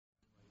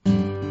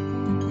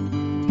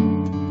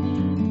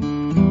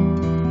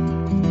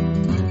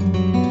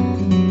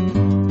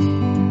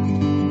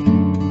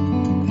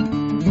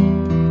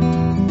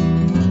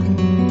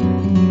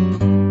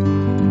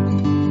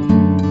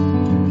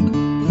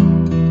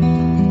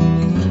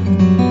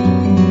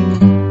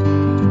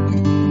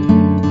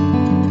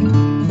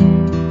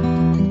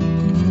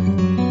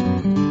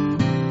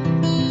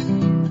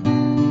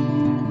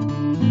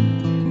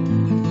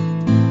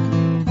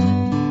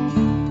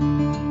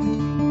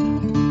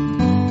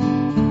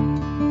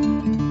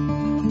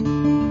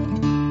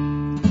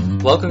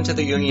Welcome to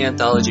the Jungian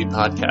Anthology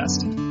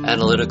Podcast,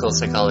 analytical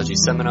psychology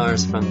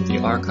seminars from the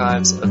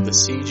archives of the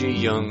C.G.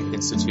 Jung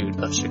Institute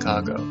of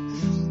Chicago.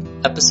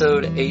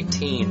 Episode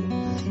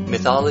 18,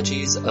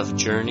 Mythologies of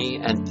Journey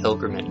and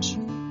Pilgrimage,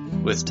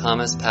 with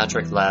Thomas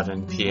Patrick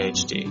Lavin,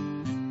 Ph.D.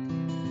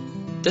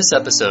 This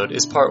episode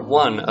is part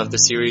 1 of the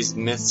series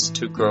Myths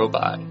to Grow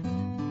By.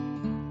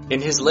 In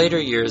his later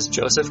years,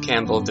 Joseph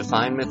Campbell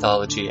defined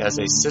mythology as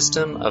a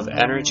system of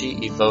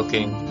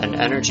energy-evoking and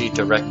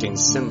energy-directing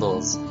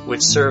symbols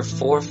which serve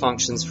 4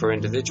 functions for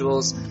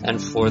individuals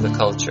and for the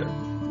culture: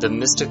 the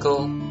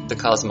mystical, the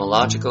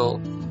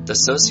cosmological, the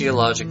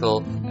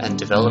sociological, and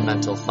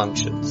developmental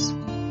functions.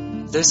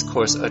 This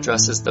course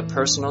addresses the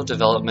personal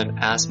development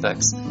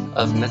aspects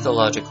of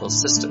mythological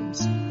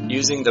systems,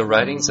 using the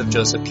writings of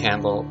Joseph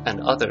Campbell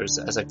and others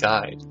as a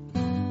guide.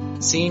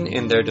 Seen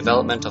in their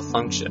developmental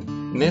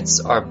function, myths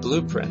are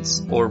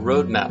blueprints or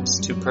roadmaps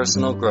to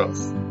personal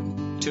growth.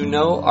 To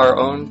know our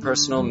own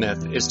personal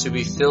myth is to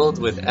be filled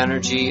with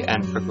energy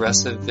and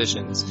progressive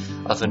visions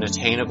of an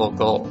attainable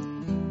goal.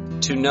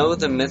 To know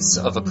the myths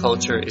of a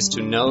culture is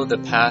to know the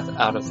path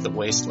out of the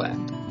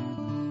wasteland.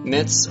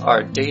 Myths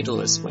are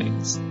Daedalus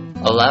wings,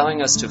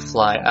 allowing us to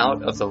fly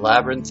out of the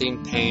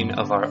labyrinthine pain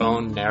of our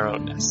own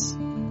narrowness.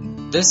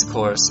 This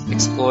course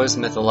explores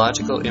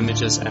mythological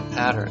images and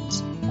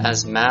patterns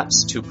as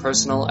maps to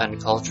personal and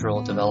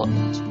cultural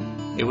development.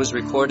 It was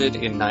recorded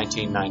in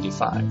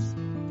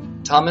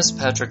 1995. Thomas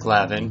Patrick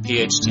Lavin,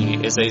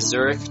 Ph.D., is a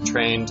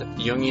Zurich-trained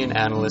Jungian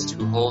analyst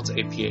who holds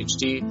a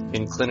Ph.D.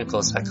 in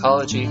clinical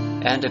psychology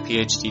and a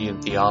Ph.D.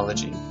 in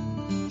theology.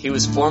 He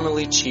was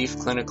formerly chief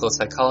clinical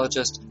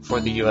psychologist for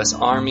the U.S.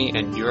 Army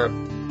and Europe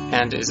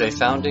and is a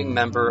founding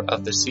member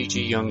of the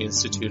C.G. Jung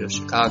Institute of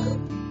Chicago.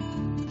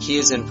 He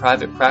is in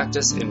private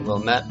practice in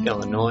Wilmette,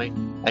 Illinois,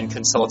 and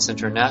consults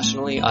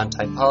internationally on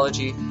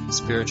typology,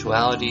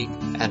 spirituality,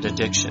 and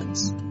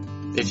addictions.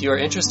 If you are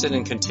interested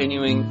in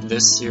continuing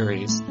this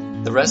series,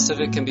 the rest of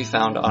it can be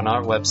found on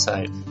our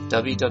website,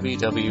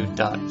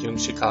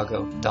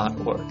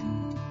 www.jungchicago.org.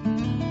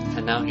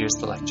 And now here's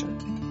the lecture.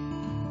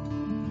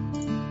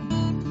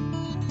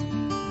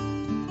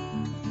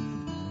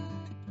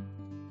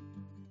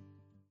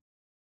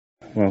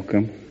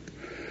 Welcome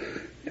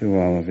to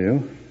all of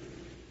you.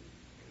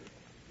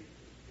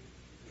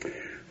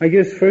 I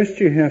guess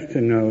first you have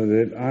to know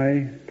that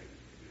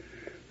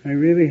I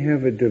really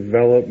have a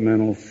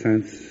developmental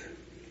sense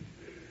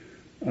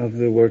of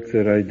the work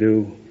that I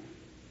do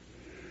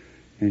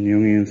in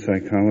Jungian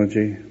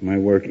psychology, my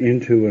work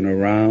into and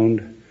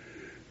around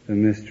the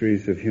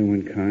mysteries of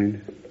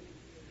humankind.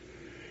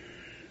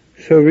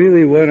 So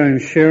really what I'm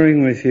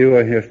sharing with you,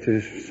 I have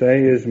to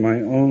say, is my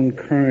own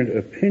current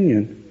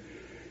opinion,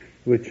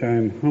 which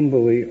I'm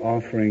humbly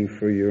offering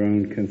for your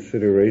own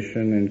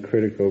consideration and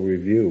critical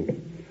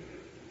review.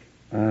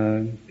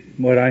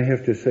 What I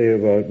have to say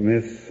about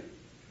myths,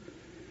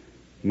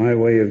 my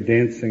way of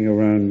dancing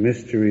around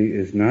mystery,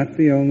 is not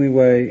the only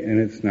way, and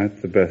it's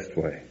not the best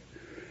way.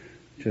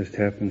 It just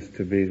happens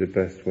to be the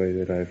best way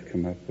that I've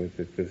come up with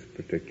at this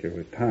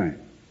particular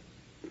time.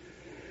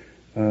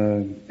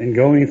 And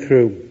going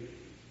through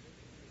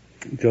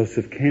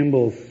Joseph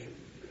Campbell's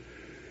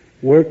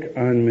work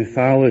on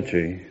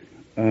mythology,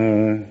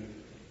 I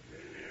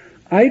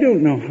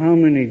don't know how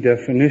many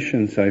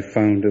definitions I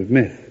found of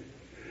myth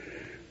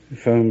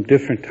from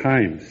different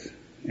times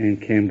in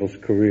Campbell's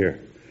career.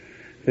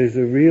 There's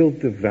a real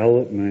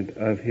development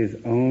of his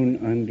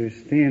own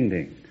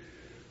understanding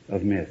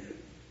of myth.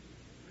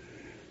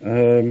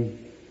 As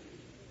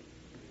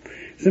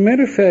a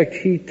matter of fact,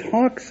 he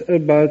talks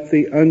about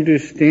the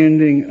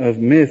understanding of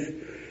myth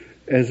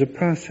as a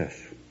process.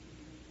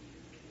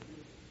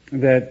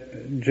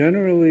 That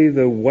generally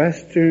the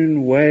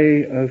Western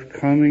way of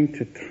coming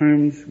to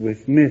terms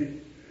with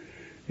myth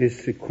is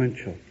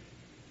sequential.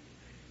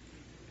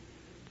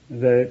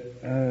 That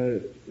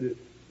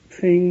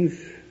things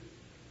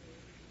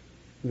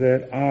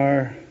that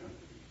are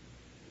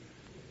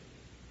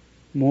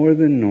more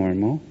than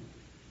normal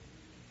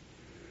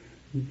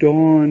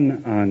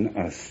dawn on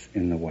us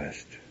in the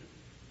West.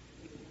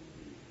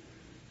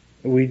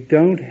 We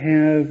don't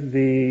have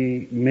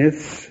the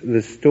myths,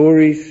 the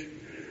stories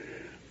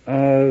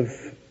of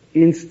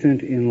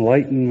instant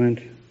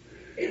enlightenment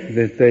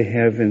that they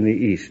have in the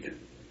East.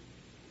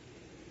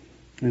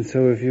 And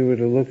so if you were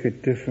to look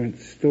at different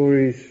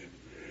stories,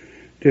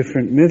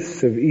 different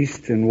myths of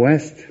East and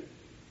West,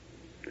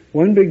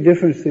 one big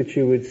difference that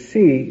you would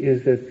see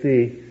is that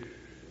the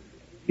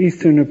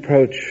Eastern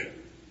approach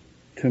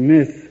to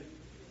myth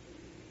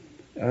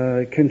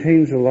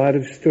contains a lot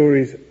of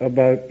stories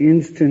about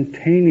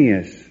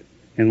instantaneous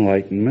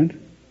enlightenment,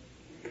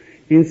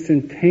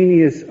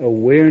 instantaneous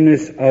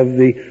awareness of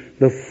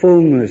the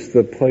fullness,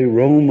 the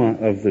pleroma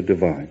of the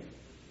divine.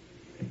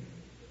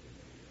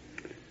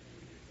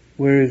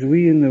 Whereas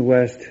we in the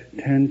West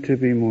tend to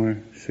be more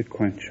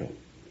sequential.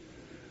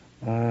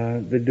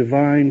 The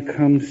divine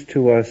comes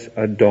to us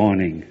a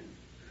dawning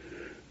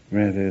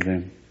rather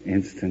than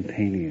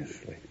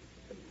instantaneously.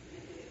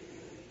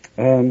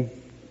 And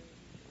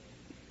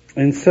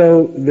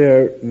so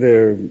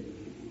there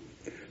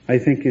I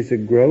think, is a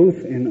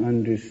growth in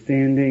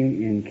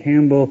understanding in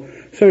Campbell.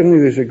 Certainly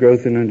there's a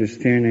growth in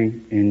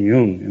understanding in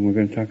Jung, and we're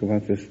going to talk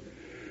about this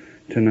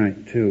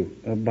tonight too,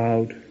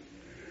 about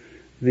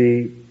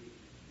the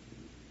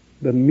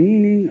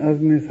meaning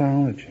of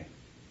mythology.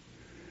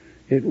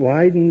 It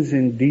widens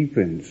and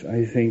deepens,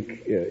 I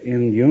think,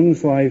 in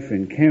Jung's life,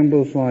 in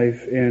Campbell's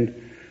life,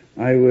 and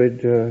I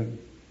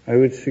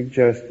would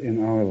suggest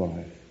in our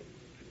lives.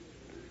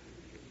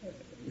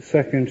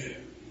 Second,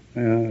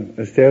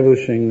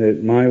 establishing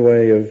that my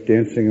way of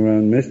dancing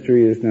around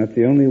mystery is not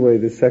the only way.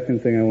 The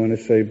second thing I want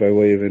to say by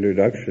way of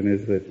introduction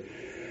is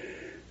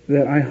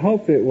that I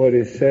hope that what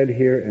is said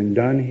here and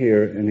done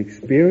here and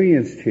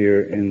experienced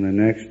here in the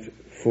next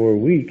 4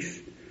 weeks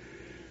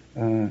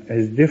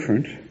as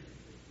different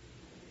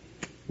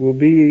will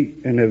be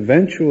an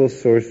eventual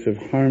source of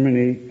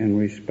harmony and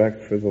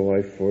respect for the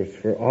life force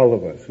for all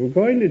of us. We're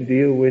going to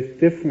deal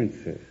with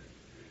differences.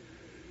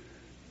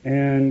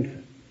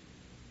 And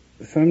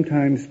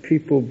sometimes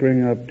people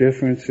bring up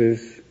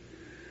differences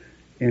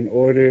in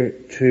order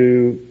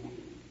to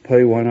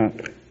play one up.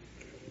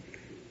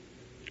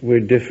 We're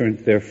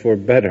different, therefore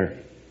better.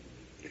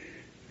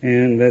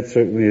 And that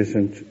certainly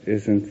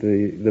isn't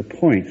the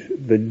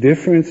point. The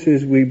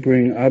differences we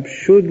bring up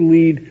should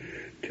lead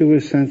to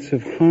a sense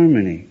of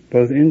harmony,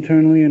 both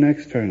internally and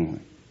externally.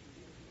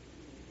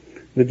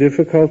 The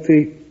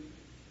difficulty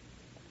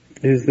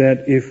is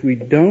that if we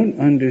don't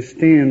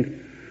understand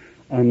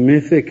a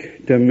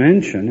mythic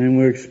dimension, and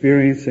we're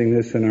experiencing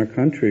this in our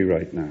country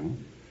right now,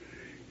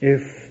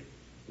 if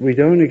we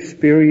don't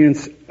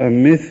experience a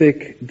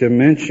mythic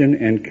dimension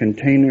and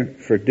container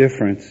for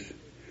difference,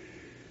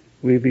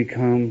 we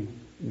become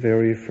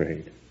very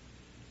afraid.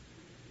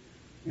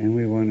 And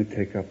we want to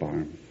take up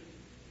arms.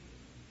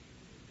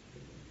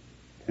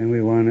 And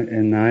we want to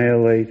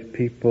annihilate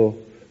people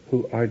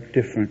who are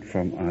different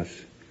from us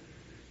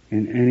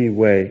in any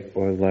way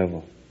or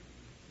level.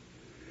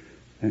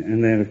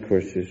 And that, of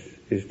course,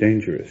 is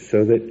dangerous.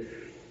 So that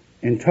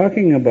in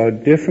talking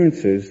about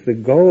differences, the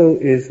goal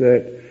is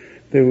that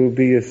there will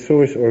be a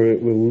source, or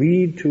it will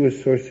lead to a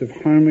source of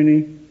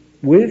harmony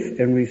with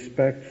and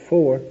respect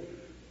for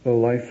the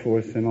life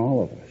force in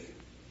all of us.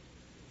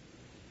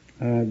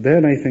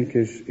 That, I think,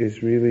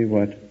 is really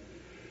what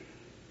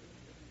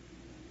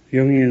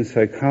Jungian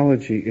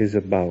psychology is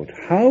about.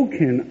 How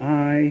can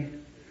I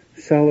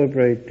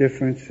celebrate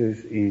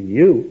differences in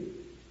you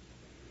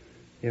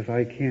if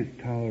I can't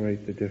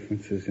tolerate the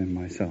differences in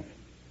myself?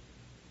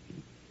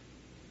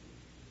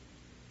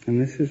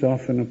 And this is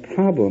often a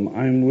problem.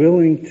 I'm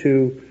willing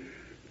to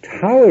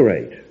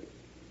tolerate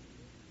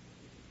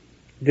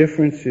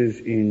differences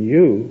in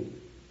you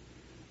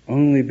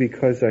only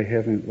because I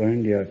haven't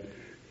learned yet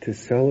to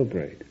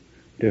celebrate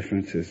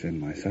differences in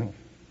myself.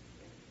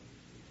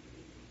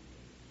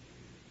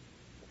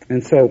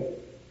 And so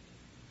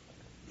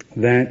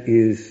that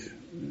is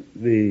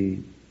the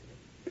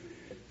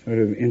sort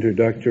of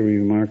introductory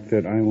remark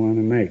that I want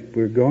to make.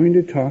 We're going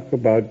to talk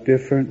about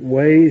different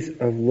ways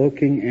of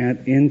looking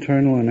at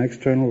internal and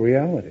external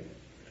reality.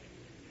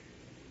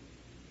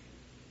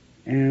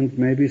 And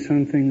maybe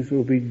some things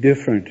will be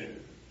different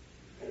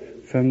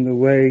from the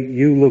way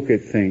you look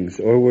at things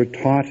or were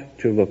taught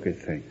to look at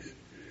things.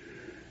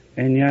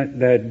 And yet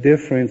that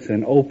difference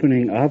and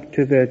opening up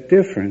to that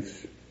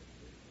difference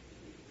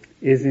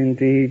is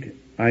indeed,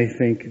 I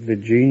think, the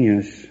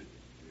genius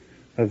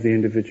of the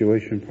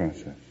individuation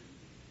process.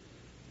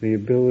 The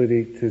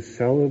ability to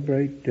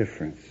celebrate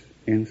difference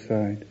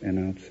inside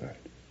and outside.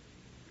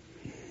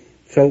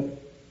 So,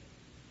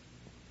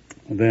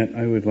 that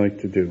I would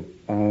like to do.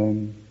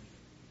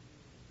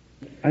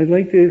 I'd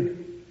like to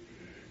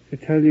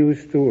tell you a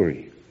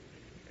story.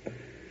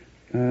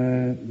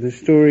 The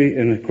story,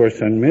 and of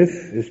course on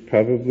myth, is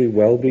probably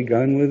well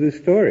begun with a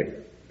story.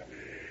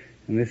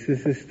 And this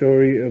is a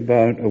story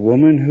about a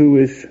woman who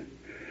was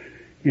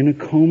in a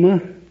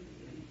coma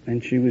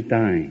and she was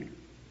dying.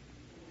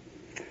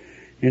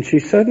 And she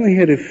suddenly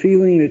had a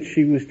feeling that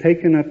she was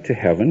taken up to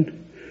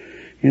heaven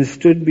and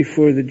stood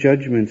before the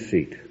judgment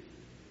seat.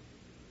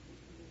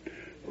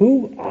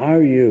 "Who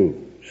are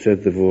you?"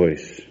 said the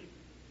voice.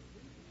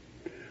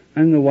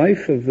 "I'm the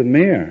wife of the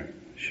mayor,"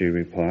 she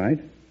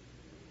replied.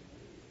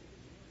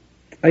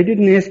 "I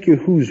didn't ask you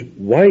whose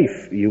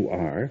wife you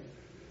are,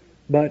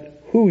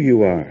 but who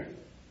you are."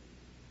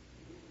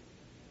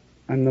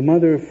 "I'm the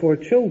mother of 4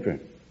 children."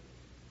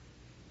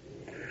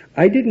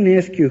 "I didn't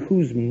ask you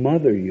whose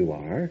mother you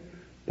are,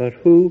 but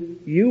who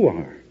you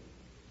are."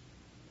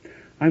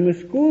 "I'm a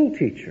school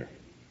teacher."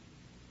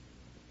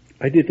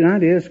 "I did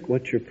not ask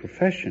what your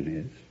profession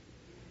is,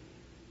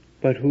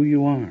 but who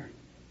you are."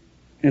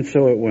 And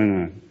so it went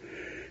on.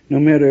 No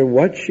matter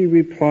what she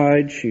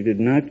replied, she did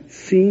not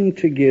seem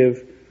to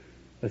give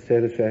a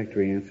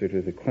satisfactory answer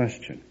to the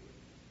question.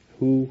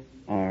 Who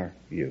are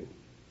you?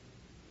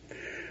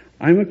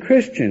 "I'm a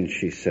Christian,"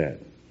 she said.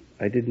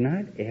 "I did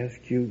not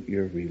ask you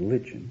your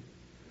religion,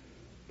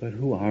 but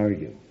who are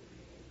you?"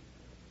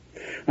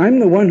 "I'm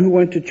the one who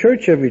went to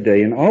church every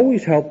day and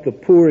always helped the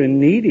poor and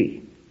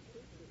needy."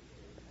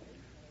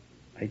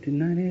 I did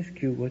not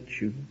ask you what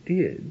you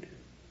did,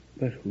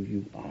 but who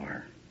you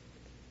are.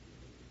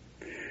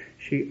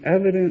 She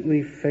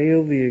evidently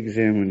failed the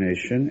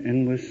examination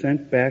and was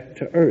sent back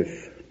to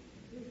Earth.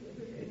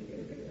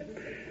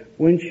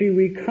 When she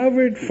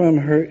recovered from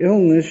her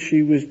illness,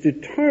 she was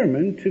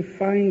determined to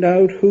find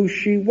out who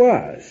she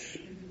was.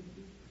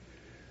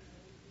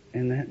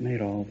 And that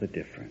made all the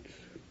difference.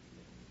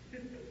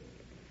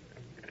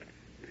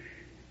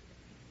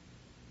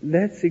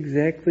 That's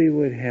exactly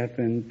what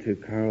happened to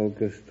Carl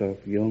Gustav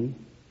Jung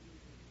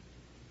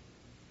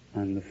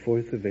on the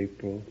 4th of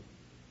April,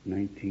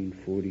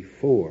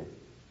 1944.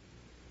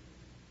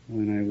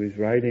 When I was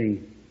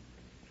writing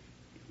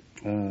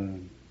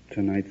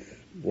tonight's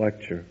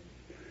lecture,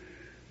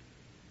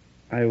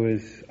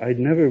 I'd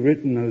never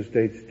written those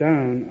dates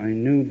down. I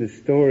knew the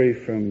story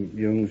from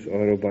Jung's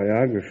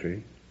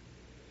autobiography.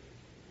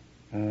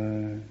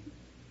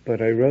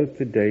 But I wrote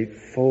the date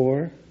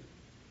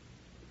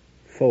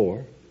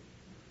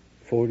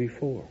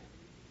 4/4/44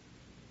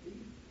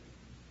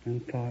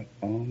 and thought,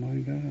 oh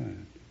my God.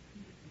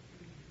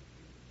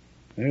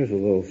 There's a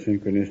little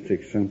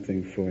synchronistic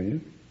something for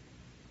you.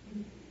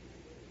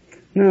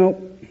 Now,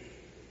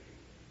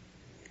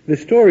 the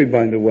story,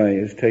 by the way,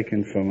 is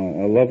taken from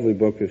a lovely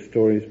book of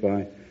stories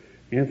by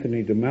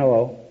Anthony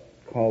DeMello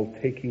called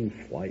Taking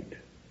Flight.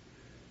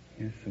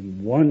 He has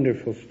some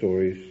wonderful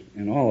stories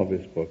in all of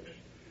his books.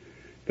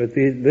 But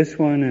this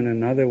one and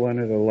another one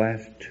are the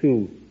last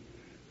two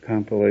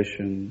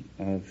compilation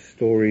of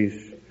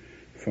stories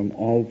from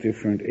all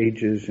different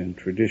ages and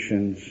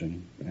traditions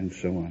and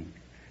so on.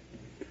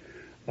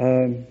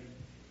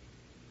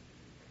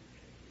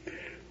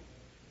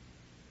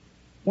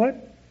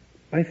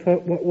 I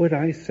thought, what would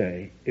I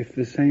say if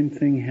the same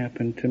thing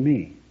happened to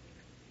me?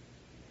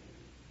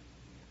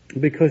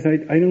 Because I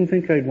don't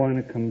think I'd want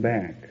to come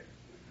back.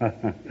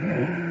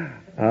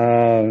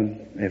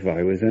 If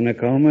I was in a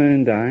coma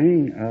and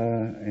dying,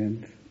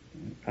 and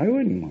I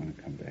wouldn't want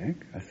to come back.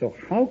 So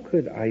how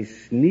could I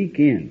sneak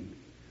in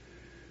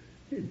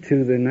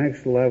to the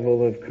next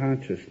level of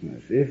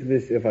consciousness?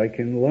 If I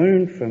can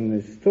learn from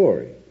this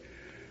story,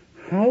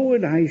 how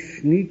would I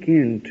sneak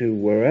into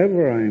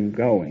wherever I'm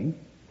going,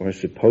 or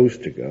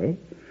supposed to go,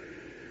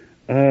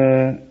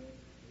 and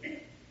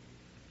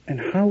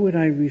how would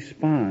I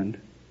respond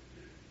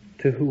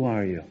to who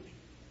are you?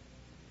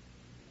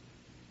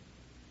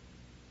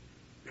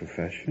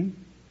 Profession?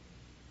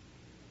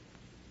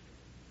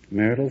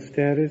 Marital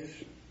status?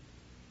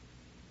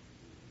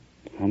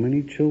 How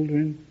many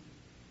children?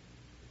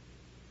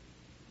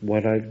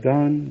 What I've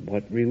done?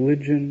 What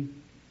religion?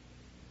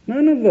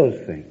 None of those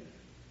things.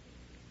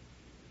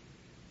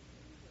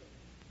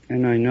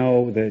 And I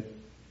know that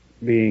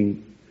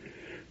being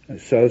a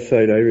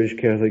Southside Irish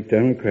Catholic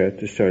Democrat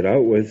to start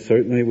out with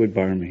certainly would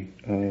bar me.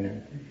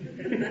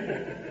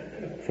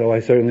 So I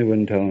certainly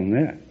wouldn't tell him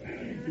that.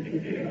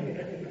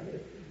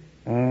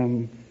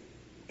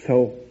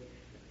 So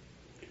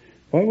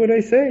what would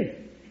I say?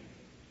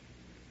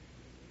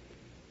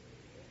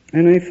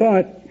 And I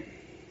thought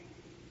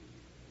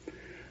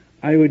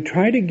I would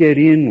try to get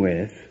in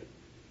with,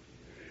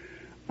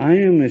 I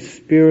am a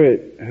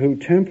spirit who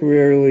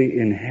temporarily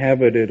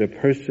inhabited a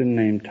person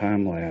named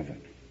Tom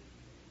Lavin.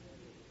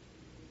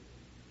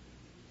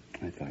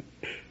 I thought,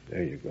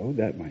 there you go,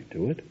 that might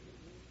do it.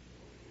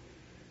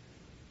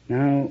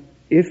 Now,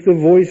 if the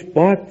voice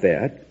bought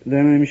that,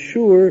 then I'm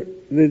sure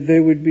that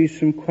there would be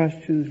some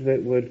questions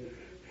that would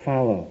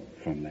follow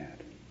from that.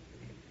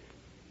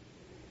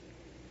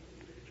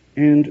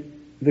 And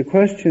the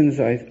questions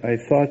I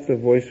thought the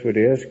voice would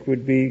ask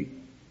would be,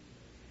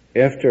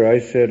 after I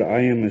said,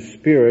 I am a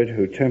spirit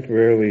who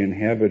temporarily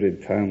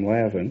inhabited Tom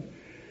Lavin,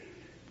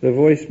 the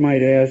voice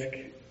might ask,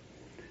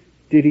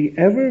 did he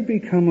ever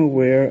become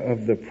aware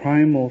of the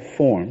primal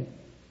form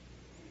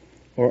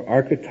or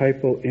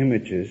archetypal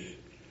images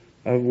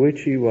of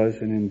which he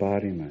was an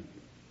embodiment?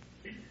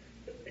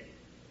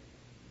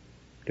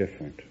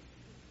 Different.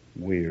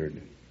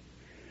 Weird.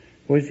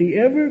 Was he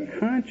ever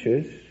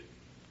conscious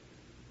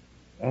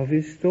of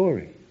his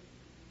story?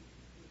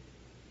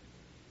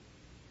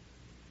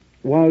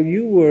 While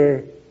you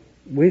were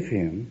with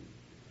him,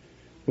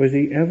 was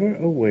he ever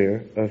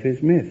aware of his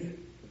myth?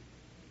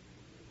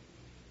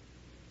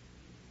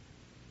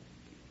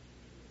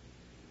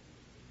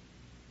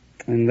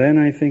 And then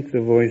I think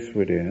the voice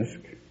would ask,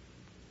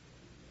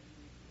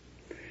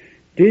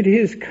 did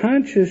his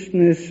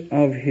consciousness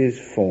of his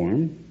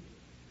form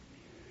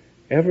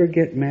ever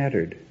get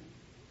mattered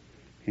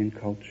in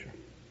culture?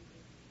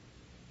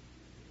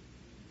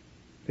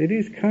 Did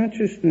his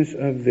consciousness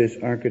of this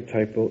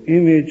archetypal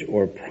image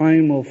or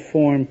primal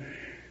form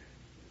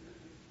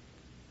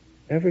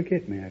ever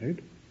get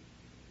mattered?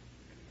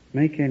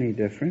 Make any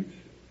difference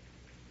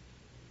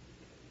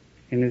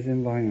in his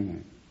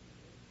environment?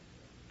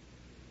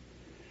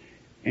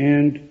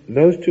 And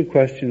those two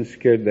questions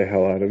scared the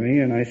hell out of me,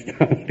 and I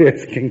stopped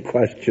asking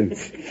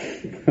questions.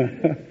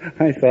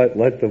 I thought,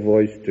 let the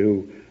voice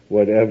do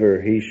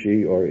whatever he,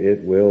 she, or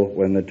it will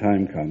when the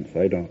time comes.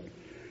 I don't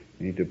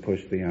need to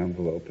push the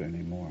envelope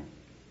anymore.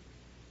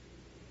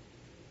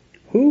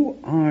 Who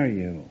are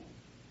you?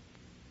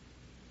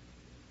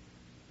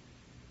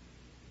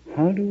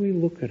 How do we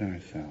look at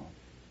ourselves?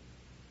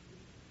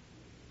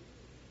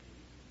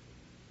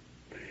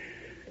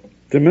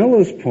 De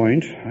Mello's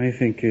point, I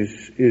think,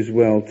 is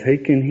well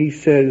taken. He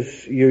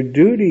says, your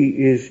duty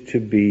is to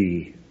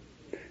be,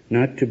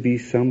 not to be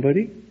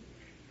somebody,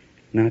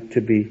 not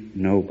to be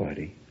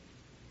nobody.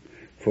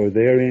 For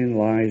therein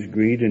lies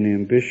greed and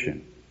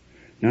ambition,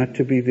 not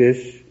to be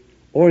this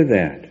or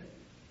that,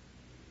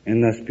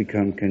 and thus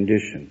become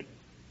conditioned,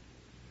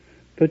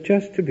 but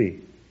just to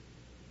be.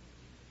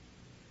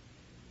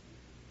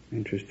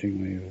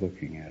 Interesting way of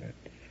looking at it.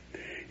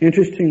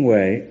 Interesting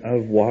way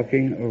of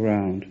walking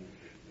around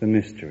the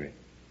mystery.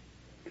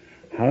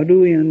 How do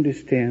we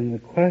understand the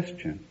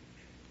question,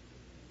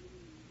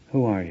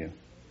 who are you?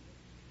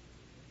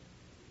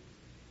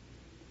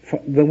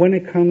 When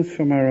it comes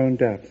from our own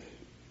depths,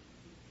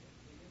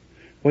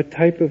 what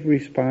type of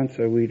response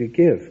are we to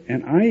give?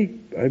 And I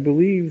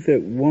believe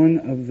that one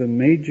of the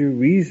major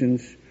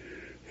reasons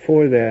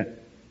for that,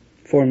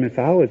 for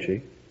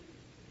mythology,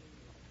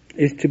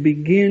 is to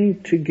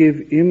begin to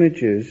give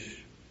images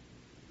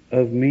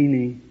of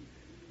meaning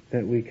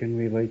that we can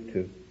relate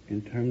to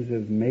in terms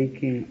of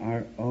making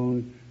our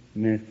own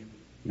myth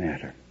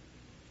matter.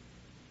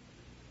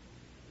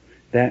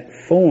 That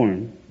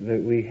form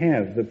that we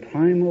have, the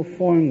primal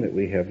form that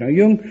we have. Now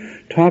Jung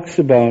talks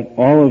about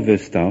all of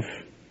this stuff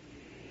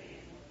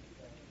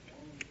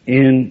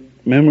in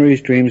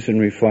Memories, Dreams, and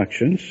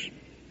Reflections.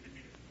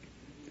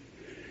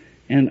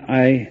 And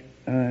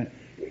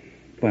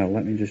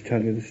let me just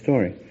tell you the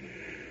story.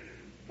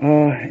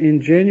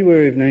 In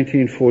January of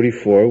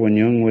 1944, when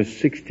Jung was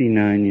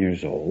 69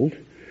 years old,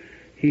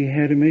 he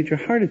had a major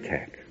heart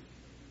attack.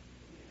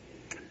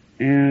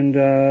 And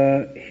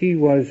he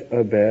was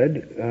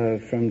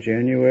abed from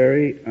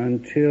January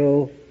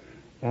until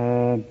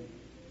about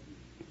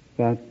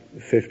the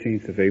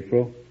 15th of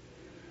April,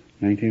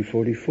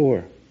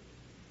 1944.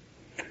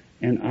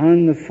 And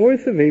on the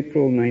 4th of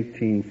April,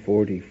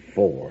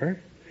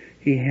 1944,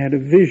 he had a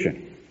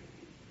vision.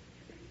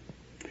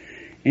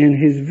 And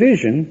his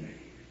vision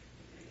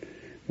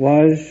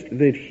was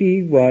that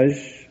he was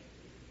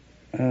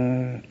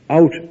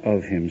out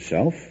of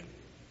himself.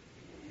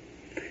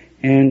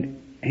 And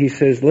he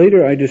says,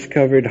 later I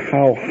discovered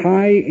how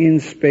high in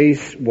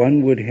space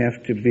one would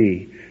have to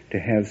be to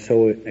have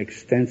so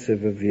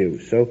extensive a view.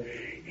 So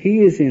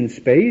he is in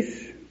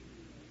space,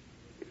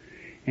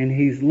 and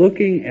he's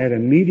looking at a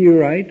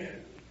meteorite,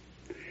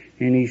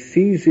 and he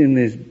sees in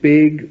this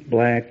big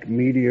black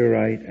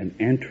meteorite an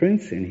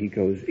entrance, and he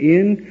goes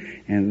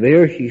in, and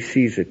there he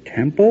sees a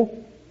temple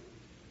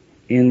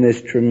in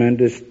this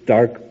tremendous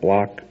dark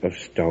block of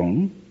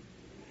stone.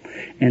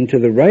 And to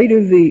the right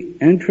of the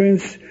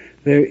entrance,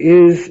 there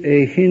is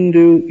a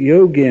Hindu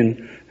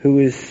yogin who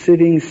is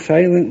sitting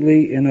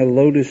silently in a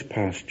lotus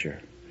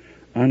posture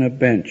on a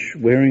bench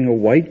wearing a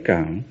white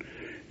gown.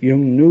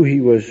 Jung knew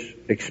he was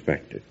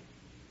expected.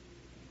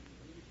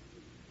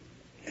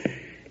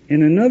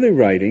 In another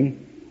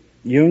writing,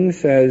 Jung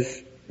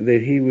says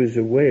that he was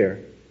aware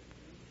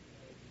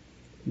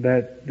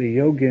that the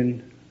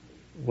yogin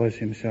was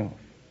himself,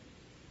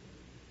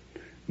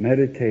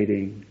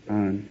 meditating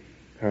on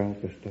Carl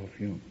Gustav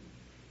Jung.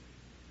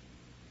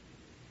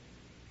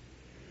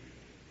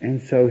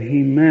 And so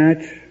he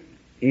met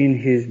in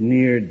his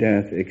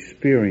near-death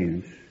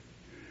experience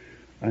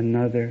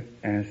another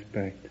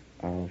aspect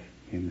of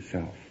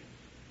himself.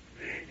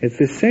 At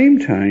the same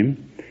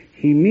time,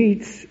 he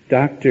meets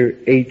Dr.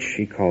 H,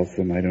 he calls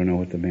them, I don't know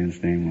what the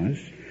man's name was.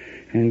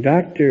 And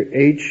Dr.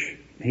 H,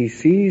 he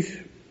sees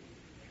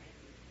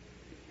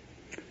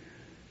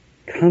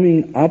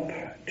coming up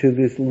to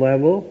this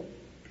level,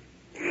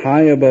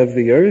 high above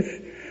the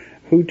earth,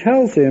 who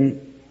tells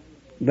him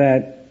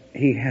that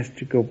he has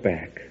to go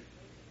back.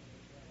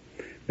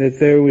 That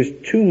there was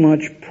too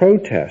much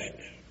protest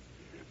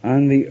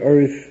on the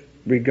earth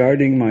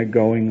regarding my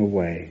going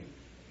away.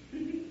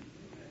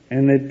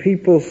 And that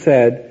people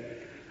said,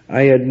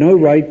 I had no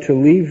right to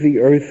leave the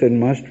earth and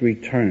must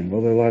return.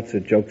 Well, there are lots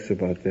of jokes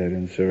about that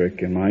in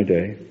Zurich in my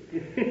day,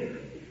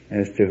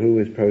 as to who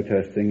was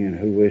protesting and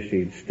who wished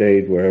he'd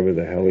stayed wherever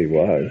the hell he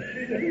was.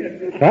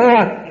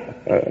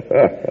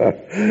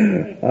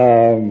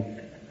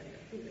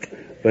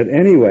 But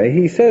anyway,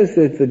 he says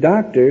that the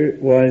doctor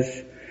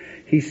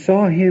he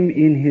saw him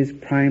in his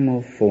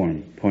primal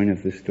form, point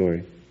of the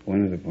story,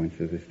 one of the points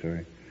of the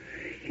story.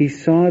 He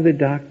saw the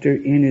doctor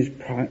in his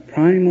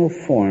primal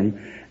form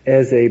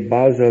as a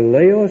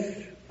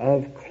basileos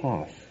of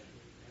Kos.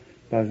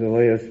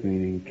 Basileos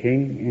meaning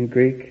king in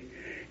Greek.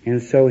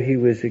 And so he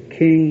was a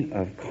king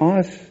of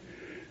Kos,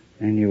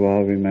 and you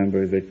all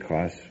remember that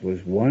Kos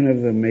was one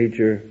of the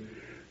major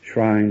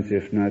shrines,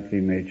 if not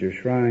the major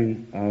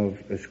shrine,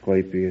 of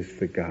Asclepius,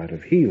 the god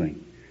of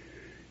healing.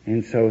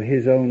 And so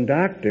his own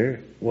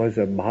doctor was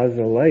a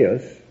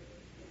basileos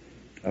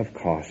of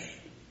Kos,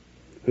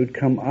 who'd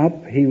come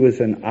up. He was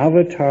an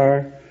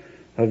avatar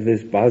of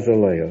this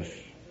basileos.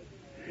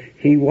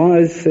 He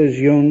was, says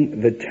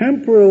Jung, the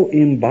temporal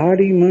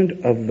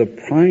embodiment of the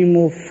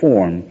primal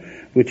form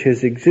which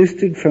has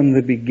existed from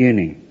the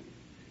beginning.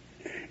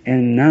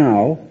 And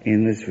now,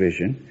 in this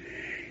vision,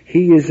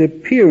 he is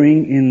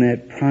appearing in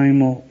that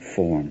primal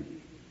form.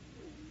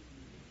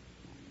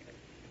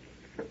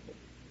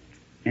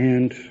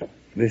 And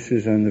this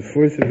is on the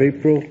 4th of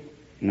April,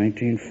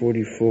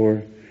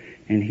 1944,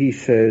 and he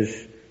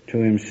says to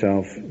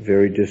himself,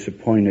 very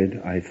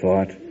disappointed, I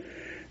thought,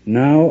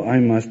 now I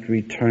must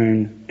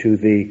return to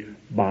the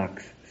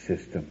box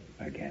system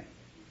again.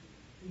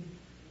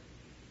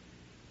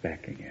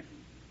 Back again.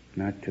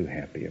 Not too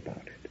happy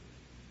about it.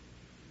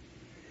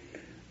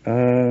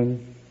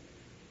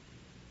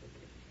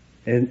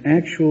 In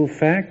actual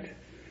fact,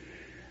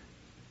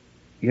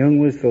 Jung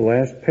was the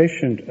last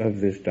patient of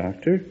this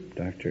doctor,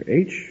 Dr.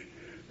 H.,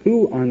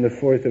 who on the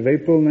 4th of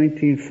April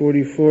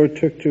 1944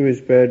 took to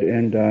his bed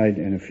and died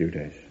in a few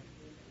days.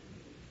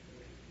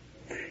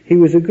 He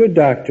was a good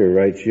doctor,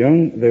 writes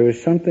Jung. There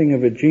was something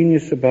of a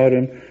genius about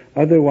him,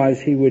 otherwise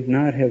he would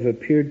not have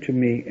appeared to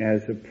me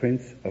as a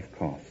prince of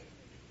Kos.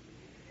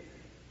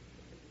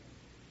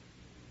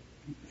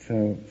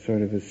 So,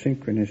 sort of a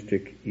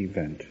synchronistic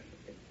event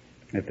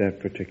at that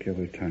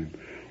particular time.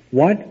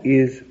 What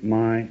is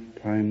my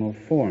primal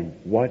form?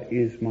 What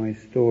is my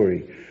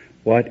story?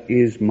 What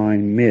is my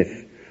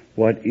myth?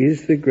 What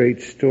is the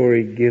great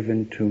story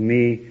given to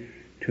me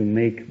to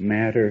make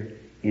matter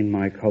in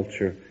my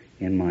culture,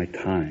 in my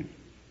time?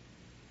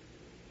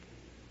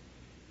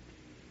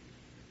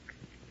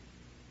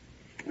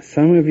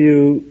 Some of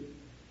you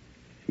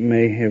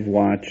may have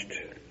watched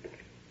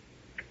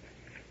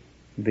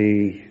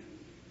the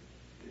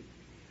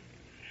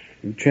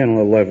Channel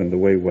 11, The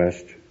Way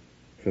West,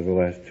 for the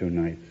last 2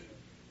 nights.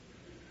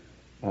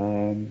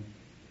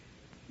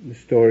 The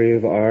story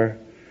of our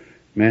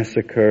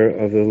massacre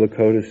of the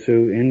Lakota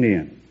Sioux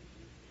Indian.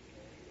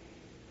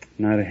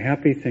 Not a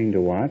happy thing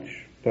to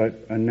watch,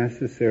 but a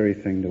necessary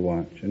thing to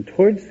watch. And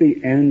towards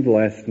the end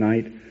last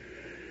night,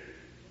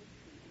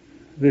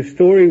 the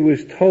story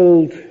was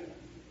told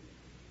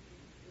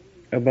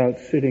about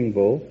Sitting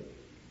Bull,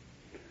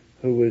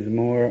 who was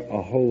more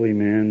a holy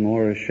man,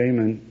 more a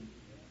shaman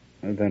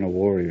than a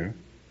warrior,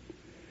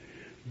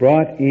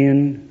 brought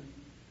in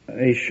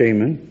a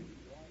shaman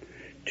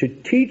to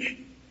teach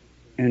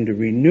and to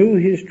renew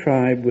his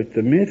tribe with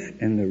the myth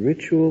and the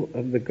ritual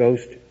of the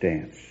ghost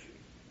dance.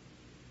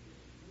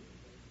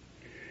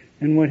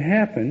 And what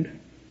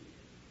happened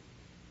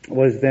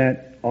was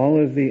that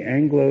all of the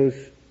Anglos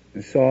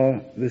saw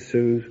the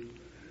Sioux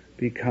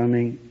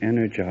becoming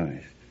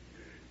energized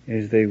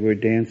as they were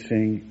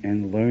dancing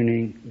and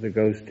learning the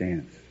ghost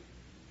dance.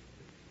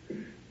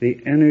 The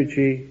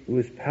energy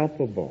was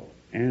palpable,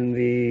 and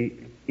the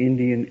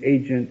Indian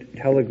agent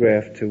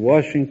telegraphed to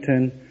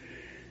Washington,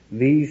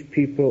 these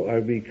people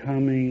are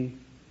becoming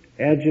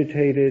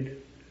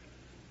agitated,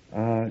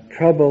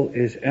 trouble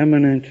is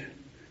imminent,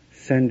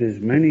 send as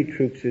many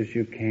troops as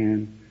you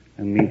can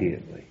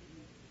immediately.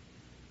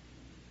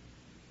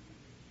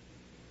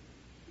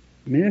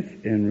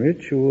 Myth and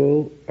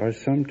ritual are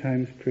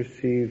sometimes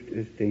perceived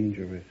as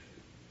dangerous.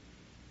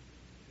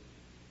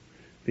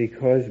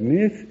 Because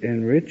myth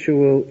and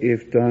ritual,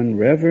 if done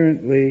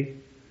reverently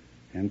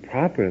and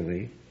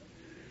properly,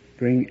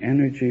 bring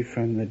energy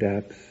from the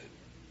depths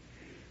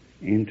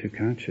into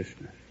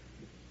consciousness.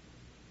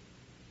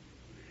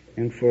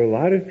 And for a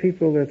lot of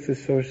people, that's a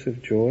source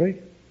of joy.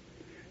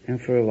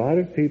 And for a lot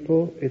of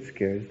people, it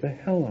scares the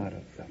hell out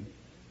of them.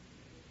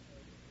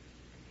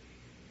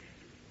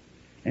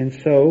 And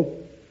so,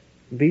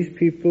 these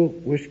people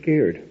were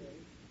scared.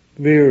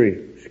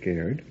 Very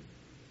scared.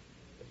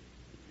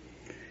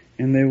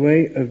 And their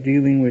way of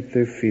dealing with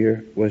their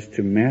fear was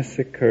to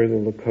massacre the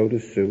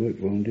Lakota Sioux at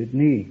Wounded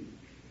Knee.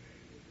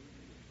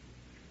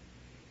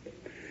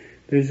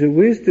 There's a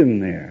wisdom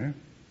there.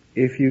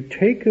 If you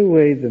take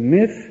away the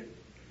myth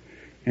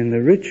and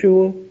the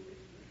ritual,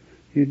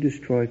 you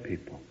destroy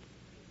people.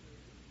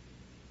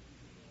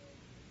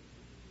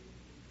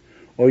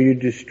 Or you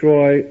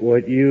destroy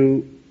what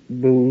you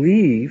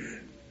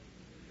believe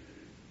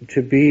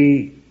to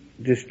be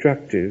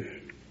destructive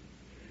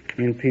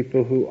in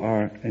people who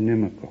are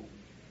inimical.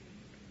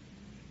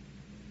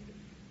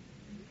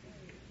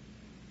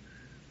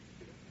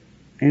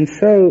 And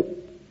so,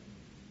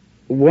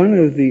 one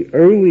of the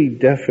early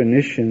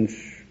definitions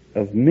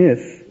of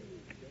myth,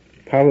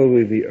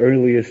 probably the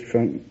earliest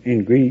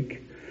in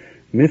Greek,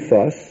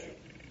 mythos,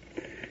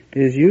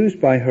 is used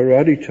by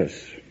Herodotus,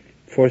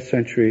 4th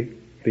century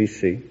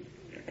BC.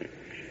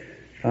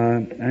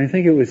 And I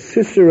think it was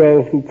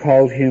Cicero who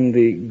called him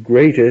the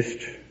greatest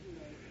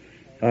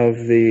of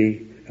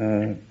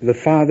the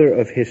father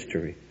of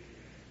history.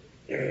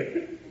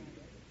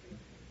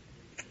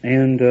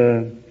 And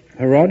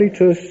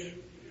Herodotus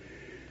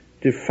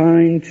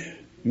defined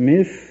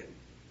myth,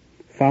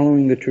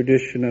 following the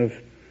tradition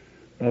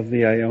of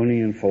the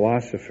Ionian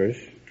philosophers,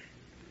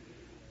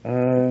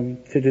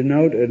 to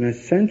denote an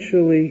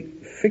essentially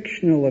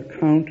fictional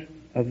account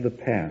of the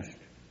past,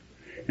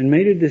 and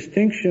made a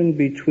distinction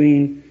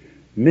between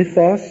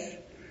mythos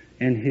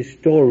and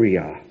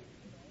historia,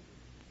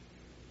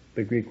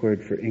 the Greek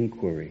word for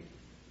inquiry,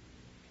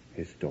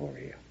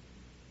 historia.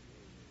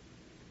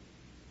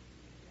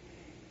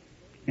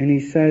 And he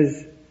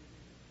says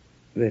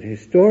that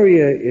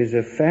historia is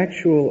a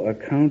factual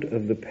account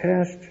of the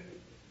past,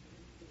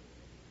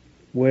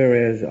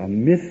 whereas a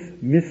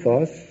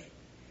mythos,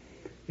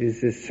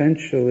 is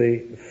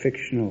essentially a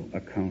fictional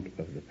account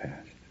of the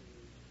past.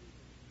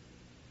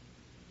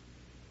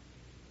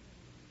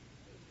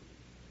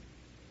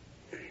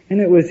 And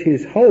it was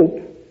his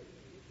hope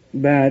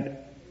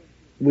that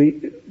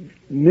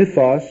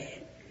mythos,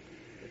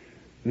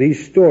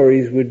 these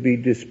stories, would be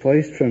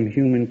displaced from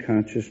human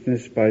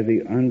consciousness by the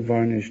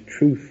unvarnished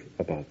truth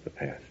about the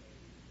past.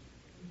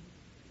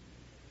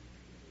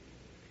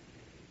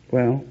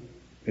 Well,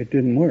 it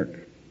didn't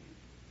work.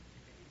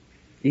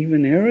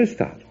 Even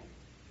Aristotle,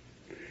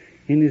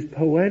 in his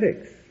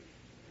Poetics,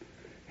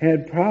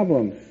 had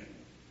problems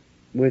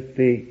with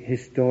the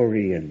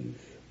historians.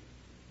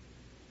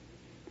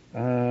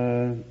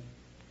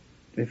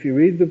 If you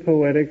read the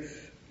Poetics,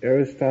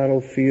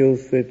 Aristotle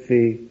feels that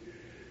the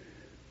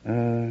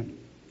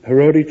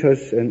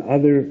Herodotus and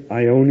other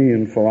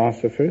Ionian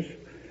philosophers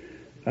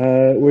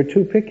were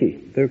too picky.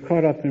 They're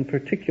caught up in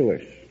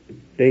particulars,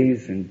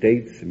 days and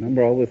dates.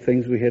 Remember all the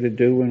things we had to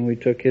do when we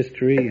took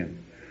history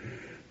and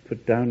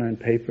put down on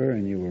paper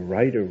and you were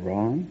right or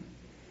wrong?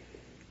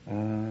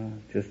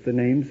 Just the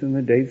names and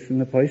the dates and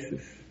the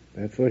places.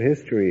 That's what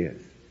history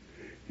is.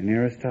 And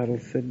Aristotle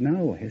said,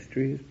 no,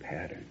 history is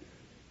patterns.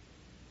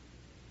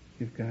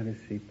 You've got to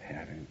see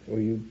patterns, or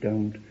you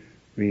don't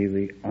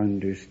really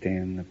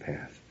understand the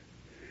past.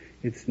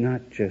 It's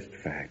not just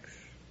facts.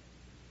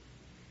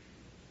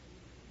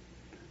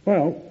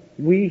 Well,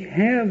 we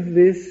have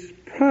this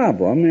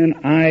problem, and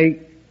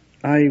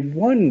I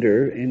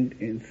wonder,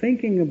 in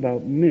thinking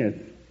about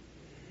myth,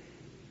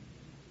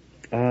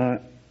 I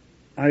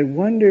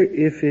wonder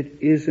if it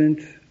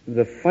isn't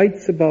the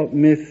fights about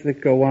myth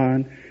that go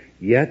on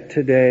yet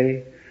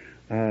today,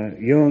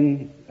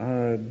 Jung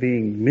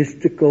being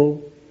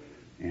mystical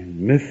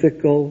and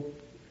mythical,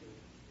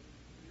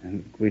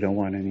 and we don't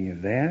want any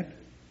of that.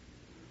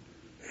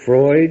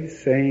 Freud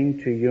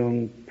saying to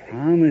Jung,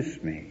 promise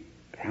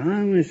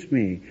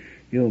me,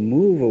 you'll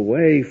move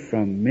away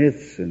from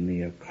myths and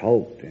the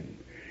occult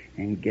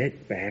and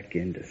get back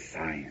into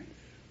science.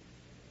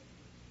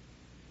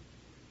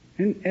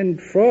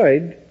 And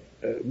Freud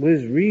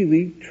was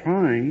really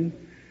trying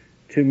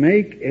to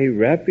make a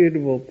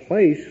reputable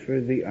place for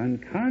the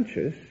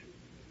unconscious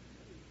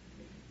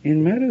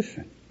in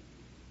medicine.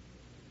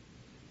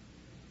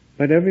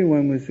 But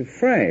everyone was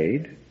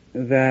afraid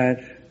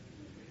that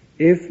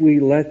if we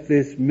let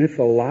this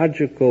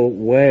mythological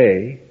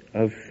way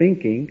of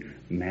thinking,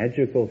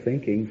 magical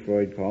thinking,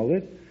 Freud called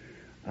it,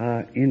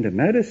 into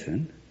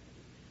medicine,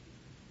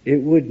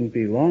 it wouldn't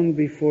be long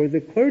before the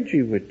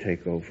clergy would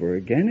take over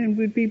again and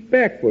we'd be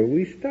back where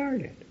we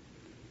started.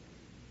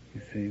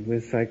 You see,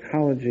 with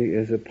psychology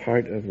as a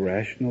part of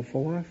rational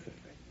philosophy.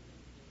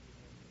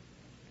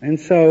 And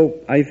so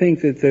I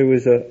think that there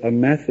was a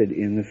method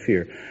in the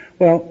fear.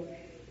 Well,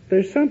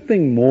 there's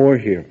something more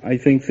here I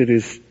think that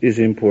is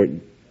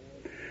important.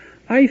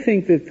 I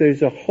think that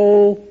there's a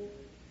whole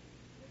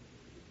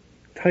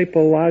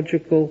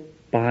typological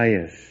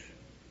bias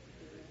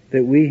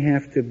that we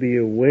have to be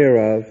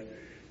aware of,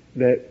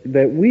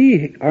 that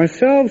we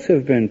ourselves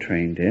have been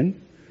trained in,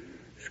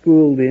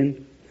 schooled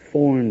in,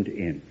 formed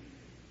in.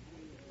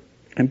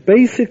 And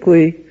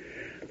basically,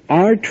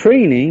 our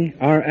training,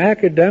 our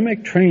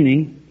academic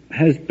training,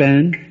 has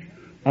been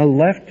a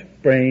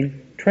left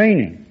brain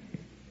training.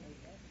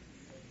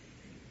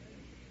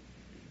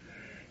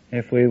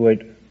 If we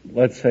would,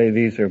 let's say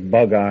these are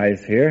bug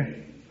eyes here.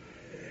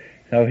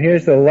 So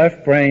here's the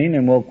left brain,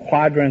 and we'll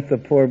quadrant the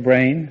poor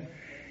brain,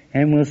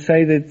 and we'll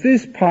say that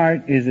this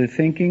part is a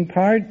thinking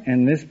part,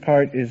 and this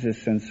part is a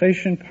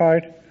sensation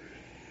part,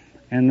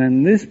 and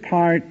then this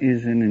part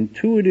is an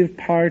intuitive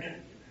part,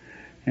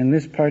 and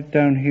this part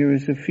down here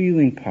is a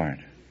feeling part.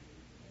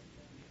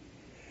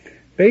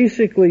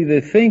 Basically, the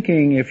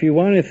thinking, if you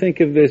want to think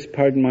of this,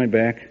 pardon my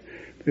back,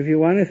 if you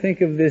want to think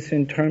of this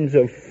in terms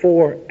of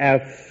 4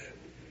 F's,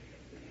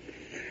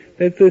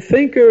 that the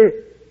thinker,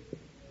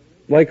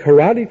 like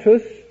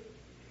Herodotus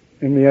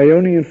and the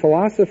Ionian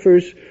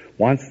philosophers,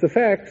 wants the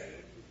facts.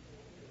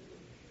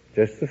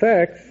 Just the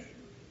facts.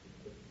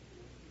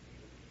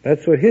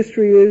 That's what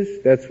history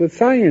is. That's what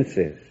science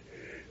is.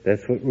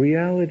 That's what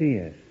reality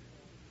is.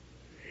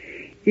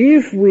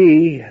 If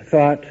we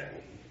thought,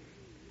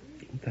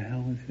 what the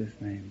hell is his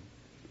name?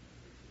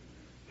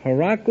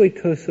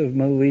 Heraclitus of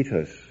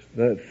Miletus,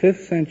 the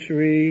 5th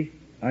century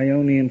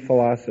Ionian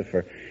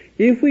philosopher.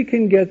 If we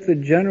can get the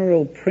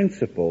general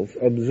principles,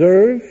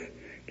 observe,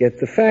 get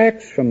the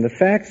facts, from the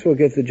facts we'll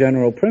get the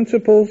general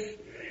principles,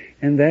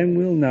 and then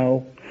we'll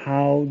know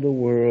how the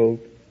world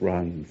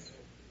runs.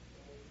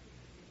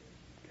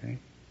 Okay?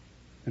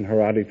 And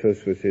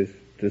Herodotus was his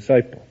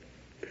disciple.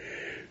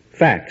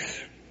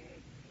 Facts.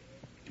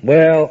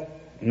 Well,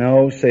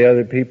 no, say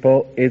other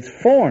people, it's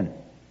form.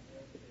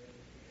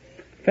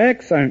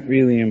 Facts aren't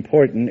really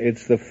important,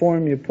 it's the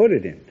form you put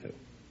it into.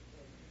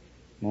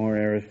 More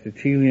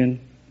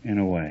Aristotelian in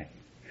a way.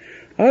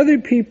 Other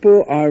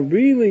people are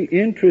really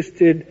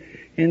interested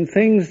in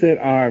things that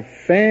are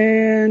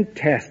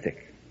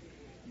fantastic.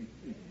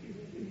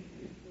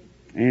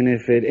 And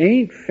if it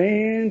ain't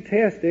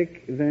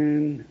fantastic,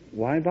 then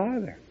why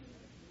bother?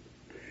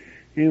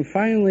 And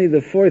finally,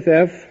 the fourth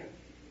F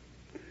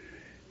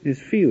is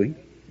feeling.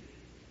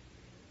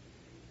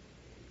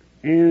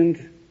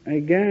 And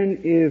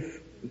again,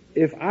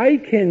 if I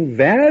can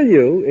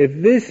value,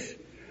 if this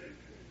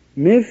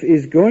myth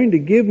is going to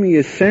give me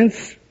a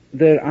sense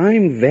that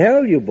I'm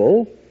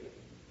valuable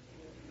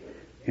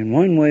in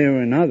one way or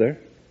another,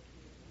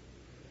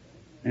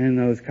 and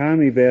those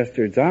commie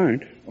bastards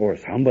aren't, or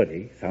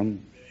somebody,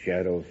 some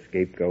shadow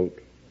scapegoat,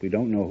 we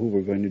don't know who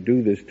we're going to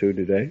do this to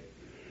today.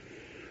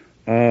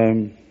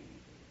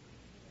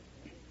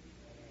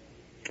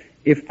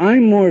 If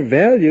I'm more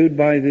valued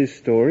by this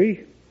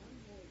story,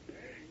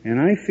 and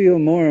I feel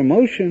more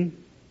emotion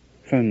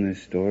from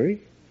this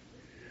story,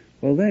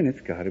 well then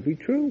it's got to be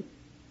true.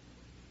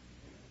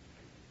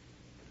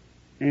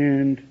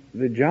 And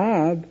the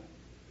job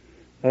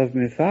of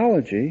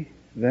mythology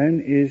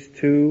then is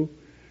to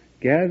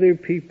gather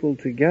people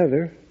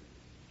together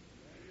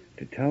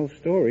to tell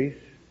stories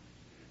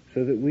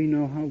so that we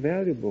know how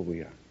valuable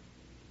we are.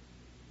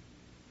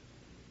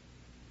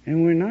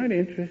 And we're not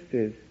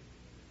interested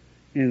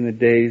in the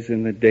days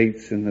and the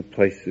dates and the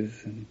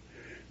places and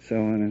so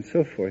on and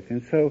so forth.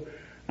 And so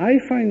I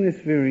find this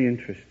very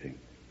interesting,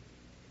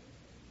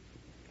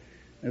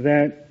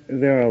 that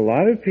there are a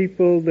lot of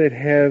people that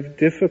have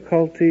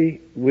difficulty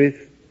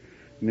with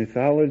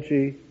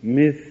mythology,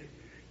 myth,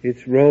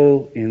 its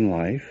role in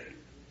life,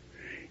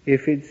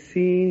 if it's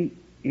seen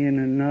in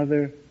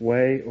another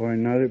way or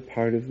another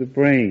part of the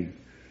brain.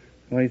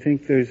 Well, I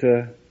think there's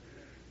a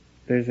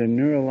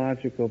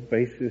neurological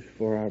basis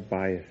for our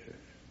biases,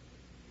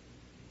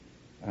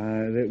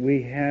 that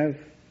we have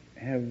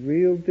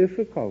real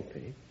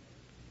difficulty,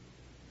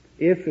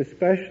 if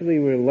especially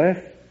we're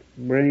left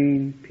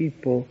brain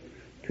people,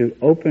 to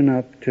open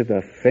up to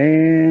the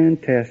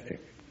fantastic,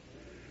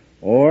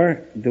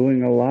 or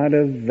doing a lot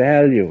of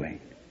valuing.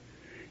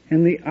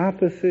 And the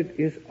opposite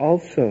is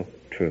also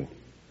true.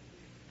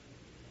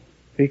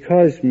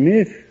 Because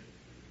myth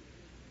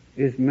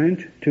is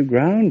meant to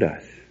ground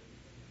us,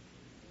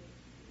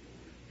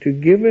 to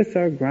give us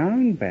our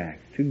ground back,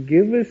 to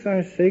give us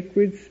our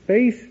sacred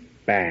space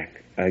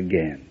back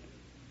again,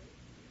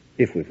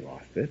 if we've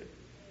lost it.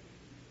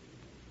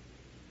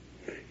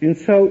 And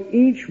so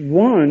each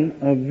one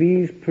of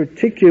these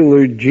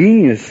particular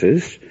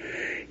geniuses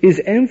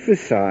is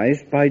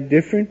emphasized by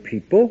different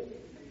people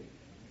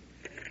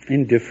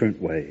in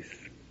different ways.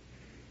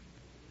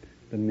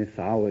 The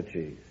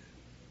mythologies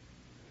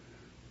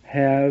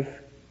have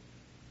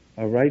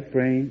a right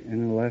brain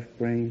and a left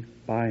brain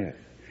bias.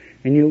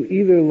 And you'll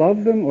either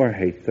love them or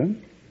hate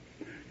them.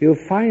 You'll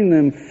find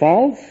them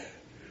false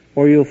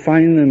or you'll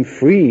find them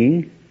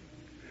freeing,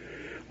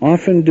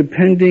 often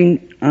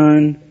depending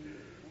on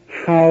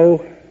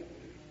how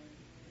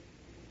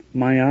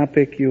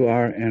myopic you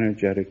are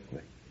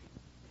energetically.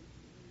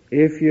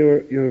 If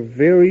you're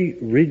very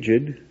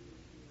rigid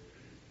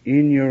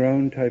in your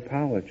own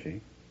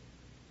typology,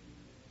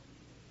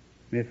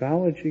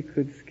 mythology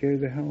could scare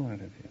the hell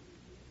out of you.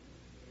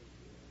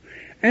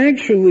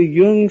 Actually,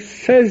 Jung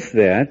says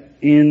that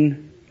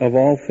in Of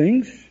All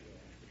Things.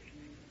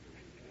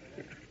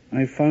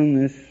 I found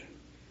this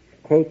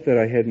quote that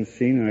I hadn't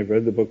seen, and I've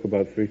read the book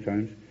about 3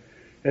 times.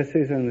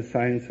 Essays on the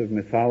Science of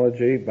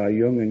Mythology by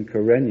Jung and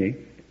Karenyi,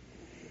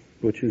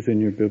 which is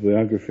in your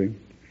bibliography.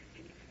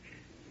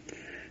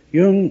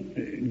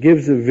 Jung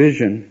gives a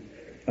vision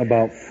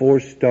about 4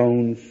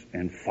 stones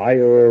and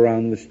fire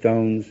around the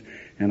stones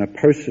and a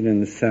person in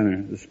the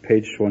center. This is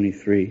page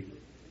 23.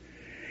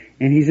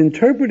 And he's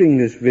interpreting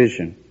this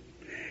vision.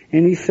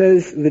 And he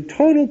says the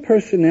total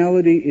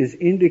personality is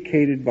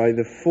indicated by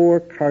the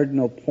 4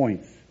 cardinal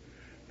points,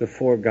 the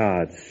 4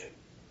 gods,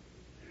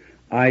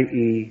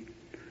 i.e.,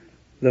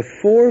 the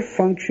 4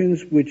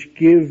 functions which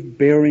give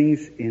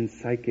bearings in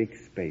psychic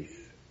space.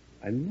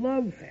 I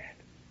love that.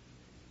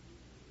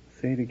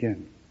 Say it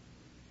again.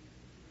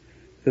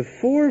 The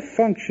 4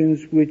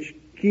 functions which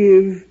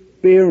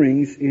give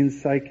bearings in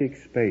psychic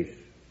space.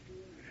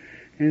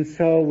 And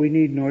so we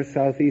need north,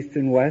 south, east,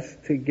 and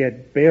west to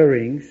get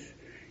bearings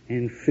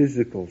in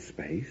physical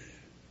space.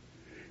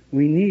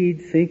 We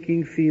need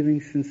thinking,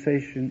 feeling,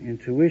 sensation,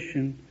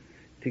 intuition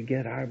to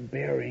get our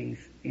bearings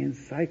in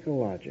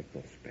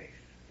psychological space.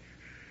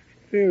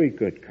 Very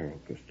good, Carl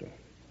Gustav.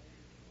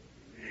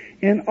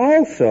 And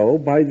also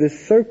by the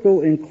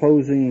circle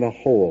enclosing the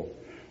whole,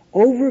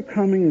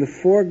 overcoming the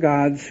 4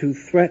 gods who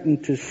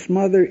threaten to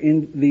smother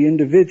the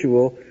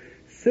individual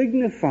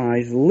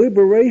signifies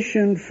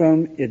liberation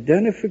from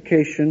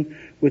identification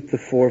with the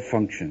 4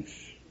 functions,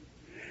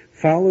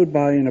 followed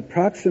by an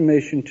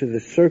approximation to the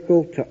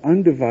circle to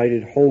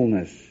undivided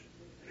wholeness.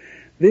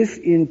 This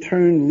in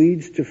turn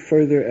leads to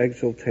further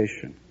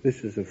exaltation.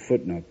 This is a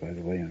footnote, by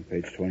the way, on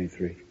page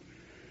 23.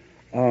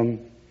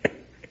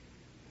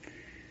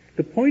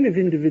 The point of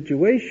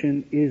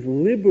individuation is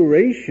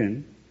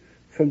liberation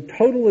from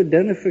total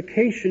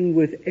identification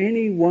with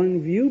any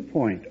one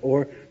viewpoint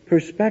or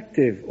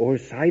perspective or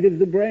side of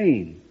the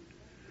brain.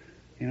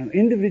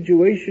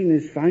 Individuation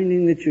is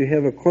finding that you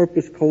have a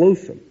corpus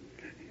callosum.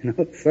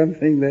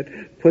 Something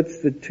that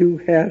puts the two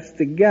halves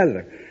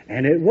together.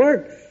 And it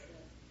works.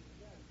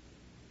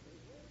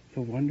 It's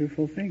a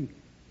wonderful thing.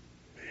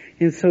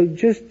 And so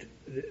just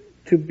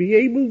to be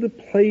able to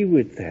play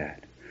with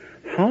that,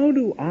 how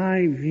do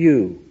I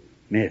view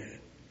myth?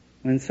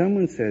 When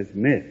someone says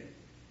myth,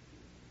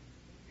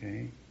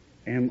 okay,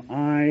 am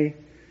I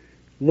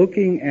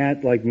looking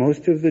at, like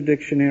most of the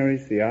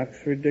dictionaries, the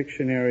Oxford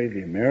Dictionary,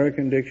 the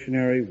American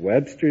Dictionary,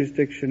 Webster's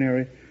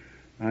Dictionary,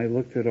 I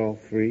looked at all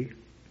three,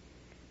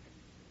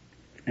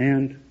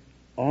 and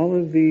all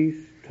of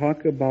these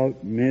talk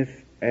about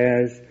myth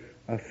as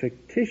a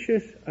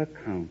fictitious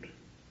account.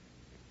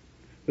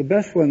 The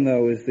best one,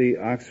 though, is the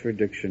Oxford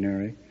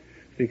Dictionary,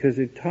 because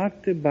it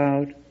talked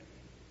about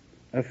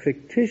a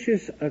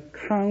fictitious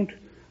account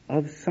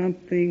of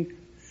something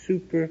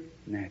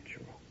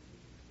supernatural.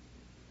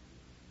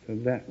 So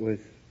that was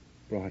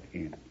brought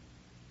in.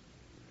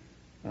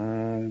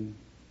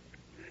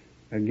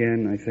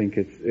 Again, I think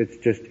it's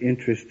just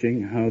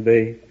interesting how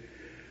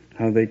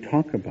they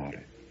talk about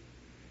it.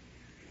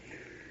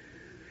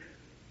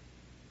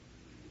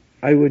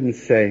 I wouldn't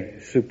say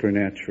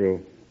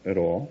supernatural at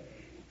all,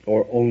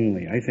 or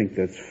only. I think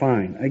that's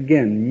fine.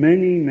 Again,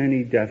 many,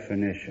 many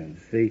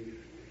definitions. The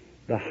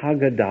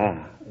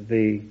Haggadah,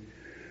 the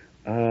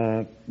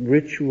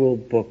ritual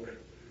book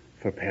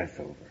for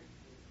Passover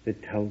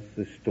that tells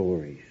the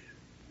stories.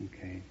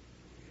 Okay.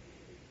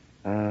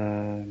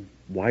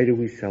 Why do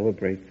we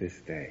celebrate this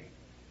day?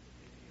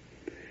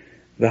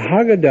 The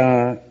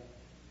Haggadah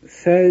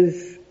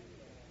says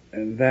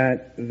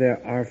that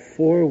there are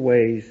 4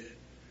 ways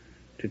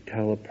to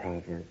tell a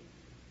proverb,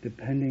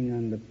 depending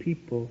on the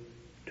people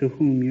to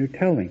whom you're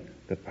telling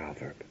the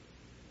proverb.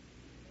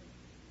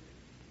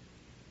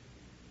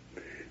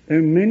 There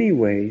are many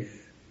ways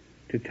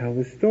to tell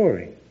a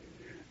story.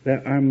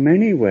 There are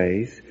many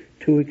ways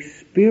to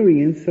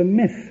experience a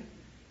myth.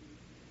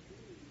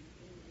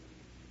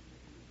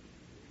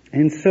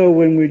 And so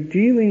when we're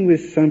dealing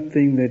with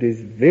something that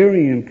is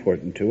very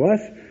important to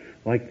us,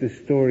 like the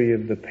story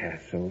of the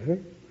Passover,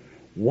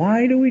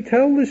 why do we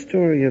tell the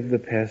story of the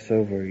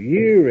Passover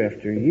year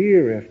after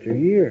year after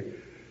year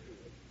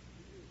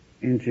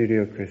in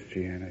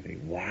Judeo-Christianity?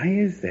 Why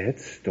is that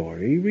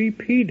story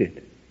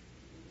repeated?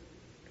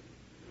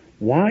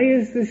 Why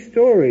is the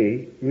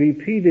story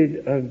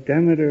repeated of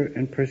Demeter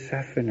and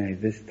Persephone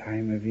this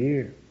time of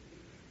year?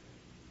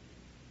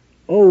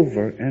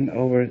 Over and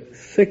over,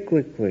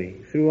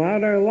 cyclically,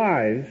 throughout our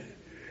lives,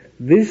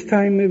 this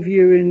time of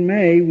year in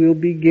May, we'll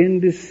begin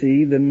to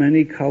see the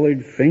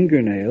many-colored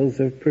fingernails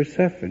of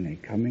Persephone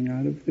coming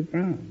out of the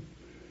ground.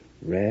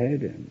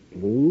 Red and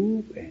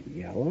blue and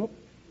yellow.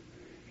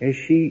 As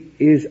she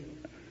is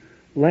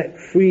let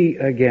free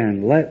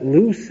again, let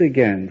loose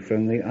again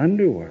from the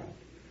underworld.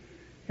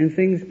 And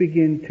things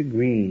begin to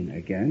green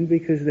again,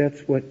 because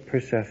that's what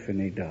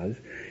Persephone does,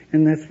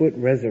 and that's what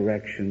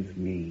resurrections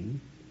mean.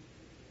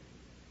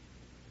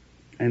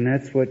 And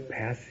that's what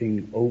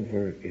passing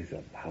over is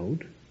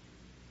about,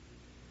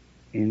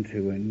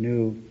 into a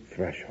new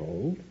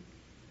threshold.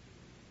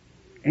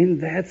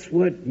 And that's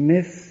what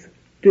myths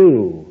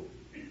do.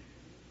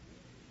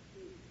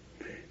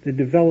 The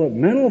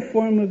developmental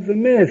form of the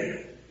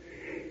myth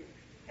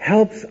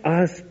helps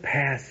us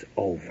pass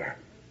over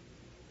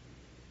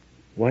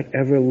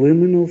whatever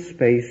liminal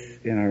space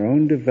in our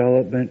own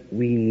development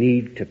we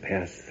need to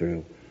pass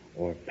through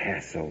or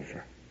pass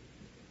over.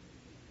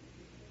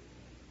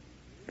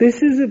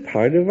 This is a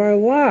part of our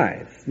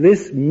lives.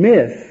 This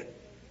myth,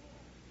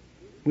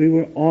 we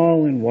were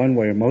all in one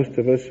way, or most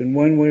of us in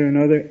one way or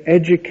another,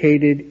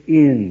 educated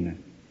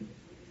in.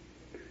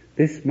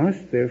 This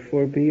must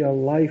therefore be a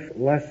life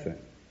lesson,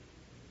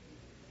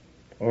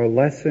 or a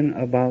lesson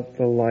about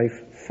the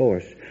life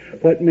force.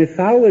 What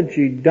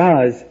mythology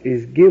does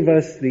is give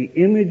us the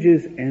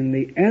images and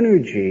the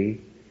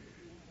energy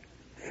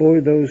for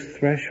those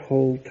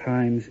threshold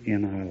times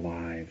in our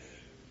lives.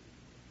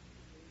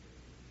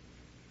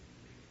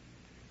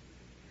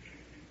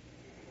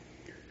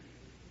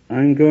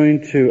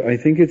 I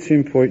think it's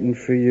important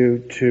for you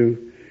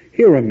to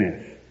hear a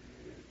myth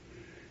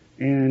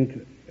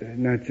and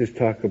not just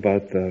talk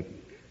about the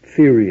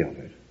theory of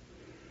it.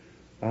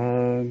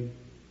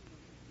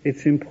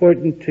 It's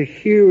important to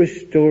hear a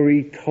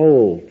story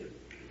told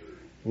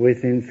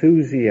with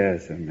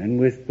enthusiasm and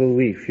with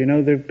belief.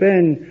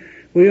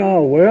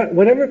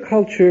 Whatever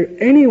culture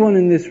anyone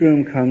in this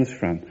room comes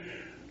from,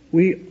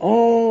 we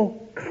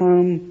all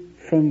come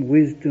from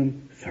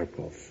wisdom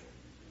circles.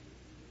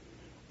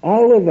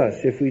 All of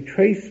us, if we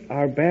trace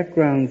our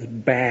backgrounds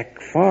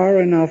back far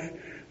enough,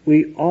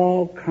 we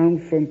all come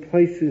from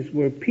places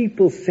where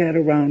people sat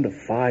around a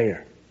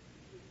fire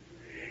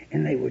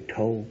and they were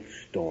told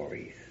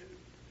stories.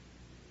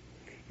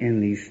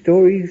 And these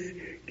stories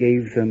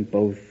gave them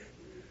both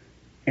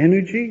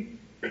energy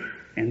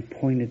and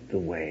pointed the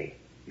way.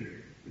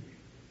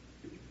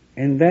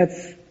 And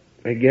that's,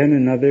 again,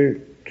 another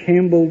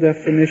Campbell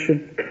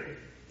definition.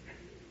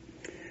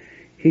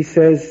 He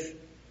says,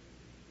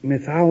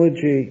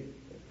 mythology,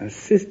 a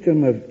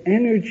system of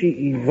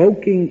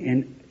energy-evoking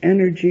and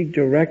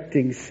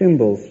energy-directing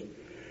symbols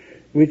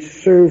which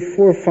serve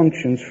four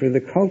functions for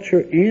the culture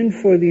and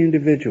for the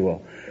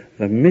individual: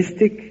 the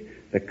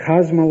mystic, the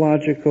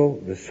cosmological,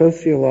 the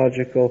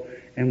sociological,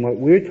 and what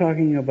we're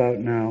talking about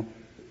now,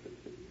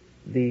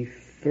 the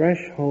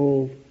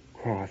threshold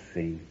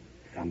crossing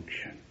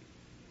function.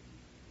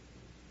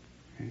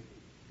 Okay?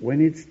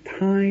 When it's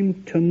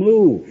time to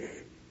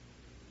move,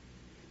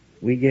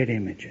 we get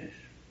images.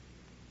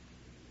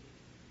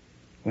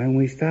 When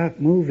we stop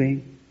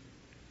moving,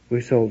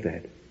 we're soul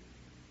dead.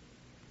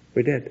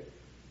 We're dead.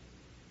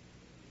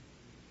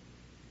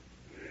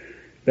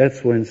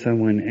 That's when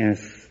someone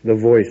asks, the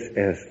voice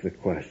asks the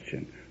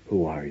question,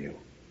 who are you?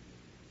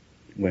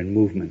 When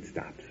movement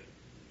stops.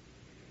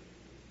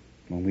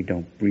 When we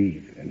don't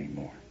breathe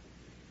anymore.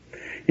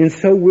 And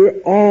so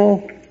we're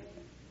all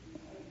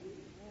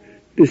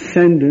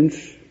descendants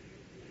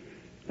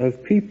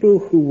of people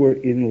who were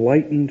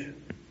enlightened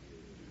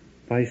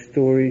by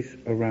stories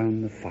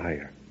around the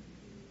fire.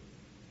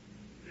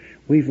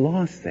 We've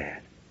lost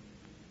that.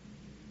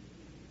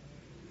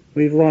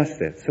 We've lost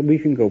that. So we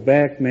can go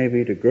back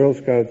maybe to Girl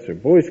Scouts or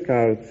Boy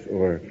Scouts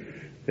or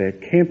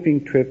that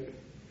camping trip,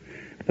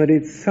 but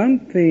it's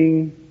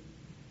something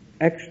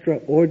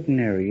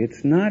extraordinary.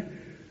 It's not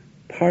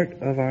part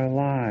of our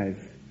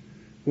lives.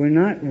 We're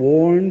not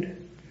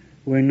warned.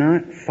 We're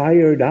not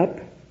fired up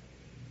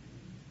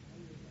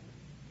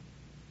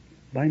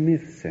by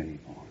myths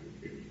anymore.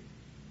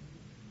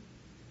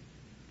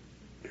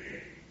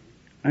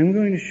 I'm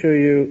going to show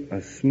you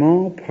a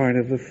small part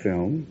of the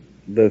film.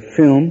 The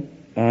film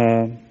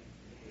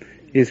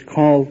is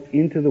called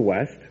Into the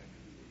West.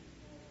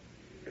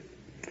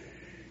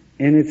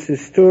 And it's a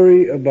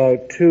story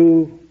about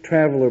two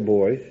traveler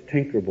boys,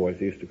 tinker boys.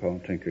 They used to call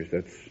them tinkers.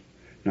 That's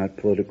not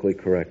politically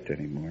correct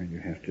anymore. You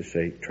have to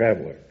say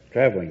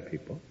traveling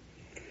people.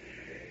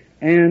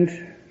 And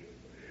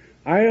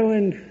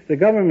Ireland, the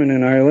government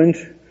in Ireland,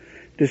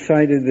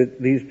 decided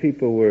that these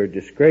people were a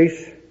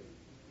disgrace.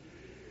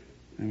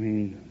 I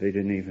mean, they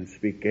didn't even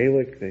speak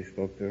Gaelic. They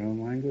spoke their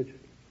own language.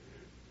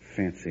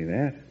 Fancy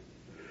that.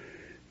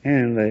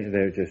 And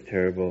they're just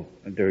terrible,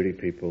 dirty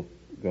people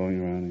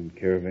going around in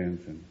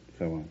caravans and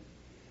so on.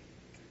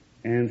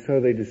 And so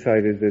they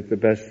decided that the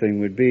best thing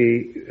would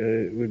be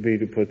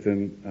to put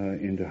them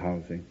into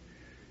housing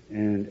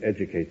and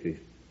educate these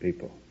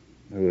people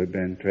who had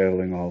been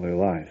traveling all their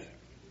lives.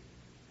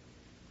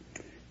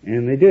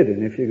 And they did.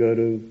 And if you go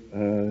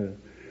to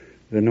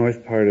the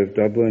north part of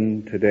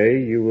Dublin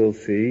today, you will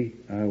see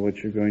what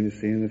you're going to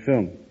see in the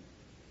film.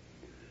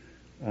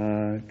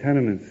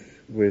 Tenements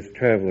with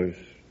travelers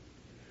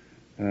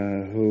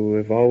who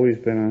have always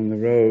been on the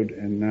road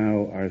and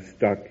now are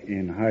stuck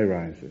in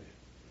high-rises.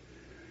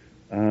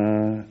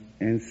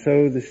 And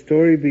so the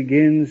story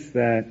begins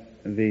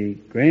that the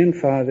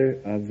grandfather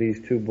of these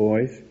two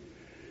boys,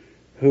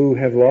 who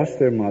have lost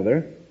their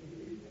mother,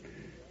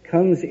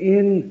 comes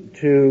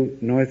into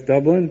North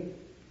Dublin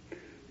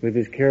with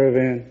his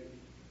caravan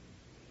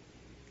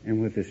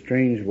and with a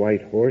strange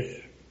white horse.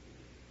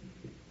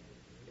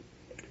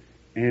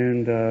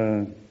 And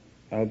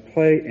I'll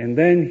play, and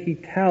then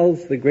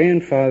the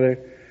grandfather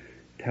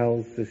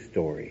tells the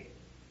story.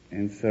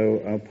 And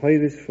so I'll play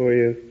this for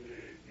you.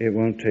 It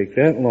won't take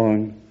that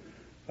long.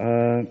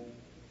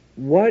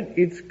 What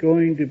it's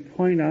going to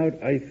point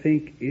out, I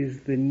think,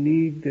 is the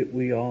need that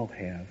we all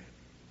have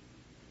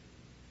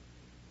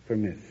for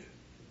myths.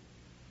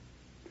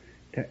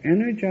 To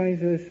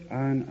energize us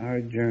on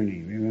our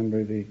journey.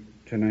 Remember,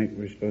 tonight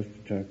we're supposed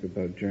to talk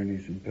about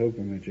journeys and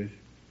pilgrimages.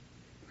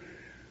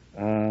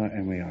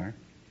 And we are.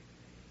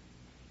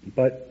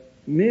 But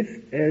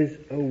myth as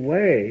a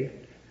way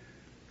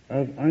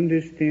of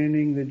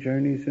understanding the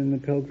journeys and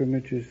the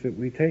pilgrimages that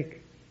we take.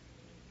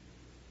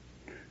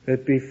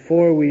 That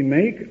before we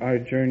make our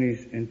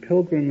journeys and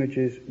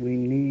pilgrimages, we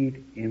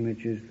need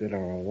images that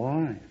are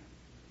alive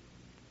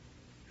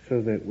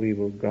so that we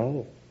will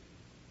go.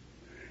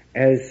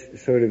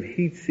 As sort of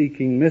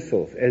heat-seeking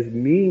missiles, as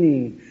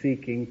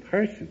meaning-seeking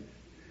persons.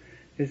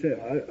 There's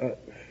a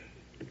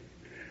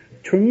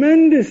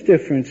tremendous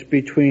difference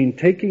between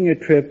taking a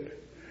trip,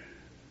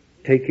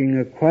 taking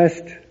a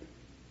quest,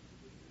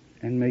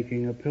 and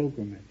making a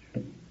pilgrimage.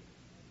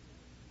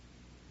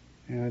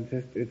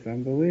 It's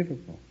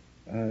unbelievable.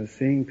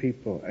 Seeing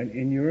people. And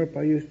in Europe,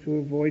 I used to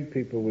avoid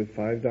people with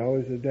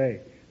 $5 a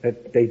day.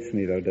 That dates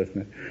me, though,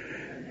 doesn't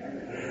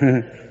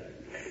it?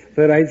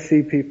 But I'd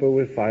see people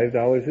with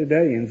 $5 a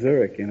day in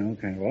Zurich, kind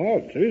of,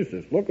 oh,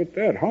 Jesus, look at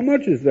that. How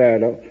much is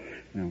that? Oh,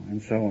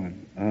 and so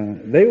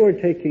on. They were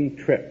taking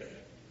trips.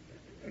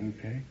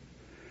 Okay?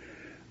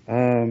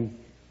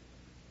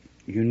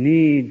 You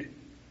need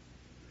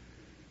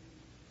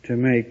to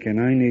make, and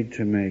I need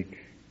to make,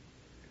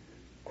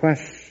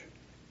 quests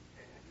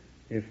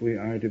if we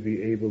are to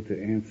be able to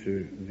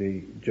answer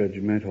the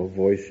judgmental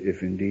voice,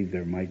 if indeed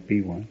there might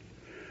be one.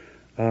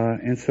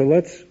 And so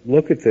let's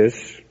look at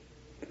this.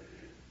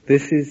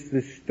 This is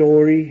the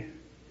story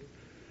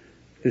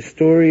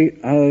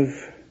of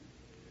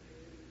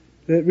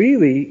that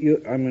really,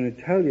 I'm going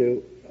to tell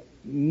you,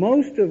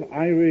 most of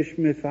Irish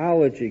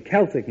mythology,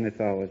 Celtic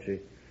mythology,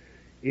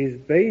 is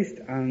based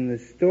on the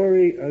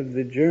story of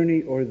the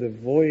journey or the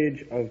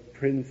voyage of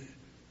Prince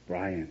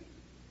Brian.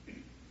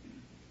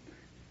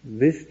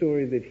 This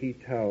story that he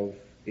tells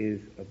is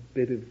a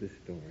bit of the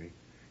story,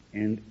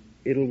 and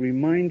it'll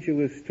remind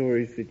you of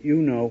stories that you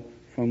know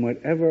from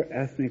whatever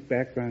ethnic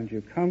background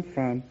you come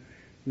from.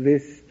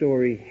 This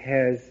story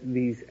has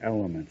these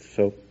elements.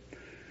 So,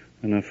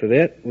 enough of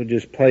that. We'll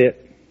just play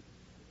it.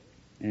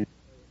 And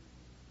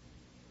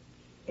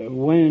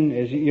when,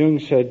 as Jung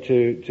said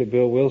to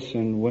Bill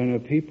Wilson, when a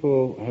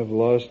people have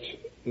lost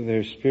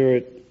their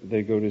spirit,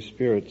 they go to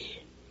spirits.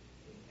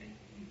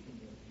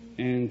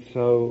 And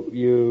so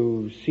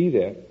you see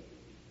that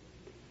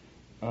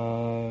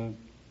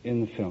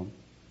in the film.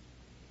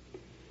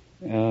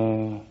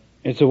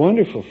 It's a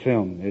wonderful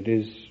film. It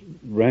is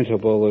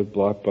rentable at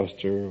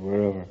Blockbuster or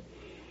wherever.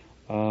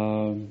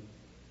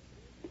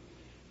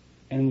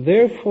 And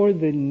therefore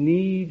the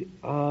need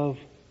of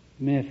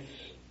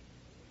myths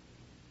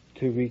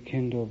to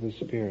rekindle the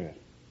spirit.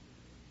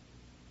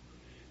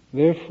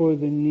 Therefore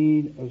the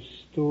need of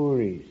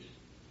stories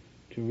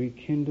to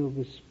rekindle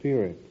the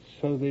spirit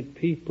so that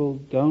people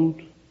don't...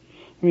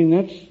 I mean,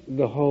 that's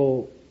the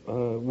whole,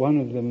 one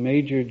of the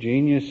major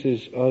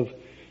geniuses of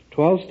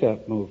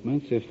 12-step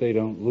movements, if they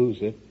don't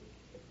lose it.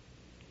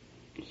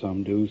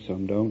 Some do,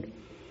 some don't.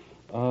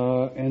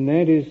 And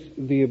that is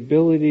the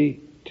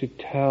ability to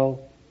tell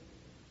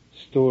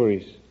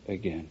stories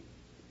again.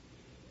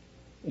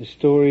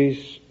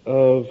 Stories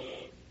of,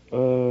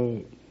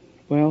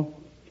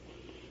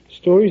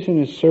 stories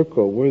in a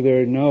circle where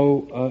there are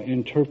no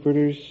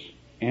interpreters,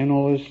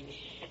 analysts,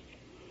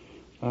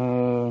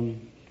 those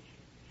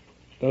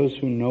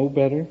who know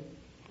better,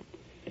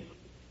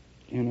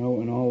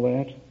 and all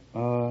that.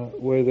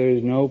 Where there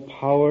is no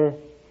power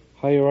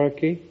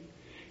hierarchy,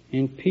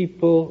 and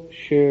people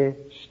share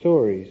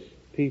stories.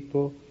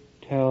 People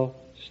tell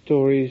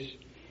stories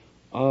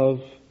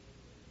of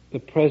the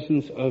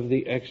presence of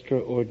the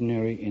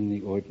extraordinary in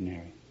the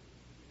ordinary.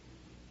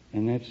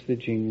 And that's the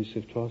genius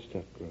of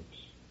 12-step groups.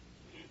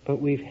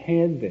 But we've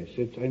had this.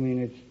 It's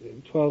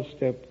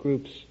 12-step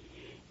groups.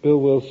 Bill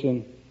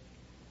Wilson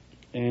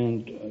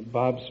and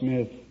Bob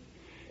Smith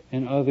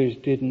and others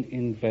didn't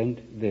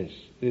invent this.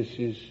 This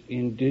is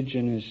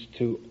indigenous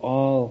to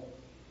all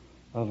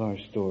of our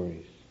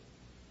stories.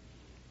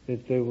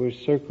 That there were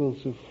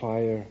circles of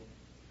fire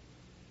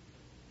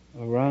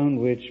around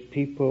which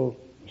people,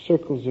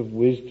 circles of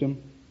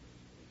wisdom,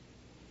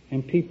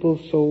 and people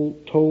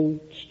told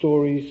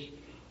stories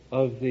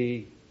of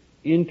the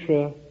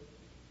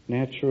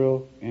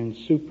intra-natural and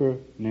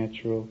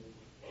supernatural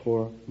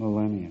for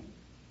millennia.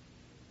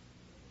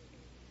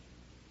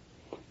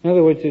 In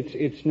other words,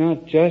 it's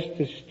not just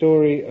a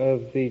story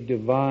of the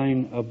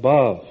divine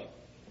above,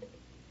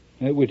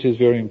 which is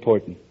very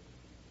important.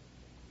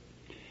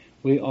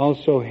 We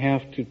also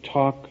have to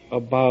talk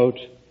about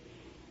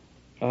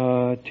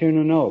Tir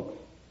na Nog,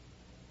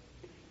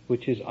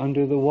 which is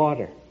under the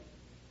water,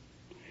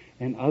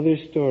 and other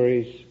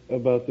stories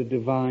about the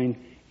divine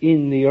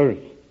in the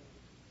earth.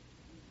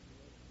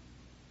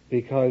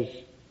 Because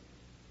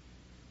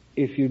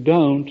if you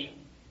don't,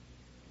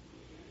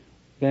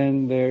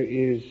 then there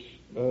is...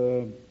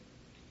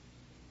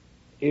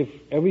 if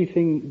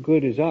everything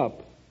good is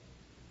up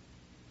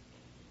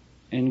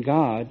and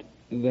God,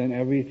 then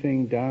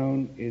everything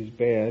down is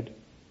bad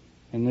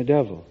and the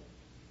devil.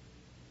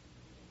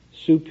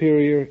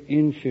 Superior,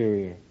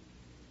 inferior.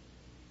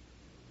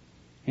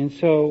 And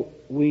so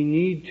we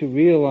need to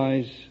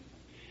realize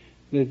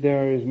that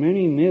there are as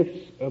many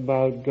myths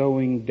about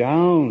going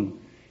down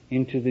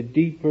into the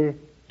deeper,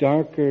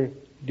 darker,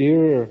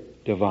 dearer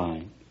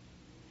divine,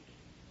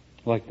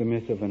 like the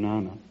myth of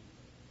Inanna,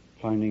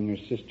 finding her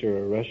sister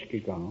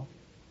Ereshkigal,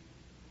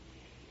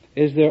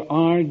 as there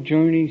are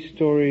journey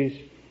stories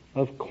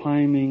of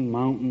climbing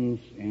mountains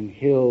and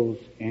hills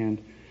and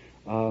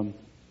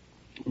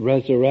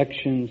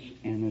resurrections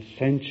and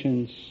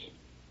ascensions,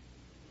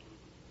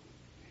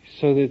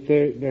 so that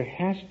there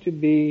has to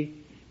be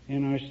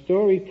in our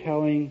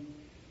storytelling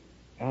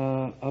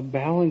a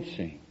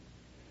balancing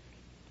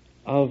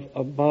of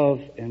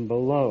above and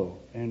below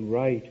and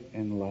right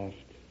and left,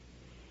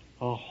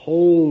 a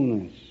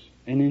wholeness,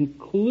 an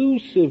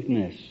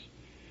inclusiveness,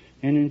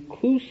 an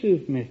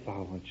inclusive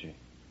mythology,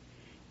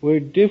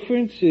 where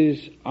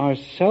differences are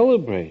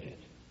celebrated.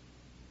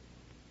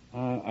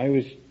 I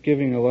was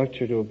giving a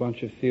lecture to a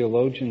bunch of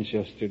theologians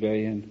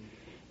yesterday, and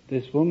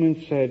this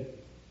woman said,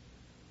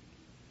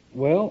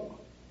 well,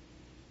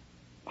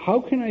 how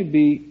can I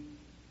be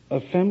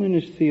a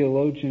feminist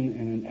theologian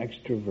and an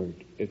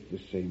extrovert at the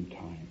same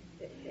time?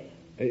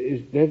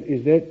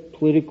 Is that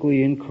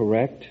politically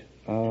incorrect?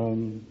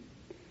 And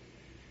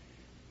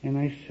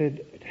I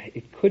said,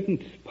 it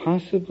couldn't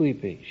possibly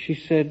be. She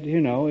said,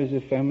 as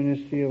a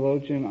feminist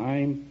theologian,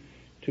 I'm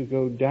to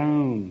go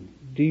down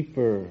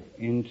deeper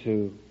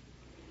into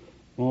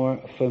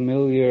more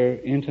familiar,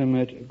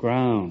 intimate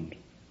ground.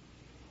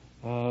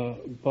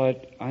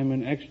 but I'm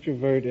an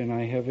extrovert and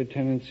I have a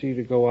tendency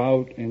to go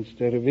out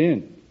instead of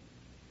in.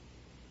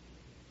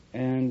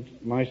 And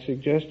my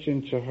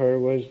suggestion to her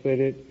was that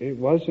it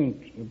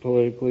wasn't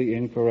politically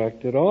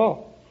incorrect at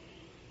all.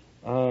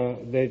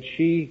 That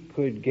she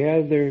could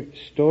gather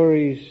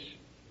stories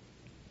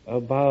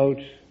about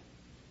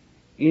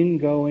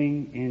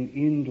ingoing and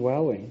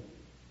indwelling,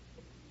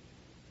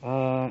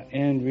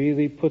 and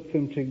really put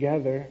them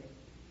together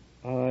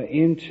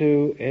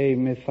into a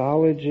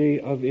mythology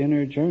of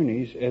inner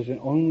journeys as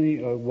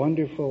only a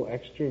wonderful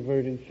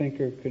extroverted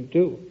thinker could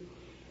do.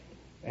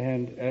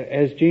 And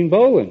as Jean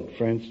Bolin,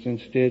 for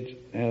instance, did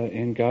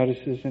in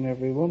Goddesses in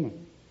Every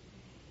Woman.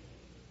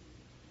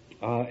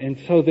 And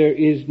so there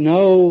is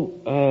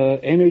no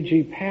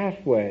energy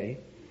pathway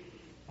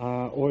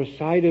or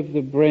side of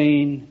the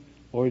brain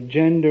or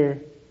gender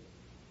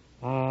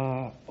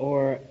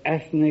or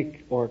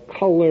ethnic or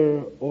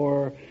color,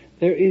 or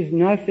there is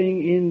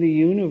nothing in the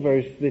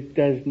universe that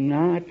does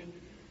not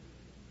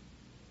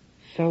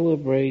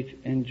celebrate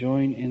and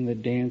join in the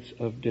dance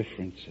of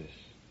differences.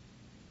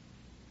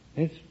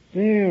 It's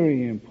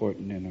very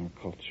important in our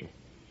culture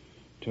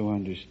to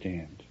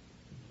understand.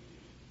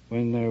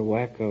 When they're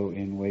wacko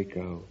in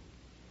Waco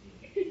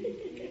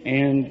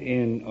and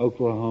in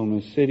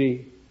Oklahoma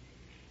City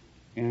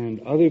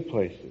and other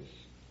places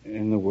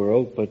in the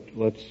world, but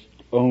let's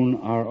own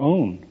our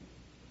own.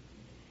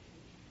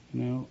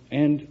 You know,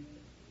 and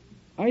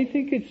I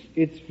think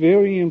it's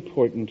very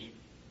important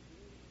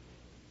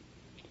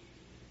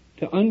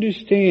to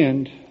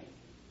understand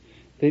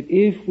that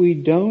if we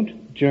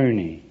don't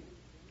journey,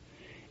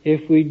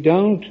 if we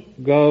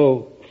don't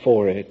go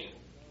for it,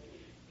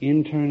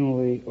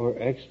 internally or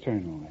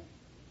externally,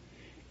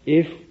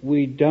 if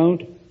we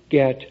don't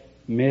get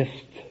missed,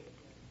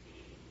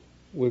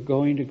 we're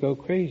going to go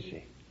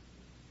crazy.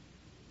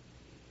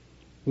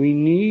 We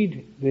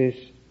need this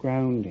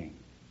grounding.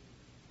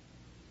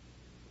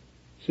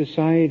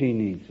 Society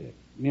needs it.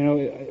 You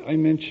know, I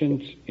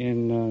mentioned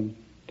in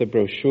the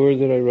brochure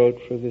that I wrote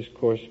for this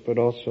course, but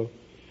also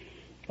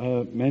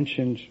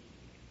mentioned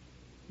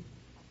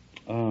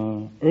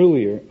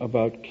earlier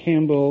about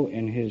Campbell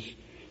and his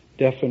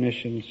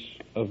definitions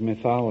of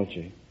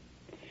mythology.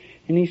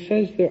 And he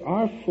says there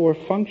are 4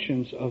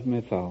 functions of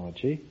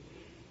mythology: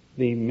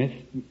 the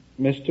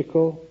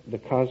mystical, the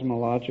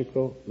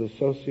cosmological, the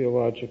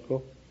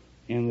sociological,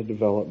 and the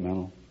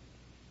developmental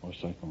or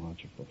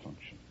psychological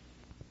function.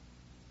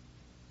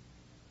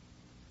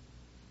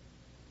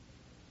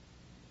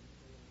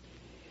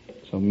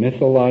 So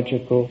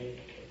mythological,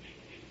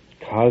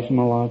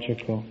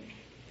 cosmological,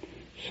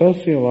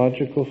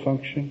 sociological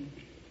function,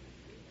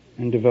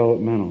 and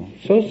developmental.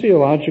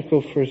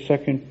 Sociological, for a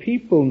second,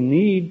 people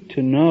need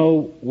to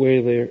know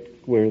where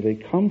they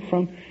come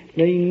from.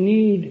 They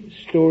need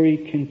story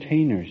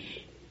containers.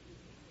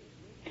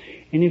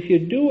 And if you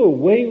do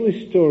away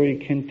with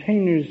story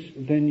containers,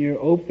 then you're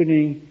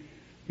opening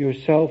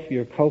yourself,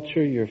 your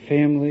culture, your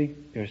family,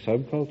 your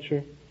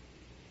subculture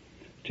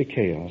to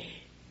chaos.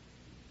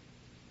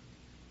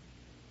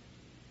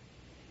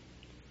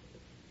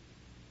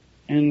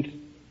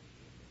 And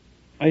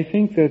I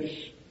think that's,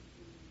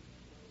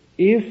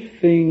 if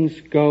things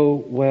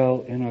go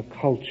well in a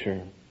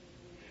culture,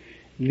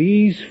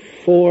 these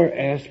 4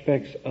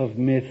 aspects of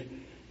myth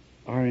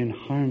are in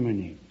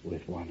harmony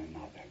with one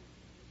another.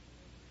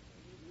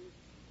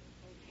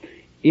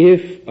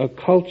 If a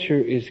culture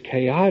is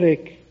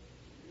chaotic,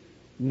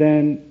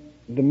 then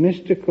the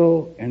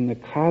mystical and the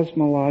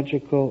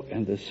cosmological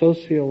and the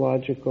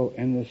sociological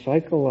and the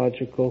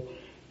psychological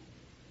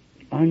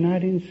are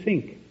not in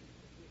sync.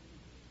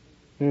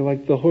 They're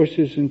like the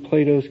horses in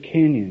Plato's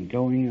Canyon,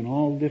 going in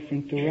all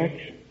different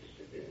directions.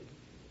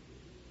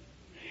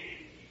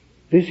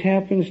 This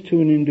happens to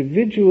an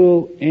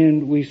individual,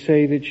 and we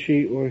say that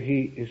she or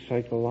he is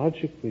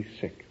psychologically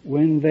sick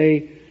when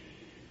they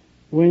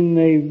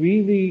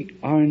really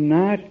are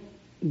not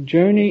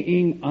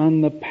journeying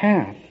on the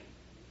path.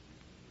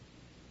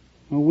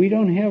 Well, we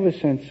don't have a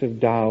sense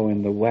of Tao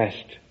in the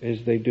West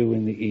as they do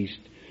in the East.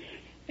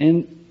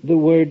 And the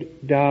word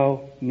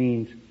Tao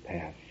means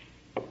path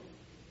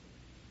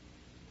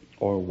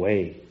or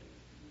way.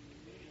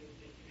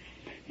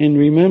 And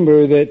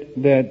remember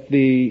that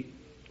the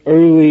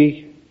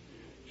early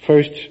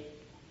 1st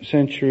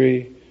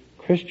century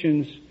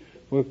Christians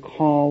were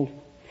called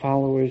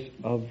followers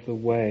of the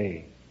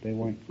way. They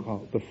weren't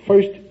called. The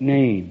first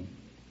name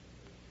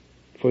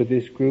for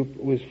this group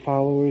was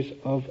followers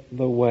of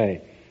the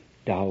way,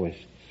 Taoists,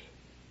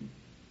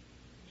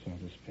 so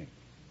to speak.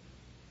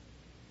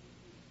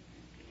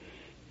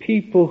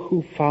 People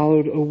who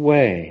followed a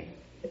way,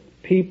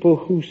 people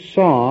who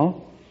saw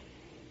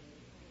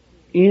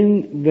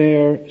in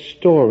their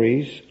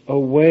stories a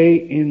way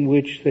in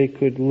which they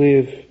could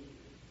live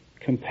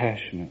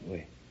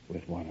compassionately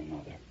with one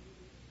another.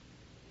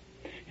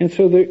 And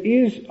so there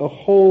is a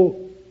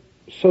whole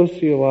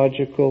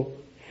sociological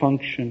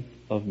function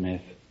of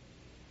myth.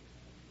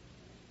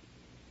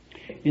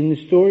 In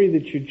the story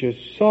that you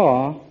just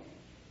saw,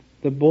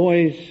 the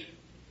boys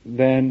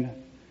then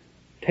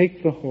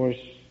take the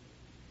horse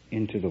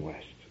into the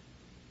West.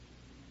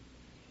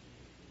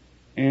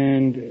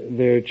 And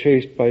they're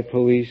chased by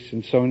police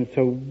and so on. It's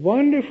a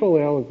wonderful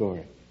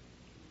allegory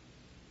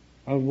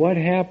of what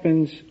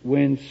happens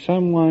when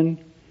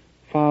someone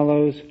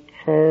follows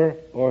her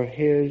or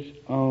his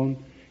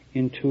own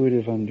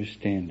intuitive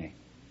understanding.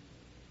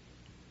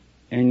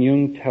 And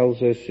Jung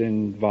tells us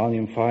in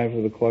volume 5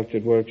 of the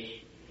Collected Works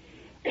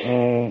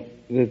that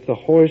the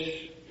horse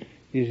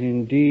is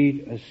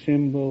indeed a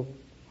symbol,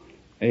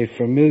 a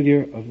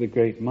familiar of the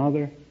Great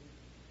Mother,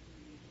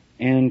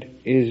 and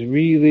is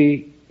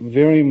really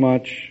very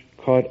much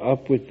caught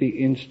up with the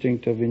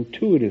instinct of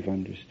intuitive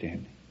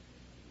understanding.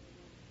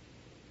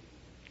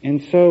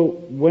 And so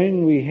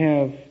when we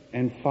have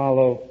and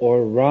follow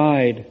or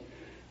ride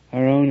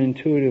our own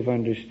intuitive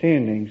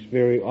understandings,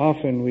 very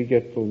often we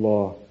get the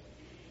law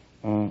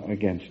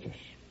against us.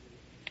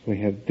 We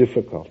have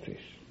difficulties.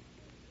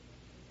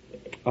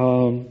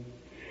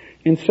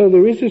 And so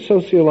there is a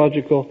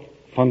sociological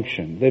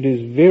function that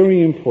is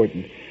very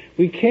important.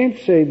 We can't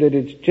say that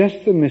it's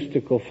just the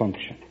mystical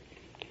function.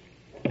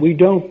 We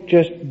don't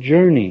just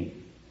journey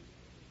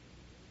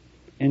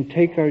and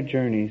take our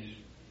journeys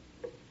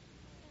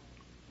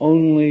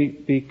only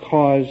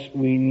because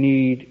we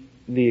need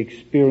the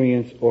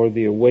experience or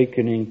the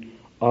awakening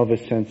of a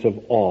sense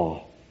of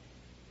awe.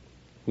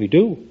 We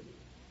do.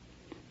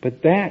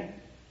 But that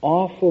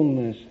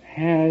awfulness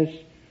has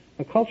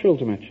a cultural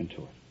dimension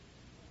to it.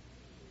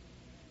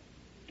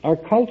 Our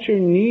culture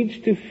needs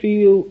to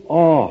feel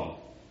awe.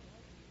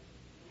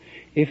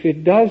 If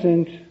it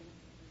doesn't,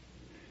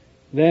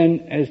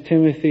 then, as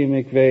Timothy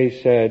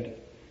McVeigh said,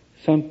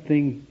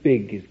 something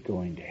big is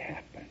going to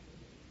happen.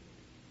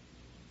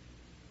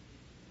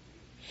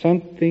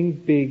 Something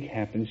big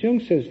happens. Jung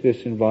says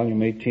this in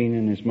volume 18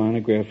 in his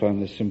monograph on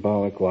the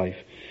symbolic life,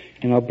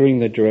 and I'll bring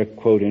the direct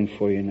quote in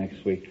for you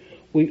next week.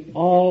 We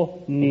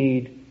all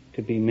need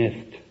to be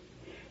mythed.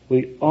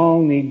 We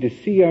all need to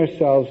see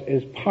ourselves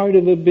as part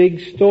of a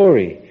big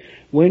story.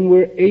 When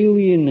we're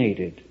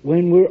alienated,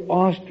 when we're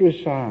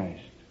ostracized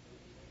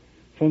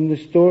from the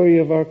story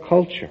of our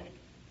culture,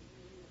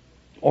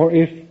 or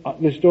if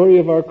the story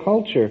of our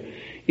culture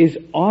is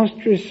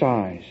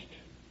ostracized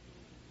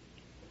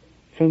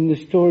from the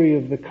story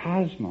of the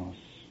cosmos,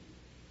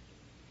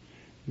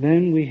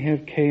 then we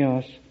have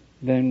chaos,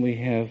 then we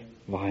have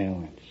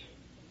violence.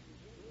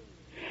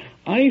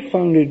 I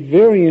found it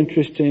very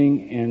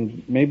interesting,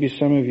 and maybe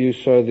some of you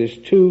saw this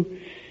too,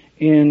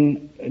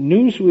 in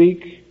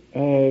Newsweek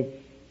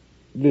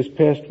this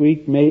past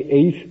week, May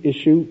 8th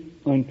issue,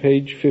 on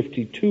page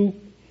 52.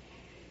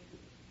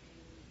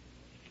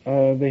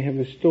 They have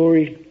a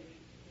story,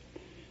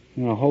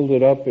 and I'll hold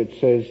it up. It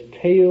says,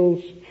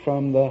 Tales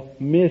from the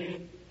Myth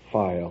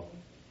File.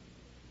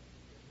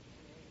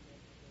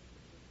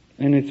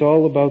 And it's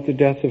all about the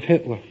death of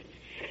Hitler.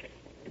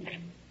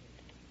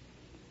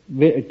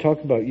 They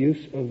talk about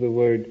use of the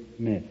word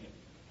myth.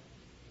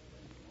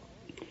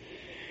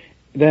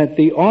 That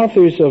the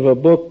authors of a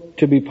book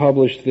to be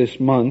published this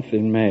month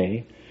in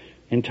May,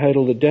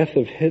 entitled The Death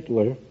of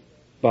Hitler,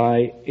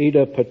 by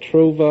Ada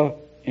Petrova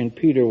and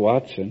Peter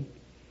Watson,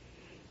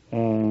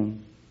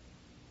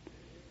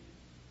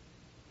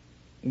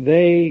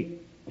 they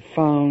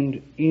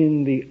found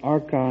in the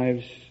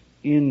archives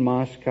in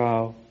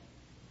Moscow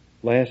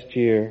last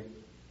year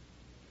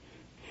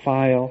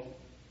file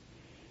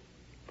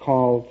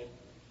called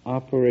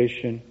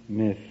Operation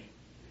Myth.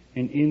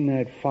 And in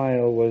that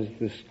file was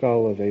the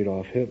skull of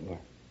Adolf Hitler,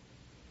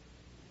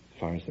 as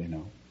far as they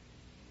know,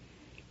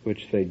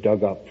 which they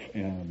dug up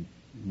in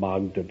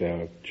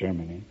Magdeburg,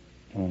 Germany,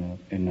 in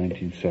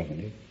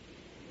 1970.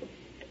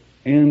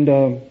 And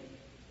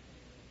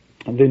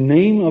the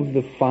name of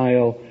the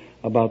file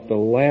about the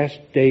last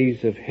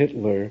days of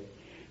Hitler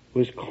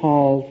was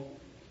called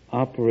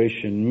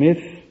Operation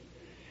Myth,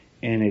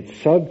 and its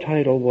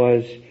subtitle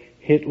was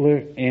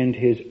Hitler and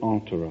His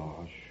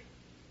Entourage.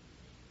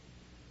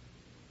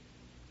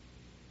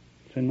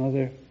 It's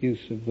another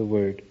use of the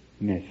word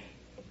myth.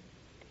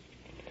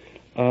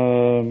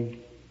 In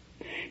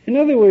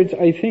other words,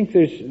 I think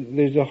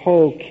there's a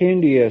whole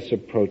candy-ass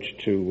approach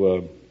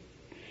to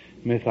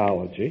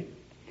mythology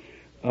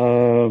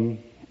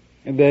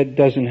that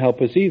doesn't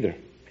help us either.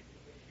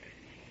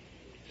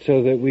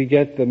 So that we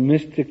get the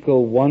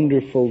mystical,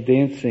 wonderful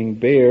dancing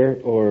bear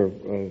or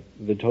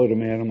the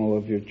totem animal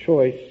of your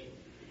choice,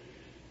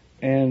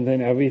 and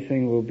then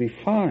everything will be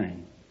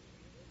fine.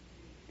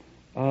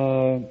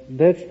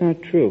 That's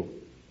not true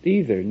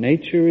either.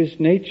 Nature is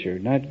nature,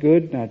 not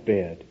good, not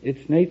bad.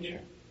 It's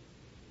nature.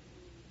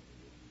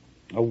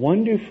 A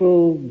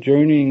wonderful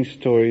journeying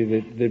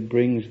story that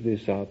brings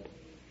this up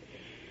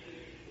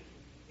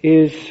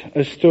is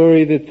a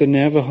story that the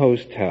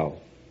Navajos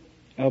tell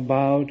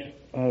about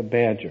a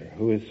badger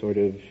who is sort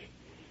of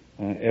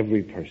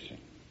every person.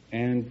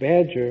 And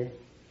Badger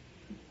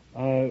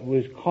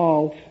was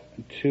called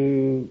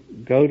to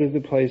go to the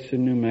place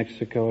in New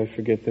Mexico, I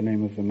forget the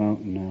name of the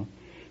mountain now,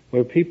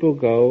 where people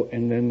go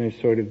and then they're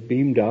sort of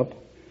beamed up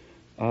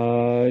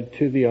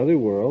to the other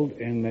world,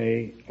 and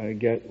they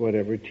get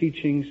whatever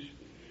teachings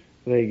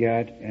they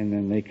get, and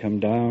then they come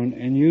down,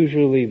 and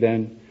usually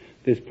then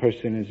this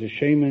person is a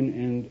shaman,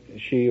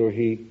 and she or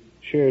he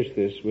shares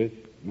this with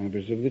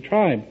members of the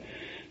tribe.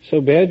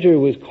 So Badger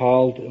was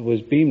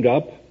beamed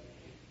up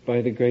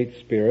by the Great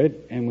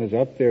Spirit, and was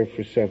up there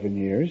for 7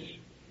 years,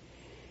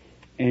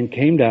 and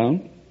came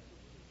down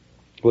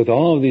with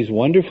all of these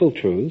wonderful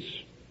truths,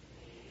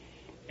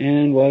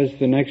 and was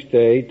the next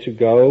day to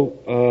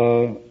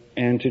go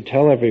and to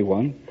tell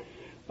everyone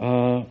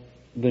the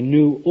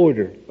new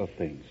order of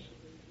things.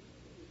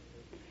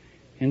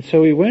 And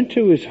so he went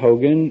to his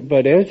hogan,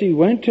 but as he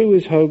went to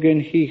his hogan,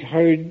 he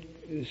heard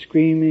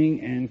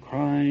screaming and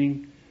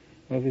crying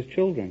of his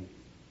children.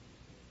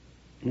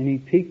 And he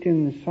peeked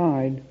in the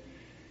side,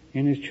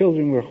 and his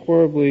children were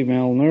horribly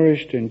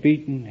malnourished and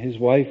beaten. His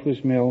wife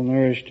was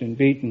malnourished and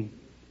beaten.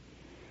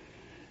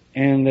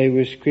 And they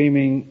were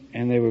screaming,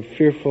 and they were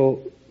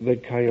fearful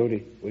that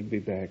Coyote would be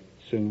back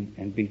soon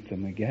and beat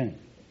them again.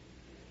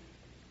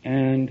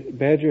 And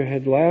Badger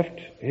had left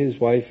his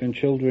wife and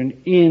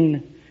children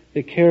in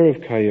the care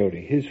of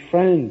Coyote, his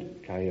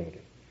friend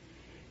Coyote.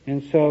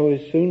 And so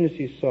as soon as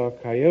he saw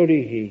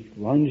Coyote, he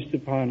lunged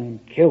upon him,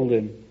 killed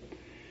him,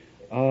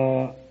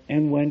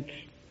 and went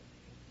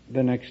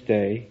the next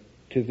day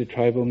to the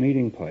tribal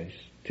meeting place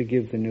to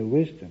give the new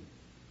wisdom.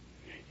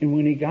 And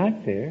when he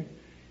got there,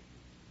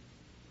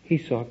 he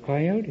saw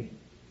Coyote.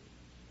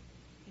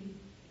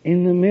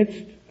 In the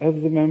midst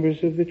of the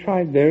members of the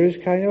tribe, there is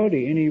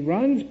Coyote. And he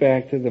runs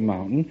back to the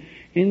mountain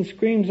and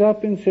screams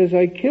up and says,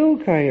 "I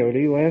killed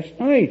Coyote last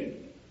night.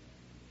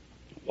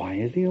 Why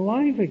is he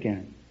alive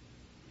again?"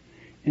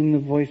 And the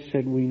voice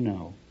said, "We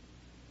know.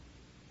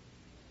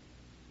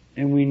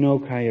 And we know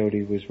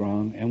Coyote was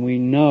wrong, and we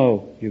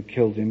know you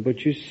killed him.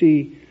 But you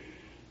see,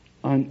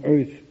 on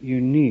earth you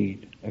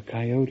need a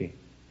coyote.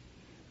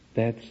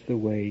 That's the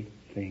way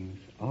things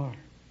are."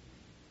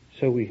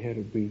 So we had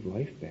to breathe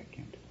life back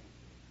into it.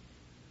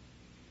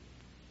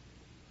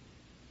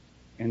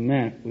 And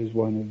that was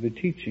one of the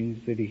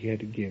teachings that he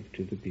had to give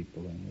to the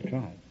people in the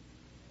tribe.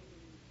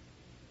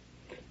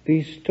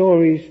 These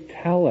stories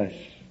tell us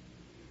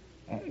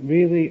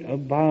really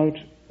about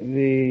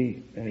the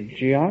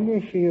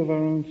geography of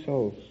our own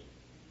souls.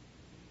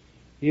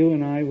 You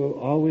and I will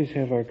always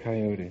have our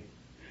coyote.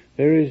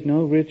 There is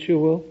no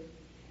ritual,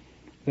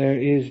 there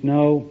is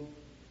no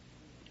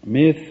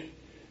myth,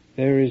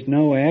 there is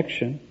no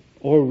action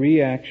or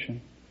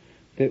reaction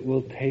that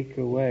will take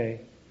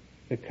away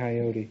the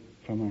coyote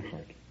from our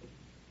heart.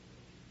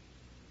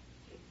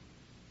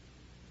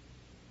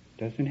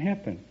 Doesn't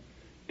happen.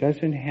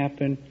 Doesn't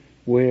happen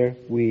where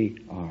we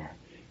are,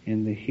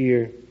 in the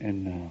here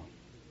and now.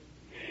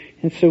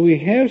 And so we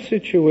have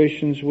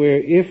situations where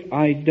if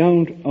I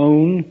don't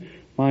own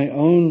my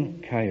own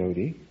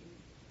coyote,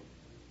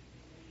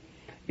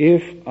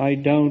 if I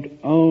don't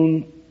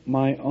own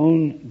my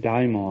own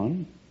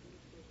daimon,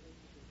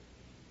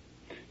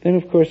 then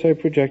of course I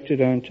project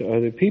it onto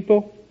other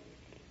people,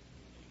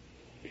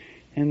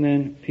 and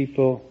then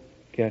people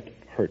get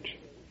hurt.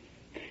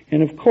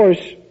 And of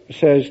course,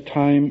 says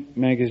Time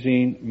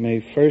magazine, May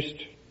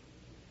 1st,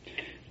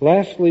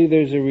 lastly,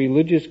 there's a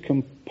religious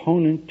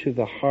component to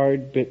the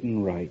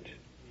hard-bitten right.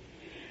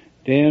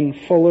 Dan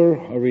Fuller,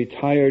 a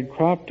retired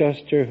crop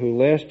duster who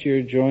last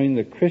year joined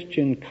the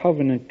Christian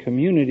Covenant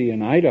community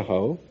in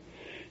Idaho,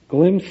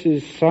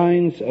 glimpses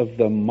signs of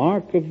the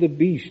mark of the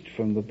beast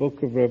from the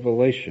book of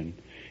Revelation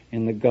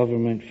in the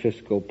government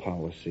fiscal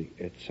policy,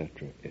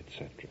 etc.,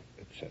 etc.,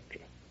 etc.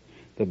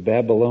 The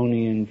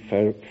Babylonian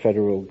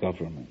federal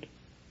government.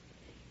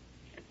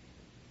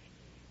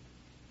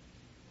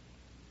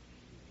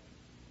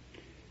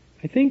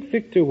 I think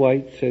Victor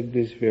White said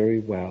this very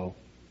well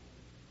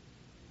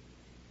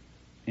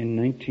in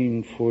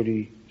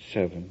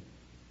 1947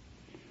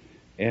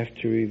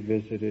 after he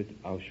visited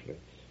Auschwitz.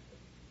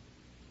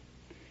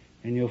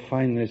 And you'll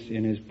find this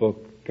in his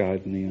book,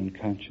 God and the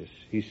Unconscious.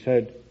 He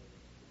said,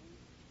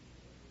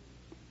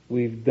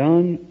 "We've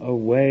done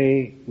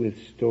away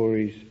with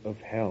stories of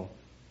hell,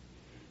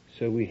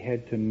 so we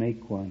had to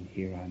make one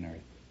here on earth."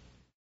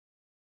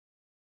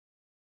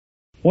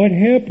 What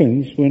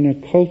happens when a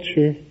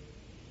culture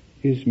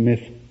is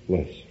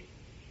mythless?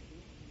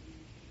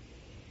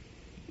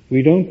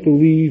 We don't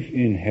believe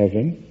in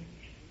heaven.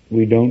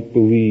 We don't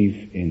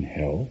believe in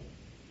hell.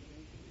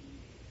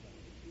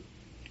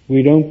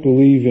 We don't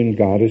believe in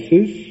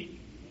goddesses.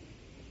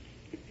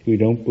 We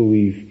don't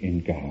believe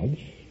in gods.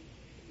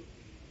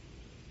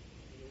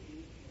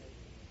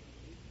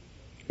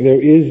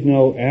 There is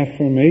no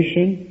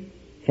affirmation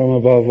from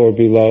above or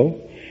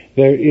below.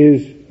 There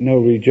is no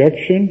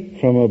rejection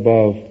from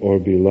above or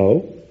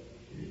below.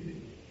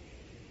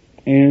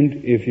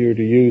 And if you're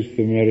to use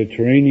the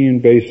Mediterranean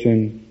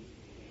basin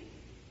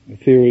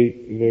theory,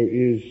 there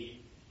is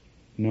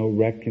no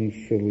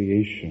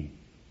reconciliation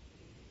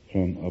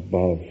from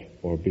above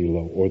or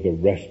below, or the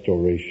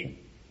restoration.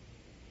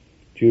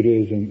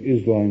 Judaism,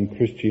 Islam,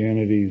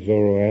 Christianity,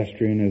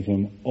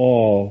 Zoroastrianism,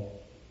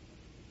 all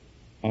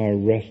are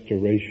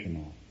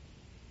restorational.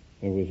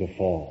 There was a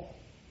fall,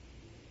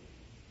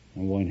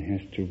 and one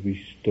has to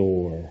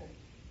restore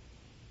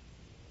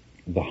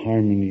the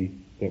harmony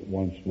that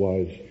once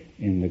was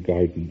in the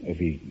Garden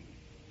of Eden.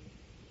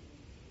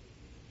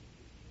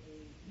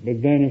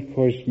 But then, of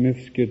course,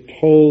 myths get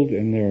told,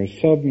 and there are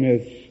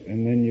sub-myths,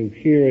 and then you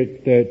hear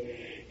it that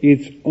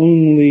it's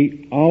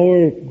only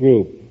our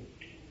group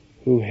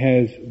who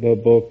has the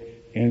book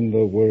and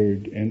the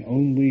word, and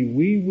only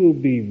we will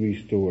be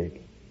restored.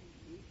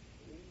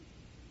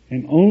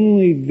 And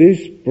only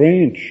this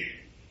branch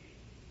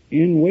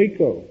in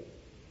Waco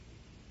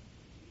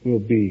will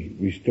be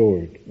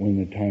restored when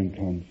the time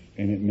comes,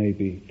 and it may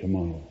be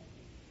tomorrow.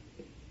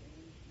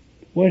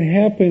 What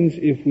happens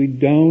if we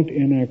don't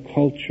in our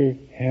culture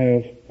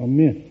have a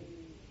myth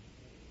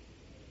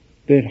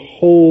that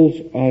holds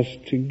us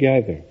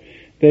together,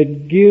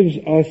 that gives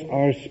us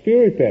our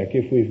spirit back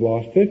if we've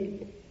lost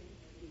it,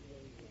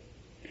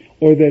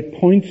 or that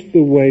points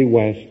the way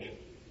west,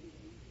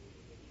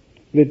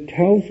 that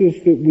tells us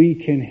that we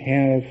can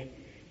have,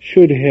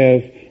 should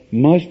have,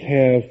 must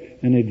have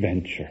an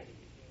adventure?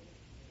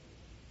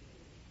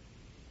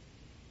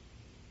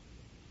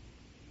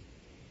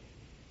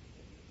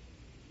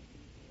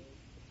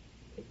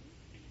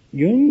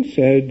 Jung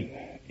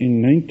said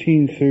in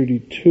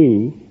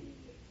 1932,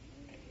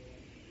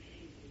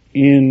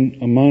 in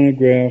a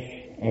monograph,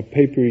 a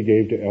paper he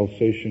gave to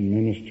Alsatian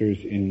ministers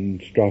in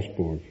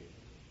Strasbourg,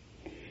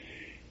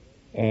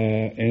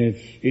 and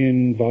it's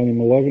in volume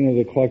 11 of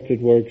the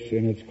collected works,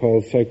 and it's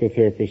called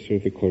Psychotherapists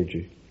of the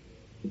Clergy.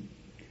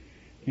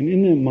 And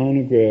in that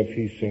monograph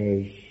he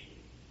says,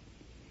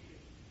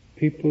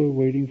 people are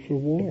waiting for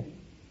war.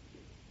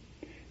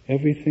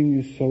 Everything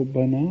is so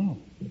banal.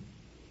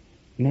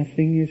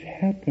 Nothing is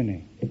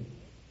happening.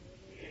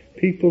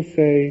 People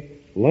say,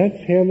 let's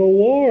have a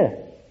war,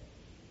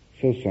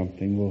 so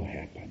something will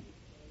happen.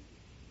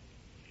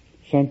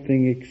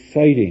 Something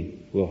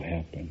exciting will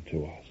happen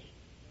to us.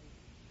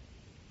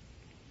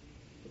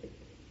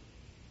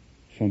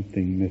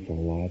 Something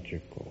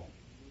mythological.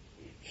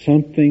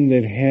 Something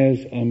that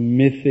has a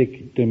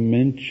mythic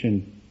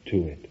dimension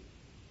to it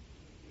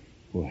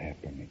will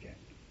happen again.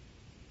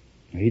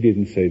 He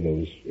didn't say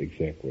those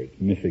exact words,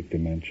 mythic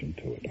dimension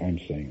to it. I'm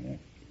saying that.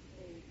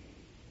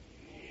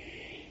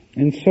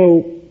 And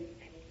so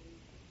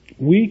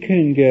we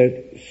can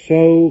get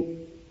so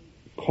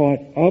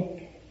caught up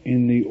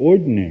in the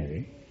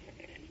ordinary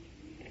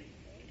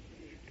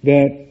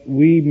that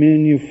we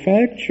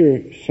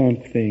manufacture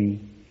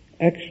something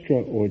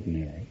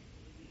extraordinary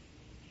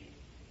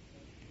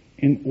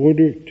in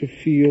order to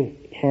feel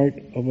part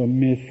of a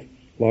myth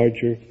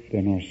larger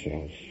than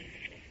ourselves.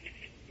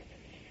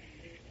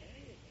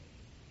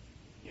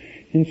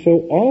 And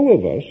so all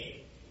of us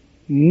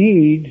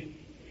need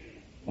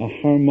a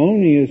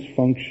harmonious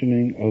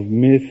functioning of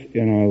myth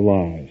in our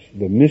lives.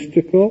 The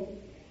mystical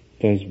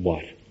does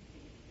what?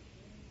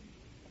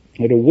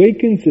 It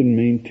awakens and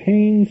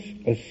maintains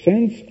a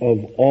sense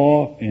of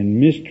awe and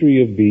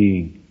mystery of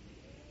being,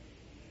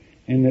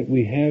 and that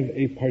we have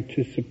a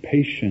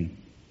participation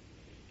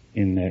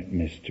in that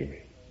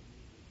mystery.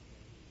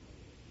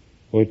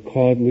 What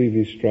Claude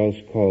Lévi-Strauss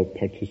called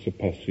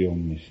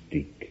participation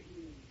mystique.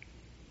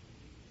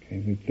 Okay,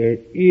 that there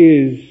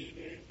is,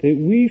 that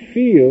we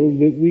feel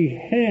that we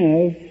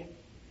have,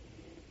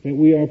 that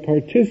we are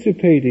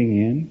participating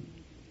in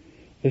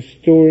a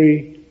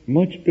story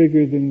much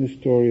bigger than the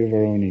story of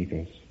our own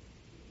egos.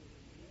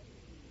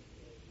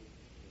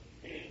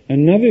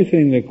 Another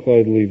thing that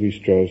Claude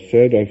Lévi-Strauss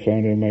said, I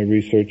found in my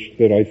research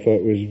that I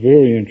thought was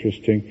very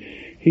interesting.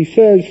 He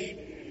says,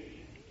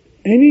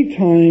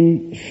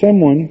 anytime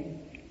someone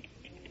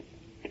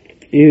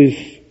is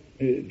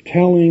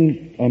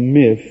telling a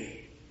myth,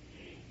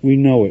 we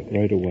know it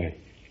right away.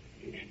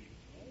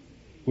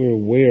 We're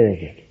aware of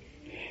it.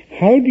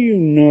 How do you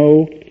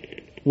know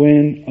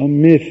when a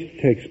myth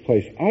takes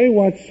place? I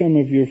watched some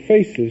of your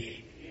faces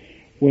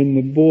when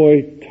the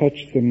boy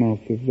touched the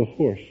mouth of the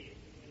horse.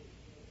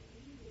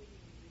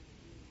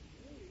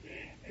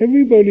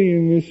 Everybody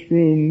in this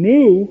room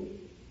knew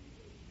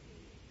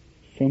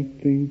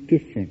something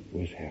different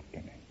was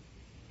happening.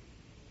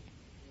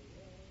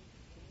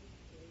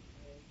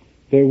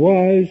 There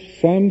was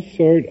some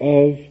sort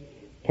of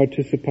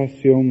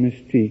participation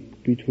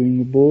mystique between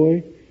the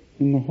boy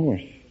and the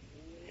horse.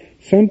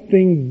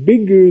 Something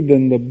bigger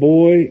than the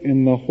boy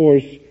and the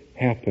horse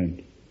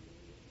happened.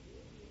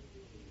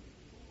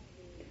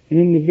 And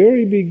in the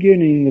very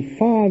beginning, the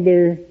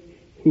father,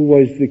 who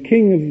was the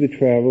king of the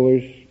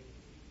travelers,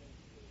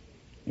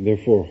 and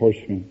therefore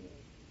horseman,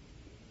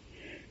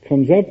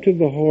 comes up to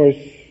the horse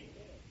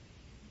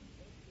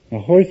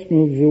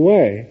moves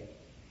away,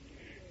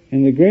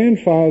 and the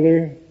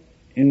grandfather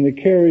in the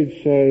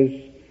carriage says,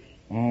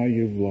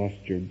 you've lost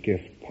your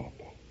gift, Papa.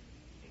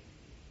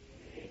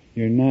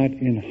 You're not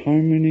in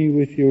harmony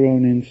with your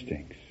own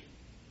instincts.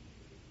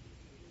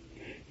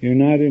 You're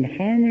not in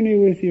harmony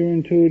with your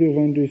intuitive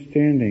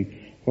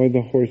understanding, or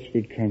the horse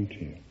would come to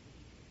you.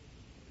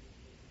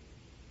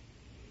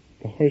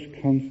 The horse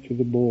comes to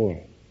the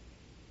boy,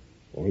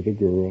 or the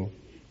girl,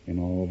 and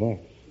all of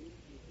us,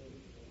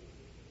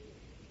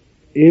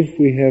 if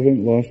we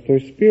haven't lost our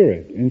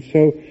spirit. And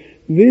so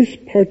this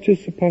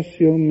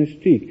participation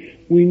mystique.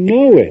 We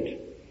know it.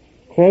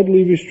 Claude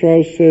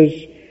Lévi-Strauss says,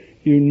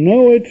 you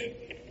know it,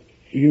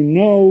 you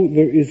know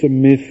there is a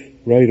myth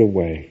right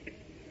away.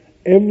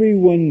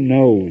 Everyone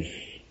knows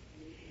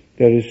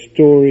that a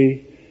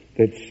story,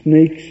 that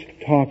snakes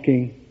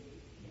talking,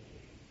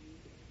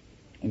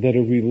 that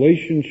a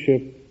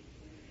relationship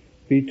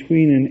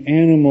between an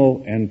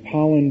animal and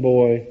pollen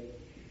boy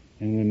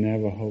in the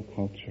Navajo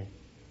culture,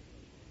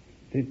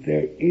 that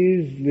there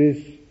is this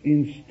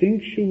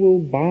instinctual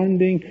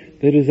bonding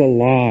that is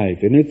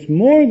alive. And it's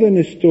more than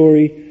a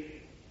story.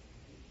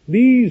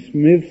 These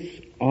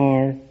myths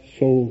are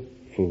soul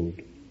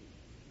food.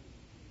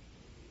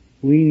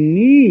 We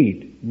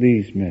need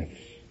these myths.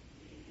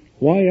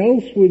 Why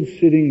else would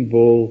Sitting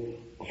Bull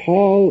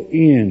call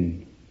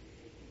in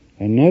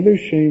another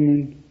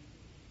shaman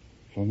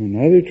from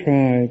another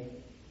tribe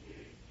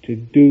to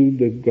do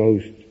the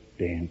ghost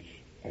dance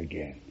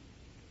again?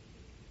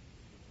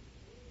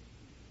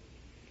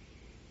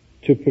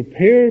 To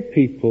prepare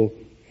people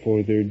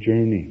for their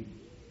journey.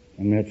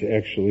 And that's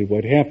actually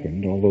what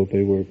happened, although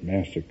they were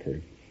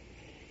massacred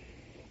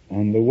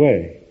on the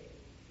way.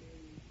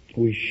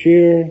 We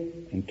share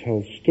and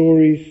tell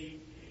stories,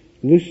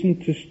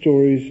 listen to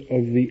stories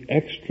of the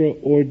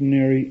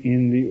extraordinary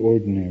in the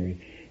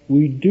ordinary.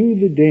 We do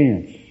the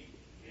dance.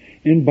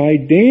 And by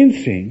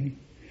dancing,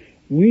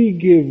 we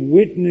give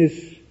witness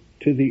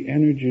to the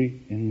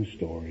energy in the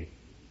story.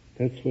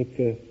 That's what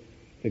the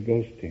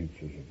ghost dance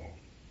is about.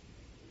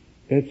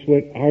 That's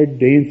what our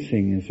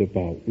dancing is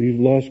about. We've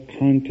lost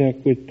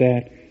contact with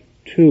that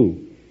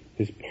too,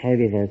 as part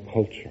of our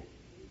culture.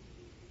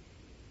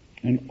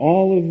 And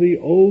all of the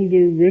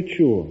older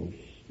rituals,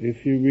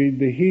 if you read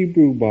the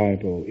Hebrew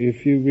Bible,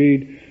 if you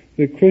read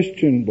the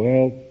Christian,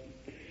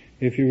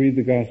 if you read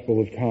the Gospel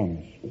of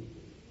Thomas,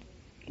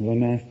 the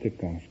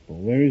Gnostic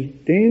Gospel, there is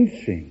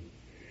dancing.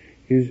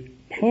 Is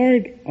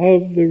part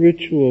of the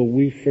ritual.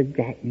 We've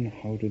forgotten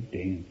how to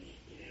dance.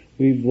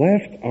 We've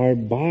left our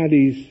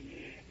bodies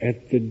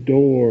at the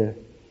door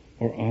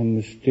or on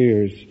the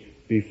stairs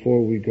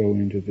before we go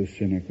into the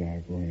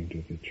synagogue or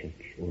into the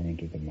church or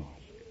into the mosque.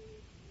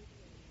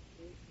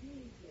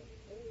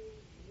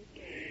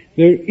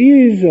 There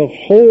is a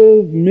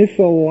whole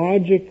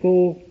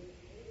mythological,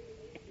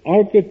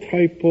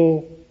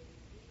 archetypal,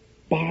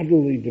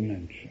 bodily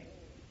dimension.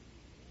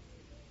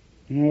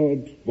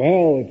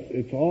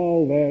 It's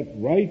all that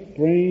right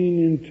brain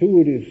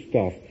intuitive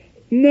stuff.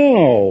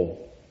 No!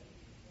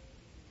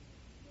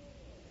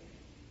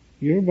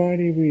 Your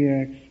body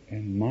reacts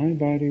and my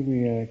body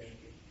reacts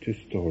to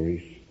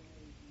stories.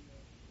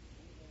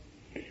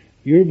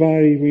 Your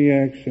body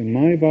reacts and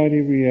my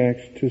body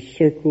reacts to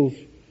circles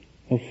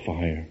of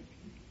fire.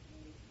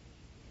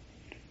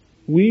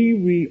 We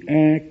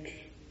react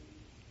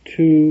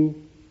to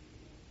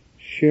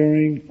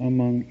sharing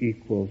among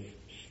equals,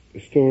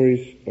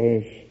 stories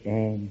of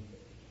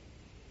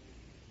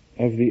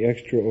the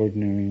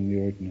extraordinary and the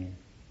ordinary.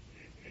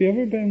 Have you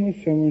ever been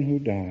with someone who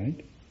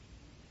died?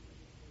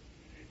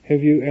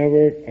 Have you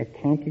ever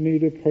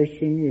accompanied a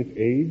person with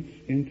AIDS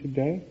into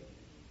death?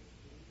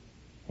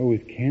 Or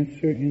with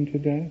cancer into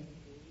death?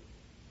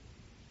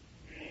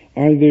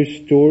 Are there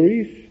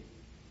stories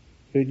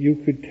that you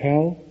could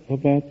tell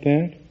about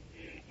that?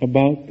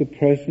 About the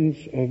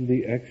presence of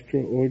the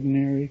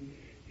extraordinary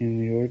in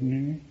the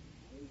ordinary?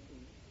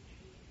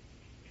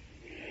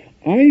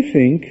 I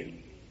think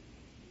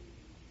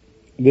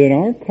that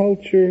our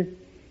culture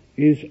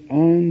is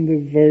on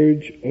the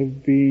verge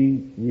of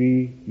being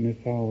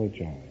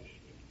re-mythologized.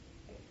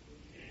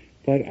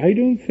 But I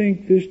don't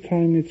think this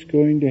time it's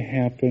going to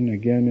happen,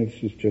 again, this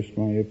is just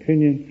my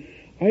opinion,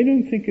 I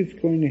don't think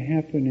it's going to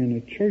happen in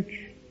a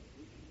church,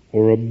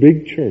 or a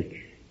big church,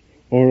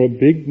 or a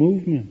big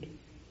movement.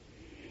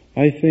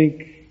 I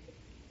think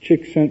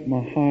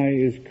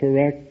Csikszentmihalyi is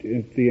correct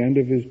at the end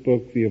of his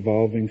book, The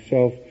Evolving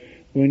Self,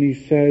 when he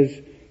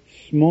says,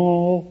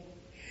 small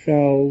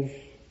cells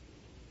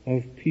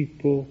of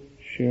people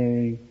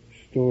sharing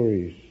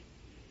stories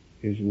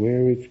is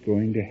where it's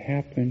going to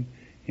happen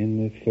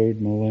in the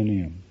third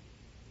millennium.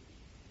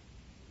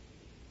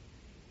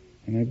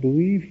 And I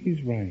believe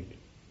he's right.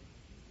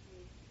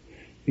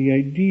 The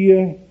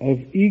idea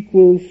of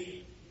equals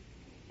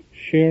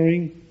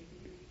sharing,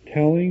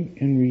 telling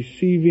and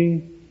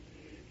receiving,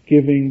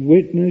 giving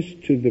witness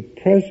to the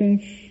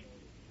presence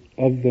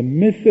of the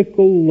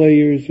mythical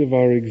layers of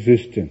our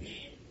existence.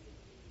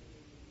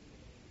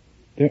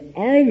 There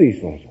are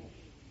these levels.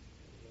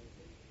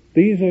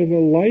 These are the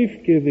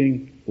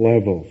life-giving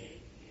levels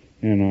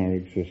in our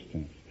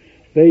existence.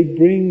 They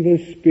bring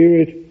the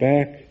Spirit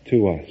back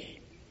to us.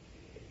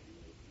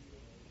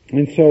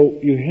 And so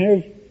you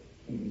have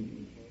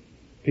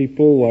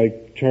people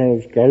like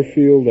Charles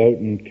Garfield out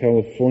in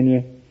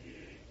California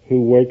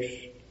who works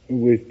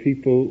with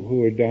people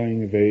who are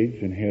dying of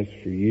AIDS and has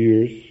for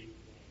years.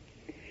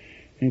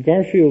 And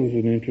Garfield is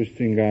an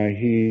interesting guy.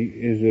 He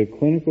is a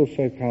clinical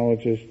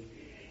psychologist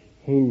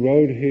who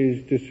wrote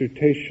his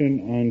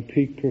dissertation on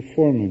peak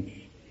performance.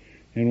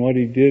 And what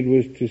he did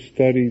was to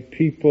study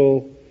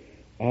people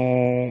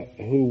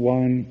who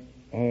won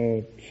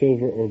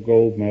silver or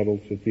gold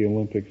medals at the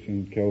Olympics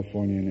in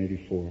California in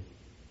 '84.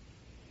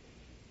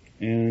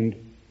 And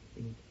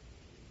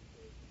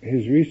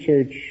his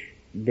research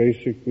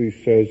basically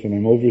says, and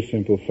I'm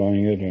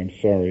oversimplifying it, I'm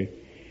sorry,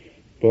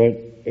 but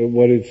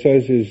what it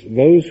says is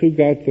those who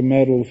got the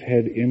medals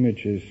had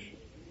images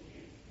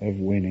of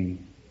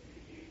winning,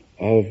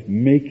 of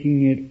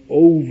making it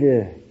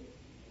over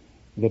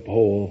the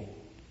pole,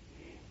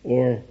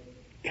 or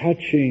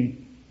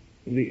touching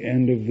the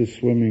end of the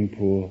swimming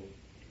pool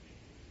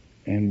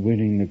and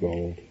winning the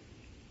gold.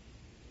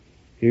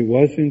 It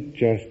wasn't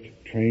just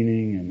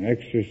training and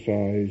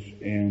exercise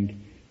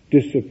and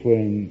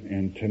discipline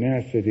and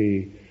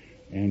tenacity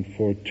and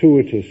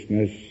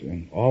fortuitousness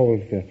and all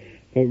of that,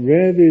 but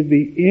rather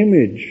the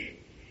image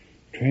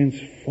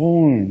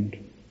transformed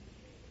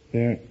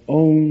their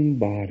own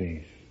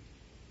bodies.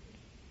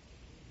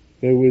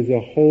 There was a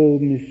whole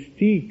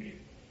mystique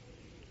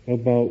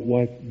about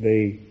what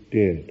they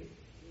did.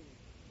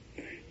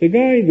 The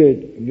guy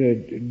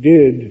that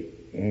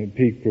did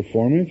peak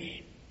performance,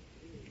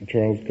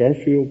 Charles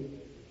Garfield,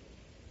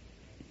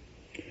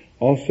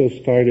 also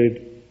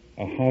started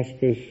a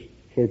hospice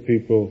for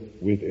people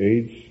with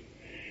AIDS,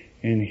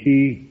 and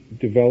he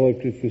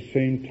developed at the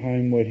same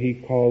time what he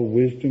called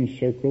wisdom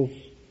circles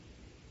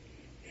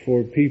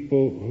for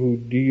people who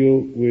deal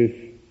with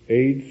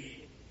AIDS,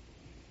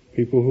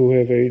 people who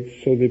have AIDS,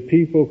 so that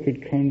people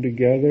could come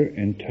together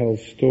and tell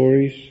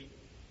stories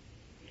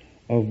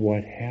of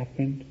what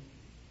happened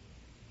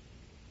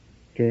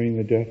during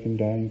the death and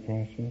dying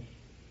process.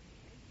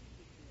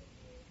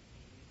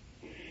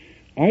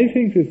 I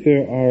think that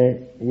there are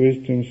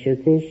wisdom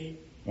circles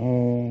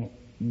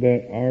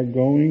that are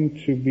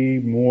going to be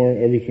more,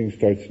 everything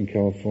starts in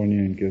California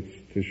and gets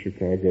to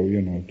Chicago,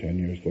 10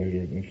 years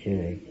later, that's all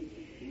right.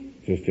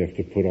 Just have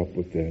to put up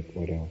with that,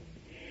 what else?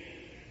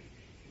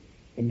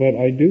 But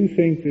I do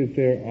think that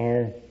there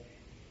are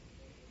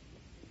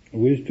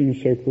wisdom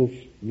circles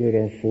that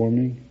are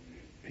forming,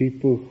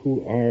 people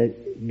who are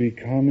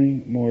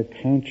becoming more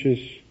conscious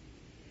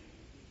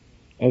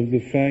of the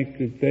fact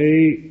that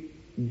they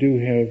do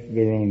have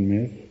their own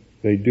myth,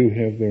 they do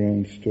have their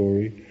own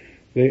story,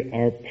 they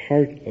are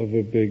part of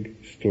a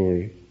big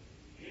story.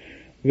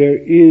 There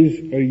is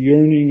a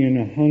yearning and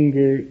a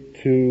hunger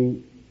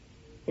to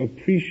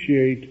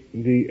appreciate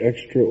the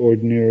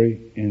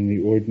extraordinary in the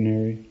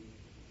ordinary.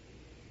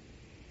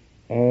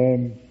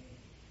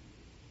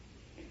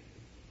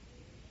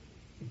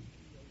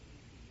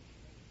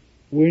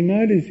 We're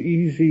not as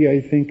easy,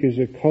 I think, as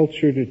a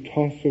culture to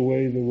toss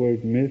away the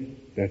word myth.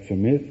 That's a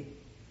myth,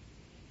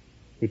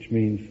 which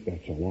means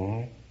that's a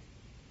lie.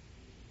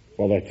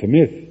 Well, that's a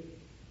myth.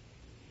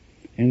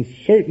 And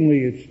certainly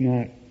it's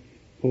not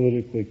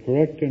politically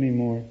correct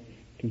anymore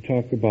to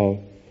talk about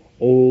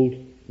old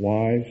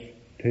wives'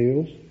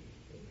 tales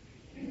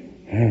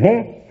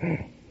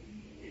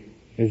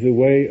as a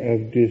way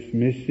of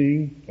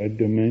dismissing a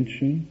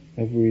dimension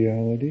of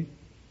reality.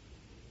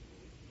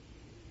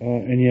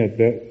 And yet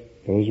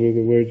those were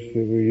the words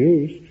that were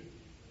used.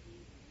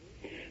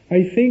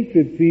 I think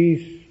that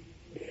these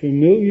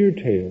familiar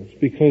tales,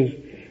 because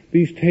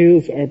these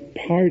tales are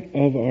part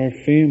of our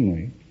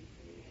family,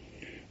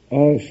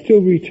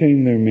 still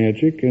retain their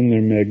magic and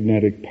their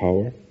magnetic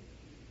power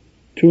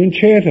to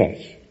enchant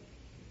us.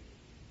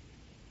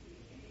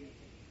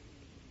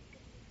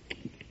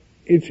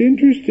 It's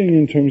interesting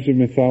in terms of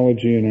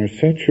mythology in our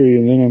century,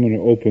 and then I'm going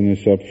to open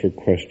this up for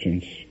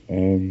questions.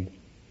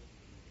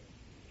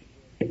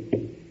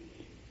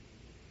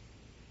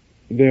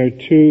 There are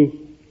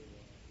two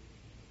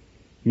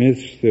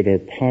myths that are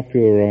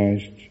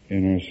popularized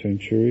in our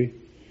century.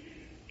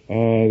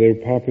 They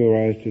were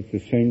popularized at the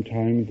same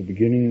time at the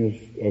beginning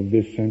of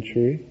this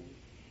century.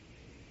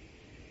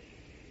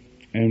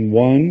 And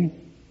one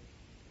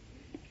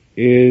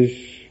is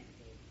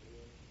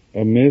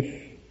a myth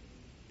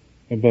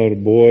about a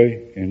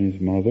boy and his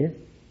mother,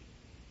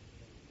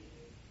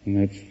 and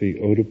that's the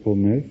Oedipal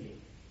myth.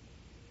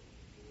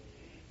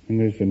 And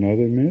there's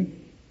another myth,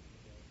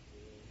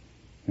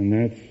 and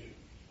that's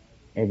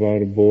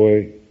about a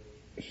boy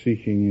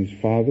seeking his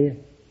father,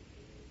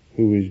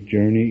 who is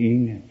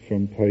journeying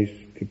from place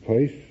to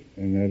place,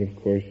 and that, of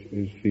course,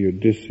 is the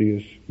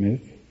Odysseus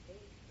myth.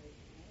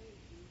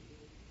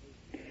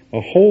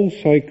 A whole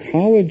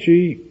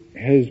psychology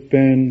has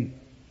been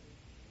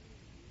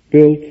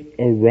built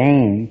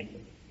around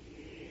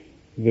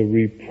the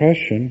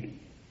repression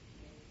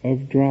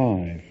of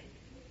drive.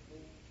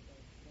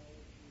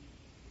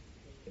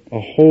 A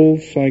whole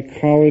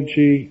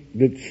psychology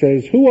that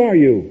says, who are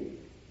you?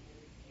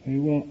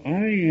 Well, I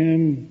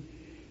am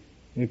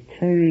the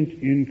current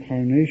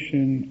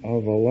incarnation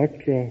of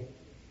Electra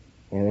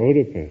or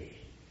Oedipus.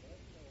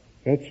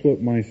 That's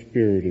what my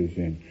spirit is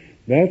in.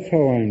 That's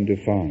how I'm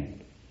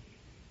defined.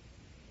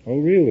 Oh,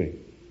 really?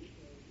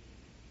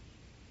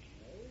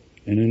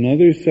 And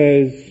another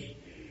says,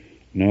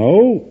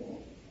 no,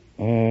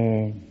 I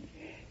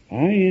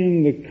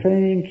am the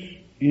current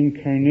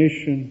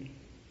incarnation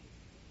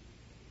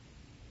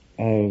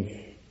of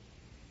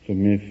the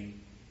myth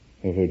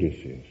of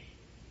Odysseus.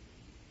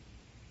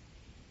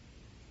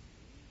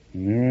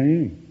 And there I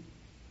am,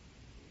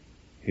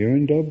 here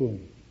in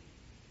Dublin,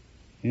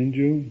 in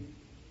June.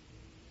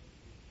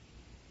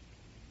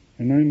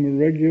 And I'm a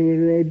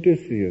regular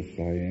Odysseus,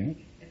 I am.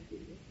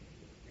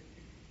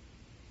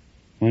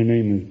 My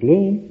name is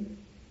Bloom.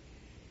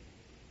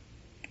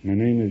 My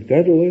name is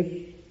Daedalus.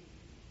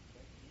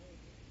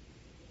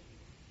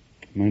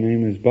 My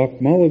name is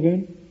Buck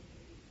Mulligan.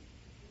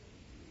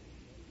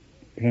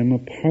 But I'm a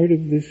part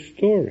of this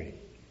story.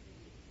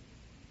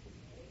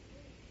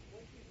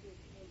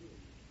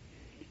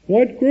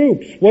 What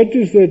groups? What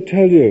does that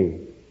tell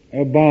you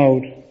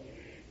about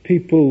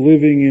people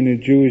living in a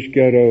Jewish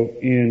ghetto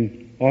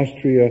in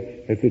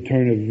Austria at the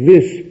turn of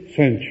this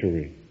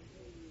century?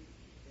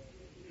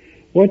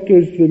 What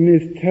does the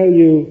myth tell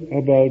you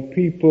about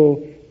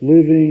people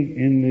living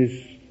in this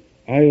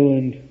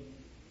island,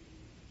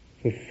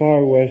 the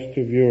far west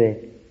of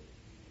Europe,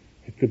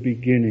 at the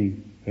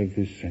beginning of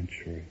this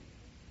century?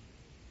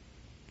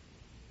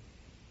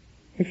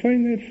 I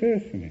find that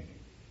fascinating.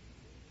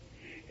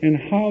 And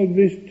how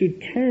this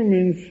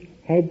determines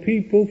how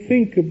people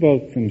think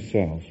about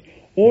themselves,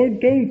 or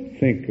don't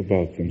think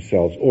about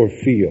themselves, or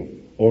feel,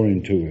 or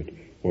intuit,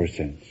 or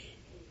sense.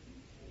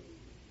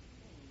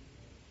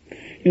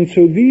 And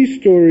so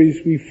these stories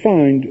we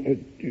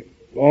find,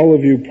 all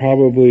of you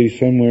probably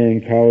somewhere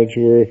in college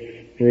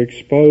were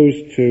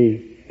exposed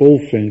to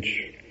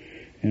Bulfinch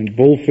and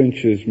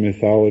Bulfinch's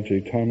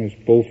mythology, Thomas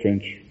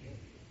Bulfinch,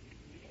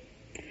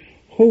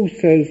 who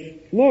says,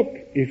 look,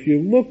 if you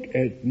look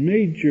at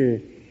major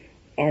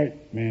art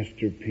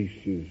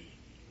masterpieces,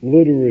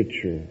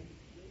 literature,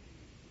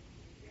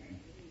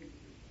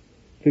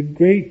 the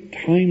great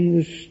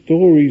timeless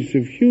stories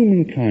of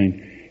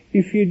humankind,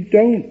 if you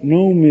don't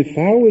know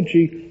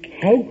mythology,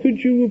 how could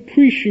you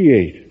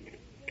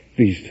appreciate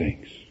these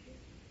things?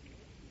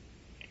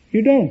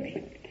 You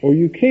don't, or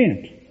you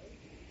can't.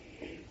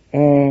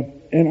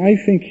 And I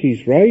think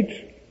he's right.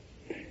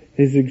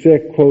 His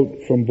exact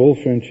quote from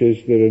Bulfinch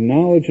is that a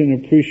knowledge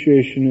and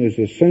appreciation is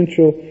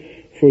essential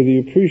for the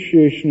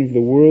appreciation of the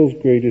world's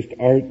greatest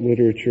art,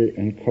 literature,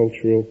 and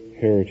cultural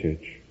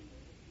heritage.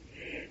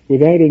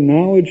 Without a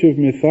knowledge of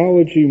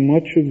mythology,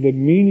 much of the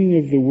meaning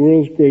of the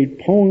world's great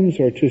poems,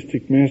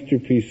 artistic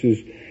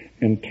masterpieces,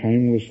 and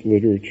timeless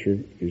literature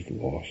is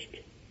lost.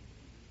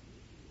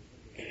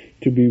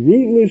 To be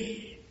rootless,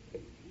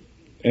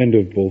 end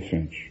of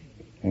Bulfinch.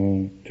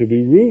 To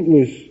be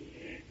rootless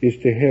is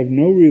to have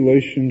no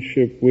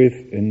relationship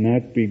with and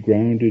not be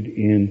grounded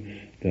in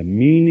the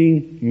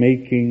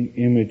meaning-making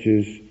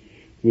images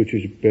which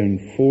has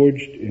been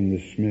forged in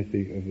the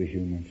smithy of the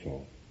human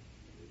soul.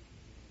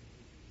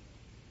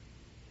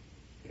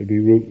 To be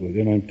rootless.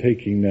 And I'm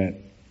taking that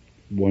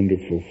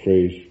wonderful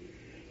phrase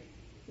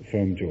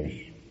from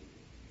Joyce.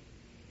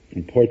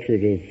 In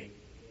Portrait of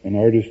an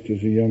Artist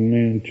as a Young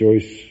Man,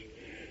 Joyce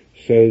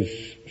says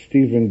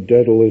Stephen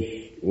Dedalus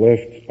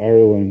left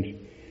Ireland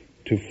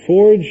to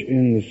forge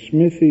in the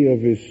smithy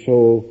of his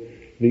soul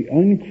the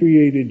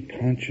uncreated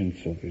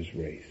conscience of his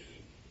race.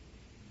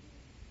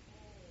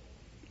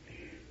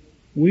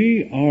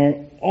 We are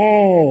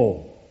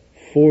all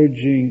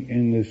forging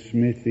in the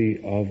smithy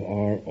of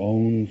our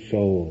own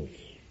souls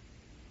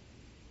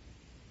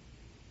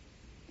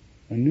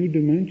a new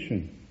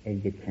dimension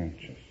of the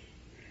conscious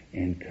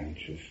and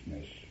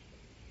consciousness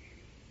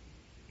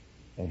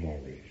of our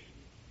race.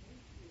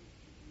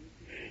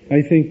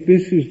 I think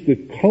this is the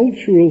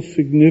cultural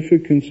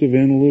significance of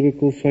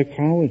analytical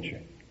psychology.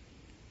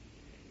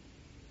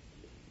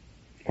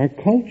 Our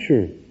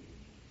culture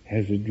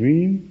has a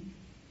dream,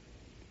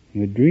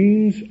 and the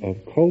dreams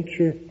of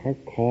culture are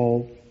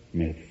called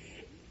myths.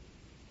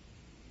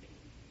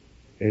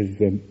 As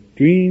the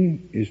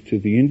dream is to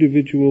the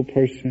individual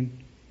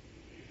person,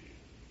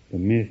 the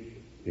myth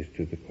is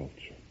to the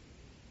culture.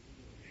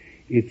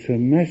 It's a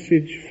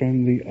message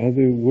from the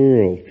other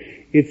world.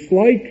 It's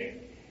like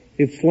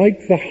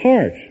the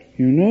heart.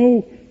 You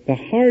know, the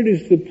heart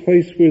is the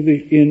place where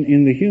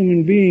in the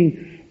human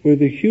being, where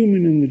the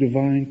human and the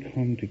divine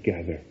come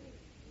together.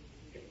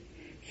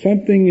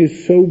 Something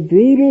is so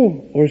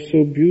brutal or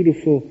so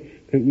beautiful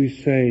that we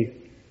say,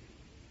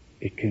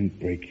 it can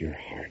break your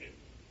heart.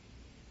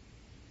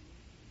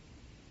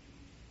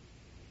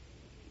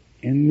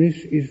 And this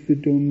is the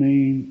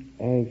domain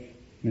of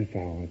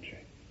mythology.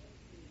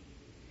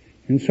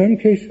 In some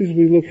cases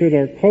we look at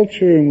our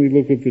culture and we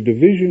look at the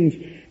divisions,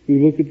 we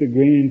look at the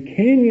Grand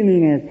Canyon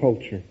in our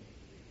culture,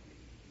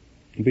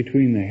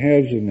 between the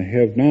haves and the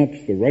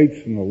have-nots, the rights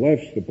and the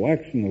lefts, the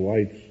blacks and the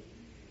whites,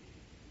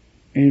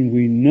 and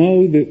we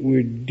know that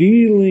we're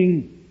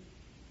dealing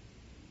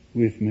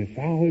with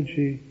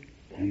mythology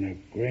on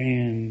a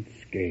grand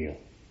scale.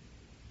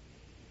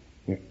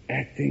 We're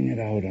acting it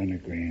out on a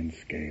grand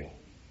scale.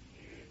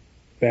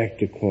 Back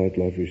to Claude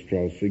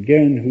Lévi-Strauss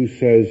again, who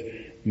says,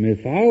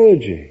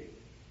 mythology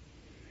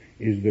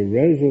is the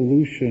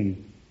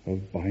resolution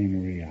of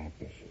binary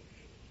opposites.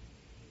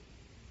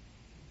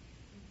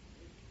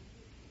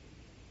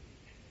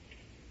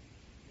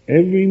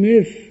 Every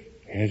myth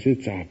has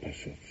its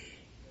opposites.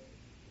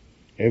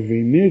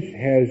 Every myth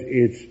has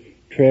its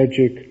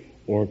tragic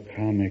or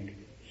comic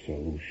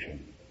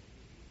solution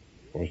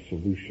or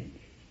solutions.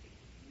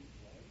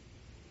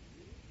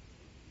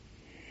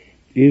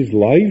 Is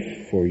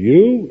life for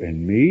you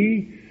and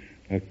me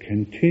a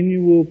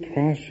continual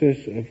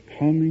process of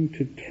coming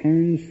to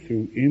terms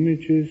through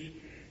images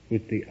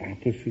with the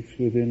opposites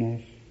within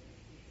us?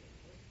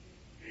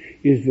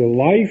 Is the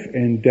life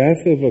and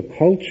death of a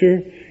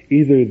culture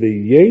either the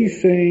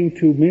yay-saying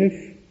to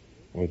myth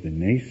or the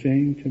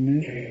nay-saying to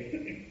myth?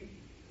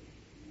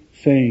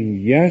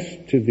 Saying yes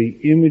to the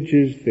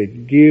images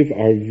that give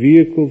our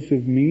vehicles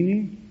of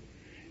meaning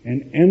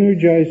and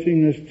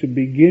energizing us to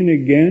begin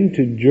again,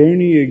 to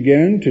journey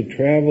again, to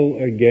travel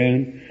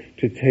again,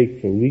 to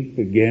take the leap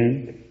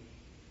again,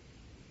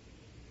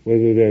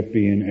 whether that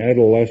be in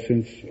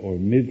adolescence or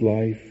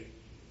midlife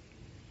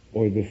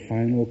or the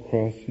final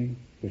crossing,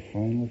 the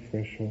final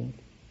threshold.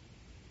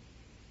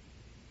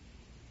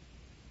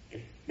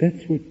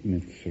 That's what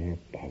myths are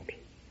about.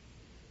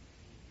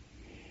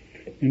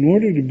 In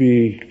order to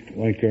be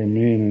like our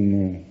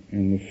man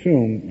in the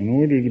film, in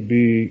order to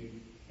be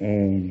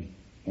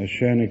a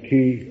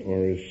Shanachie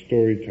or a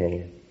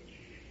storyteller,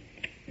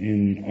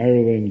 in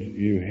Ireland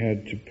you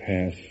had to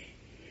pass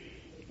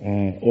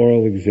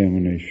oral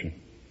examination.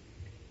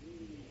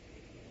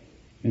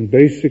 And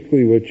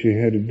basically what you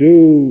had to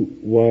do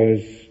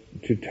was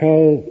to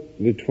tell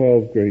the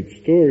 12 great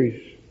stories,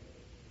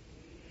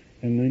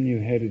 and then you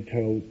had to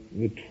tell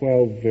the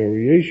 12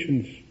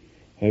 variations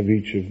of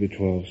each of the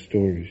 12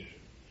 stories.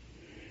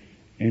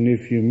 And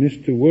if you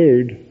missed a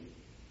word,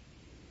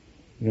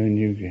 then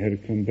you had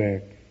to come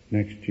back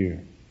next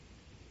year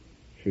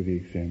for the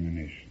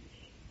examinations.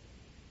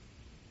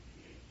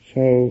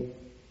 So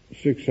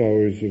 6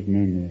 hours of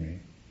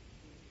memory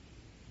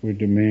were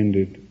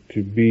demanded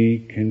to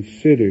be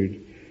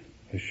considered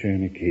a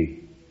Shanachie.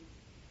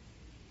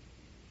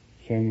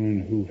 Someone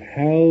who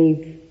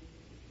held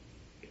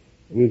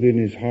within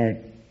his heart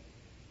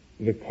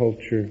the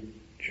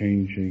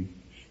culture-changing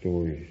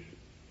stories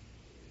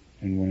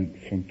and went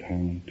from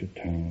town to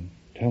town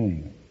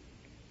telling them.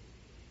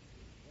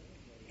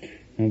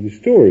 Now the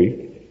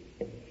story,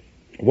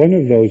 one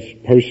of those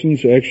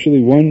persons,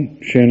 actually one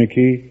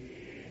Shanachie,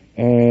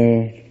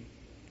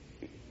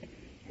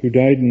 who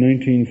died in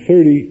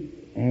 1930,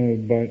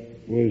 but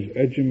was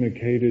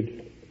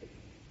educated,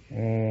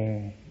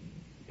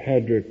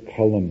 Padraig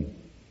Cullen.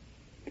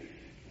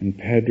 And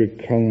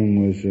Padraig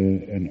Cullen was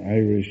an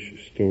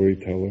Irish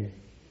storyteller,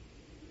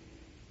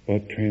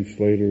 but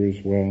translator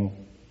as well.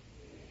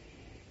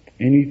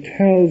 And he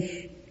tells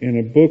in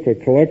a book, a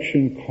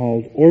collection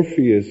called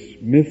Orpheus,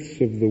 Myths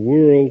of the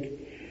World,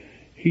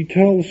 he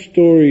tells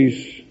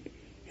stories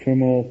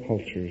from all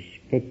cultures.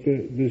 But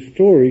the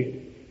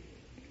story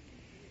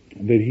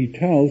that he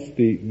tells,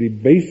 the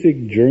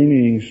basic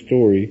journeying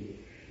story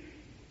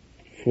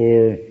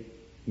for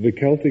the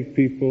Celtic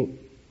people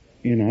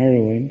in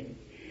Ireland,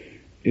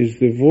 is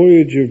the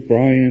voyage of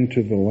Brian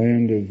to the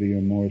land of the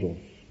immortals.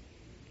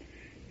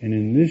 And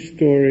in this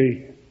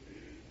story,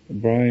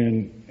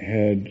 Brian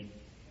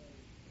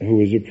who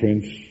was a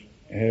prince,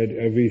 had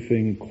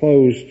everything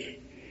closed.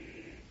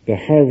 The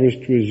harvest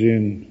was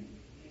in.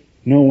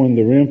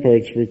 The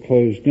ramparts were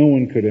closed. No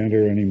one could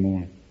enter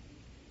anymore.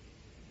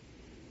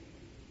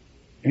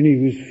 And he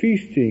was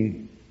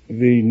feasting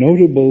the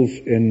notables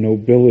and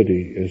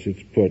nobility, as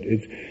it's put.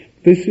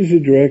 This is a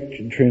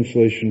direct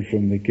translation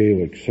from the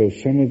Gaelic, so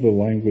some of the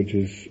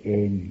languages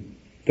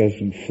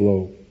doesn't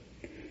flow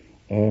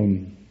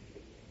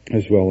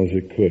as well as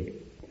it could,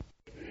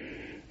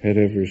 had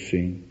ever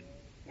seen.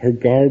 Her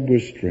garb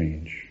was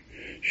strange.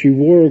 She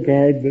wore a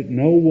garb that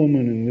no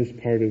woman in this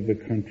part of the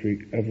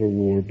country ever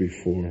wore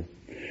before.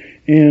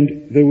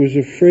 And there was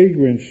a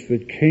fragrance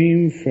that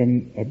came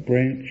from a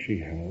branch she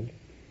held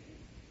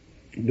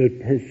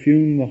that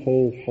perfumed the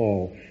whole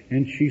hall.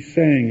 And she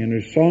sang, and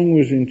her song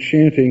was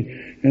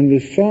enchanting, and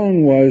the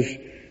song was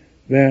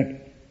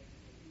that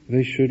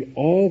they should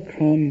all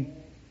come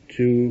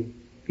to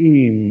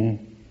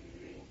Eam,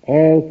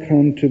 all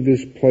come to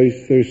this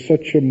place. There's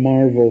such a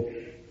marvel.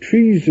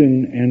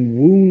 Treason and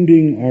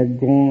wounding are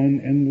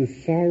gone, and the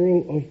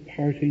sorrow of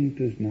parting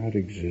does not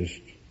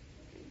exist.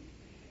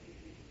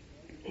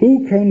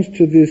 Who comes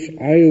to this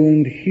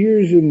island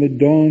hears in the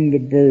dawn the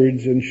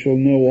birds, and shall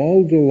know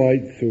all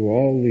delight through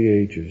all the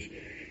ages.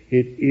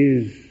 It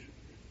is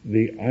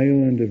the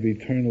island of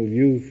eternal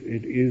youth.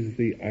 It is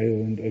the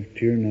island of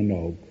Tir na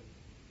Nog.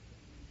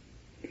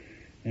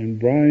 And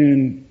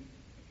Brian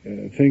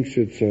thinks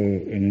it's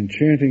an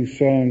enchanting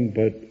song,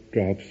 but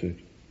drops it.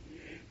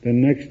 The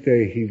next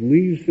day he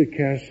leaves the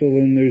castle,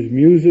 and there's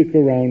music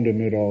around him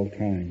at all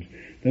times.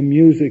 The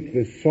music,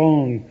 the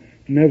song,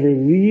 never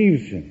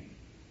leaves him.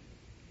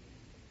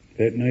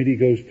 That night he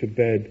goes to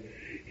bed,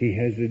 he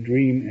has a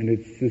dream, and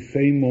it's the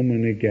same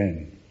woman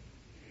again.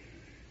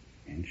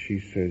 And she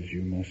says,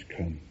 you must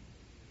come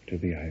to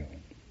the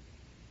island.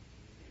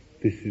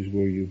 This is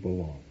where you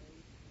belong.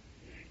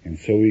 And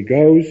so he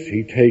goes,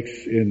 he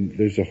takes in,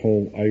 there's a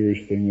whole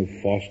Irish thing of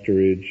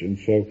fosterage, and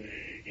so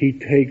he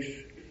takes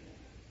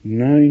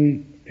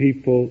 9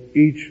 people,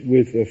 each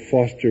with a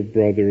foster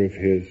brother of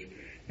his,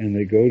 and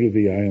they go to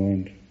the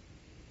island,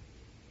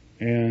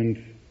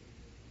 And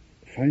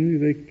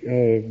finally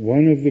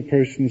one of the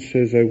persons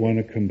says, I want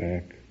to come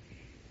back.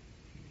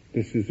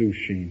 This is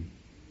Ushin.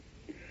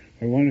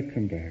 I want to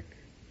come back.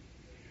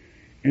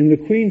 And the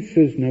queen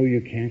says, no,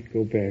 you can't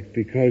go back,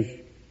 because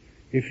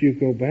if you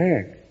go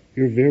back,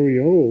 you're very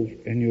old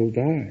and you'll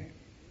die.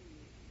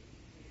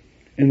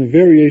 And the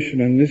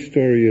variation on this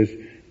story is,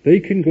 they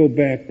can go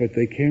back, but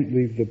they can't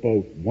leave the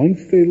boat.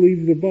 Once they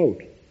leave the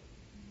boat.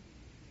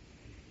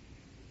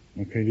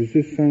 Okay, does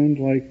this sound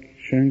like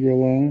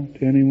Shangri-La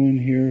to anyone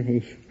here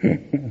who's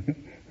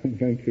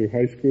been through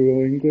high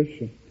school English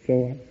and so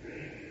on?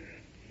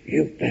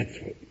 That's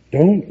what.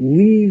 Don't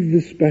leave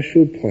the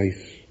special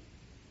place.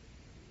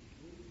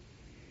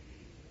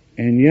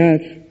 And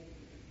yet,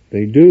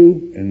 they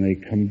do, and they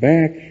come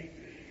back,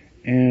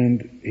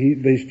 and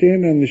they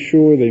stand on the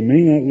shore, they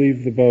may not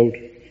leave the boat,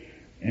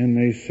 and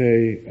they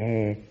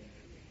say,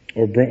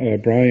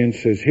 Brian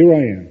says, here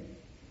I am.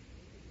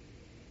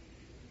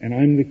 And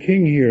I'm the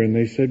king here. And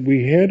they said,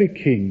 we had a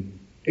king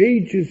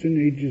ages and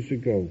ages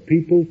ago.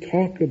 People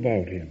talk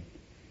about him.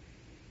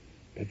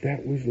 But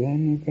that was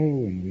long ago,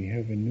 and we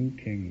have a new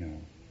king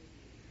now.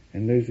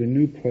 And there's a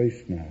new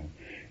place now.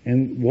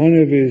 And one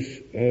of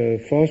his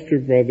foster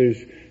brothers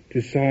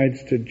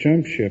decides to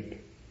jump ship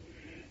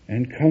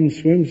and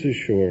swims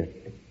ashore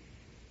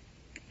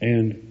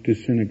and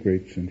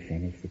disintegrates in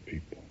front of the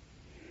people.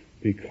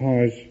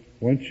 Because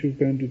once you've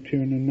been to Tir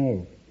na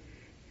Nog,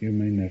 you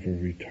may never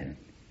return.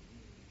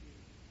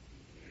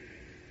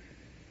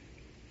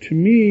 To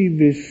me,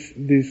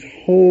 this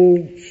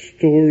whole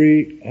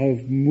story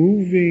of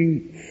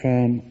moving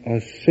from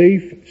a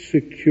safe,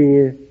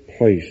 secure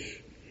place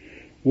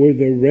where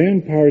the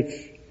ramparts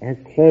are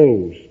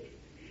closed,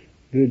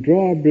 the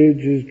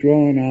drawbridge is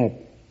drawn up,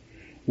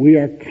 we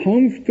are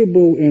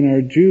comfortable in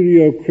our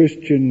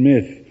Judeo-Christian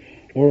myth,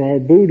 or our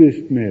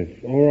Buddhist myth,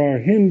 or our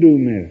Hindu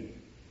myth,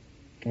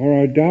 or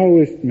our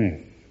Taoist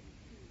myth,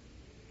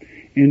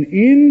 and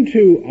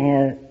into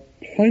our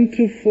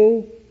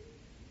plentiful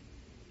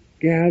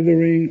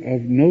gathering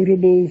of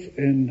notables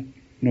and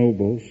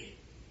nobles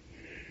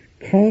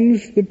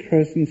comes the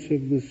presence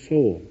of the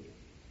soul,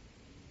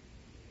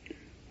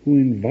 who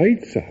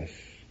invites us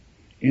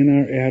in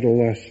our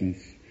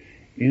adolescence,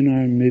 in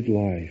our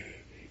midlife,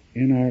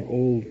 in our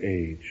old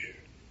age,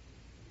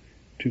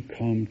 to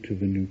come to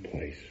the new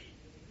place.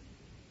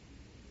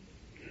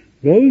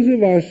 Those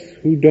of us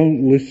who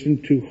don't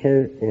listen to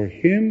her or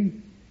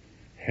him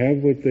have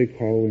what they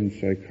call in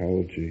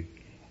psychology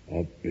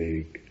a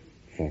big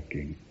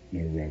fucking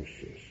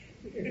neurosis.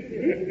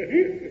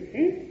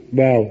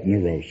 Well,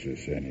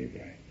 neurosis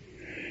anyway.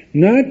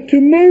 Not to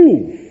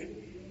move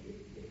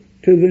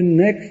to the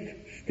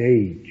next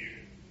stage.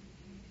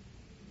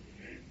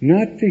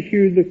 Not to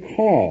hear the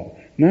call.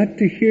 Not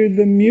to hear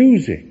the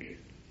music.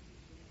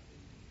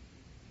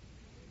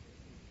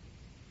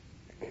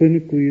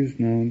 Clinically is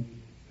known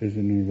as a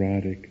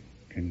neurotic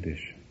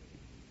condition.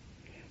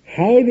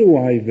 How do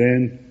I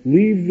then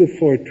leave the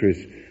fortress,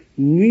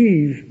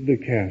 leave the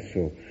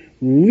castle,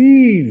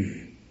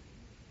 leave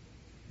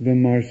the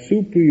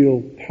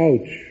marsupial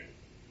pouch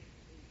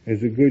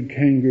as a good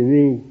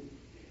kangaroo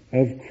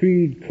of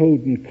creed,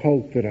 code, and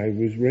cult that I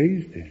was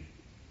raised in,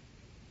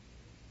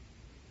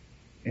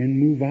 and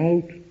move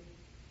out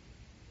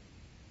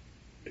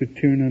to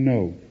Tir na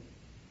Nog?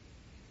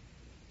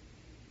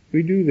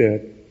 We do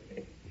that,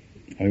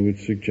 I would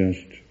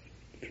suggest,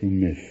 through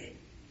myth.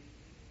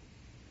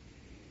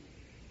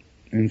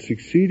 In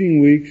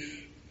succeeding weeks,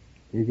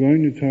 we're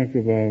going to talk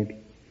about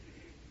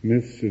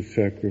myths of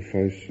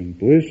sacrifice and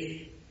bliss,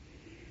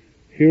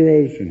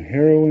 heroes and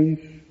heroines,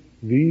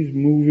 these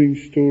moving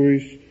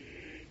stories,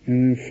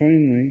 and then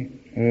finally,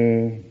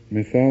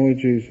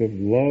 mythologies of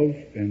love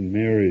and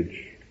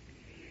marriage.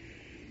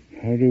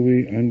 How do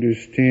we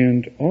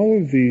understand all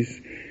of these?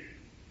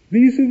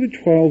 These are the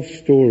 12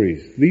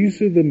 stories.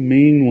 These are the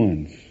main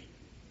ones.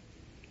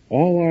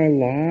 All our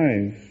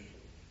lives,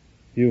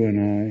 you and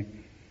I,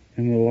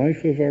 and the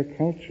life of our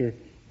culture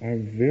are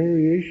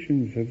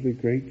variations of the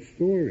great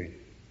stories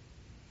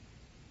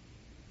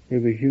where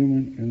the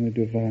human and the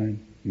divine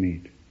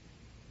meet.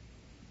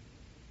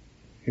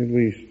 At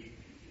least,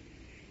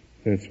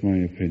 that's my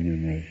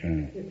opinion right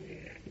now.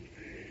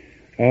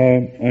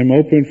 I'm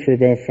open for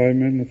about 5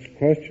 minutes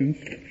questions.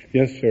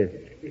 Yes, sir.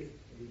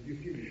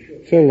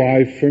 It's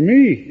alive for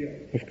me,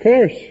 of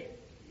course.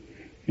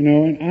 You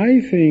know, and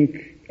I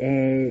think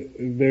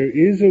there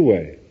is a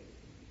way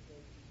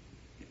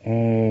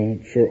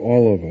for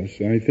all of us.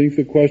 And I think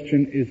the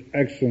question is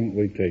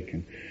excellently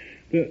taken.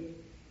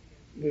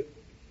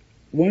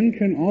 One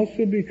can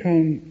also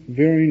become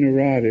very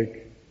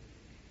neurotic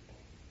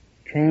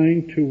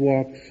trying to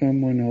walk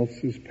someone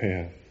else's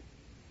path.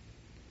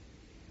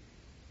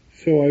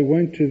 So I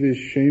went to this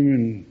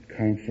shaman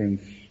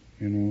conference,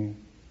 you know,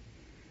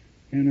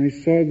 and I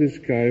saw this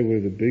guy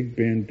with a big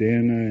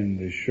bandana and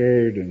the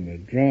shirt and the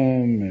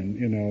drum and,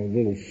 you know, a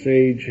little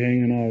sage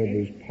hanging out of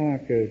his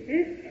pocket,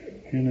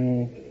 you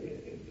know.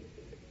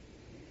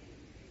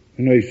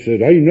 And I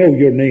said, I know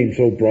your name's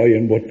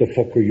O'Brien, what the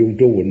fuck are you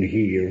doing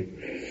here?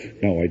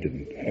 No, I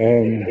didn't.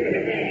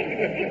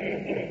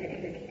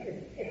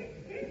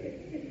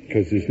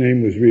 Because his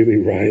name was really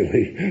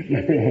Riley.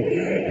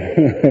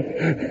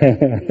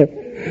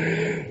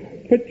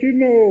 But you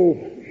know,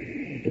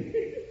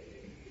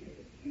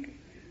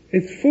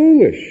 it's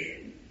foolish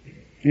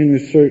in a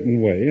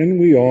certain way, and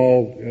we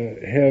all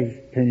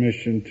have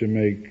permission to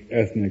make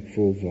ethnic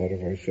fools out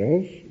of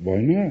ourselves.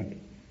 Why not?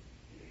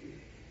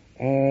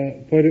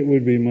 But it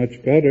would be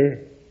much better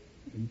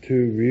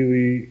to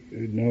really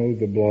know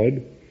the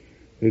blood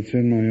that's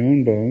in my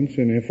own bones,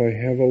 and if I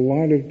have a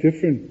lot of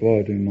different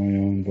blood in my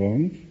own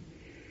bones,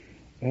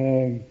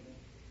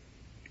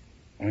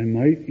 I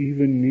might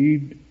even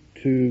need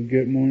to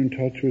get more in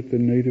touch with the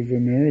Native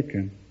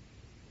American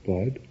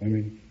blood. I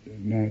mean,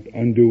 not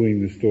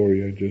undoing the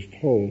story I just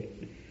told,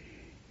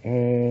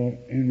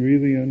 and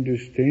really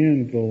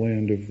understand the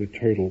land of the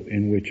turtle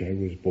in which I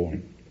was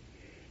born.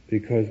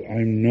 Because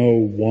I'm no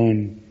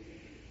one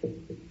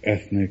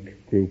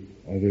ethnic group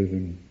other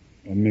than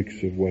a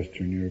mix of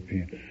Western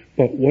European.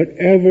 But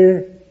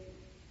whatever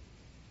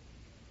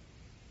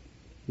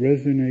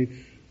resonates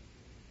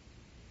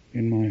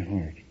in my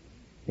heart,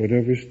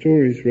 whatever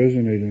stories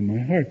resonate in my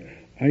heart,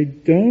 I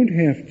don't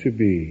have to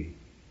be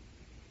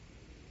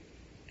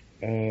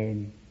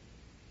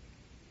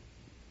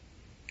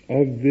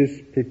of this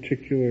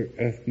particular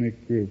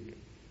ethnic group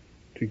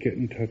to get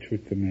in touch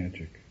with the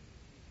magic.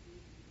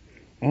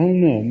 I'll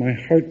know, my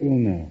heart will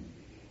know.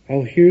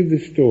 I'll hear the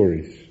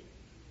stories.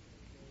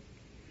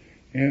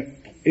 And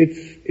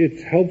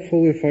it's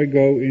helpful if I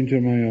go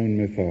into my own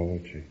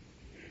mythology,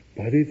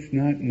 but it's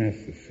not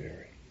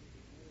necessary.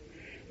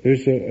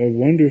 There's a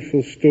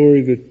wonderful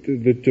story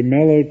that de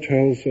Mello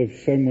tells of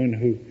someone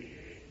who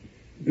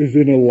is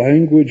in a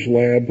language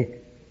lab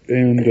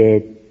and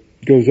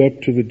goes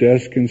up to the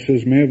desk and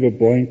says, "May I have a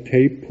blank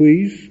tape,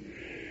 please?"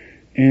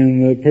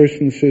 And the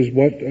person says,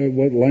 what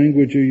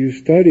language are you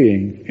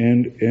studying?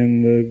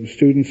 And the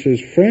student says,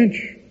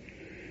 "French."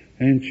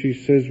 And she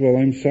says, "Well,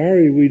 I'm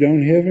sorry, we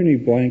don't have any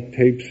blank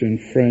tapes in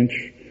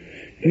French."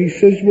 And he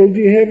says, "Well, do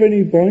you have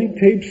any blank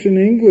tapes in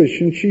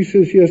English?" And she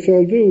says, "Yes,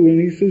 I'll do." And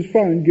he says,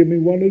 "Fine, give me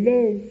one of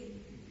those."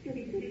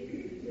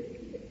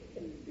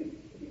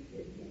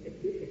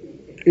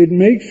 It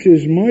makes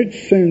as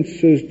much sense,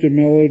 says de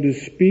Mello, to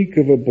speak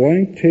of a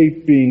blank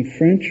tape being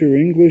French or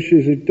English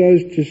as it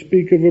does to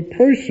speak of a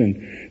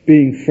person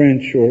being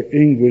French or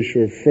English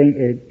or French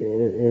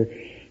or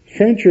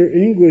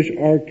English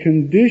are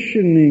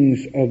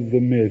conditionings of the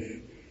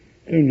myth.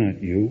 They're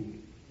not you.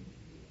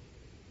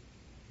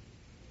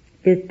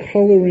 They're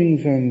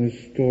colorings on the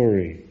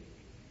story.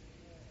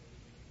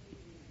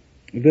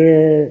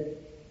 They're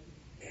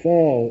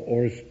fall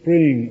or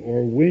spring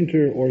or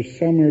winter or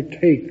summer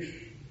takes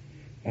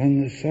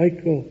on the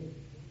cycle.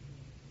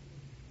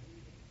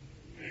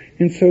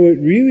 And so it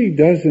really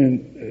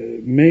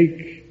doesn't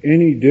make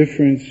any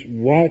difference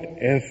what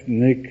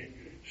ethnic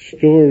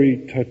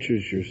story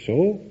touches your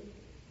soul.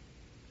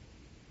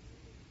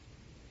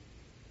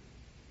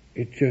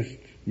 It just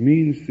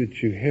means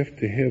that you have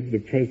to have the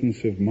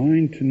presence of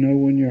mind to know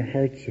when your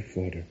heart's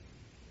aflutter.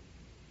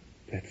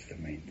 That's the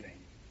main thing.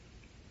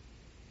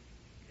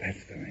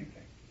 That's the main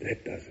thing.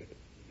 That does it.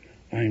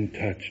 I'm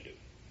touched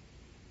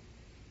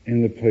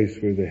in the place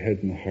where the head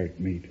and the heart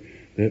meet,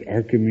 that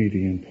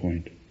Archimedean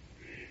point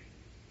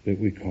that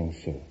we call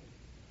soul.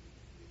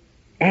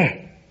 Ah!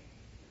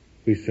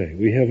 We say,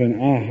 we have an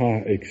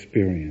aha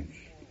experience.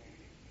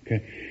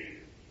 Okay?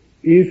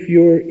 If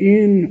you're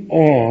in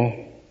awe,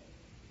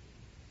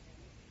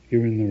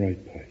 you're in the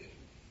right place.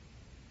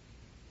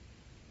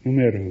 No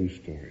matter whose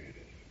story it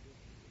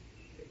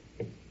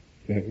is.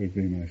 That would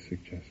be my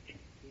suggestion.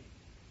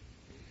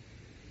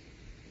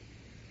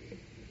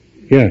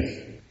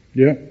 Yes.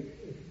 Yep.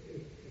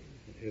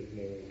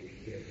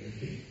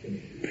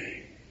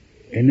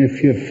 And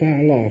if you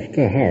fall off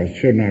the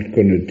horse, you're not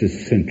going to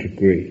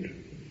disintegrate.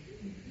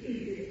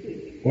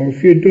 Or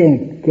if you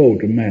don't go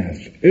to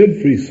Mass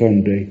every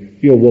Sunday,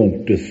 you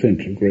won't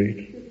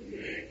disintegrate.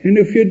 And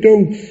if you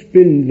don't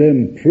spin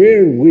them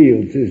prayer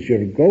wheels as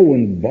you're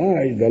going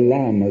by the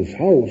Lama's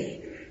house,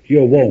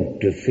 you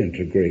won't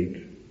disintegrate.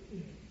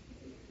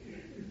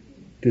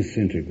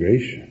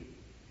 Disintegration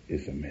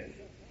is a myth.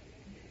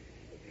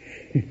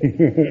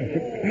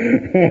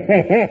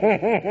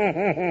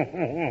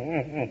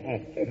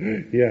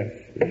 Yes.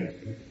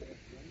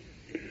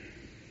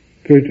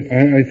 Good.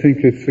 I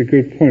think it's a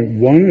good point.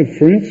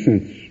 For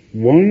instance,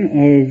 one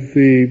of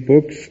the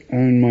books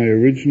on my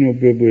original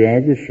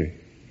bibliography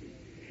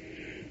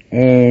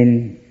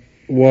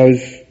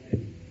was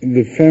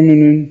The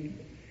Feminine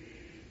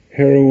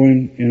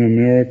Heroine in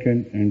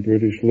American and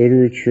British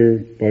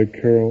Literature by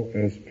Carol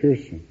S.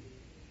 Pearson.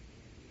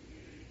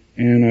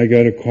 And I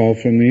got a call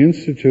from the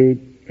Institute,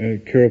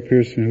 Carol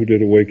Pearson, who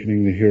did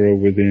Awakening the Hero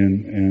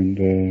Within and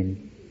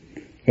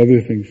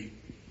other things.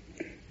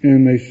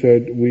 And they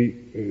said, we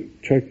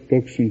checked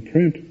books in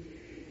print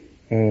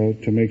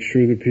to make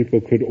sure that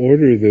people could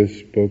order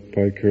this book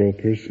by Carol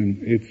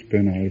Pearson. It's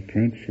been out of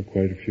print for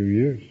quite a few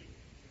years.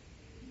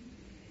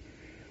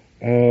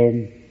 I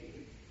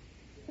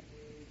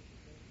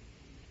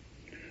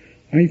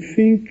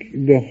think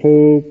the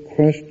whole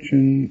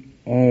question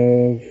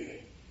of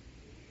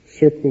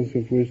circles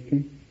of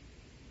wisdom,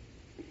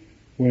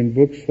 when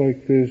books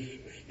like this,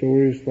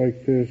 stories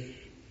like this,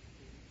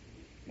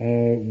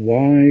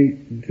 why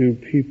do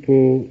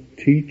people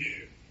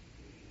teach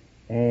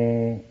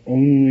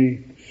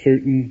only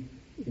certain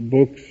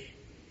books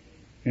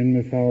in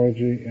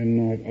mythology and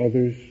not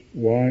others?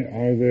 Why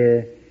are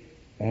there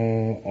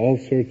all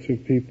sorts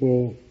of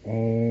people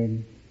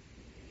who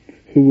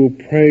will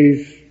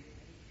praise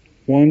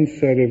one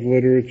set of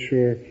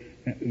literature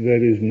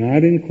that is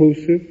not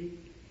inclusive?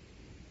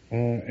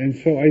 And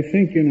so I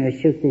think in our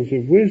circles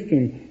of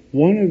wisdom,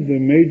 one of the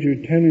major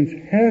tenets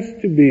has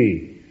to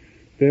be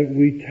that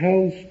we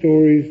tell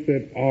stories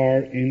that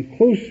are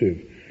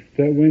inclusive,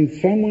 that when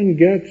someone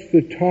gets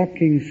the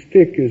talking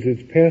stick as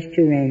it's passed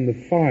around the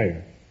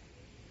fire,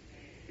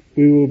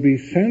 we will be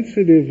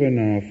sensitive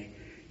enough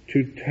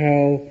to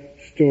tell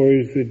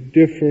stories that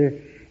differ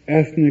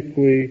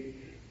ethnically,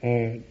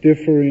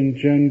 differ in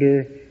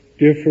gender,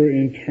 differ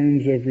in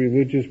terms of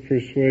religious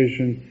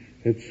persuasion,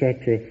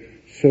 etc.,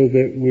 so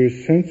that we're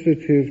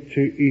sensitive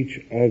to each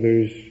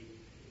other's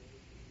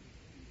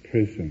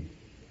prism,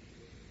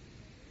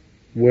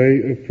 way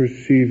of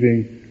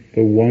perceiving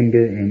the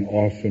wonder and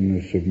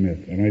awesomeness of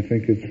myth. And I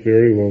think it's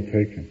very well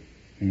taken.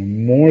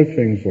 More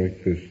things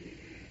like this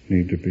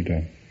need to be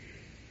done.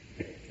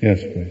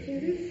 Yes, please.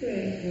 What is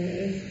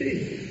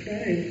Estee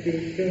trying to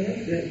fill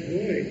up that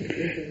void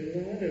with a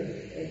lot of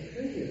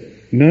her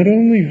work? Not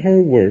only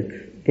her work,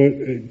 but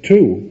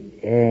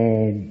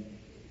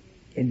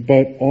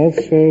but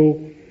also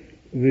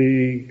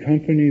the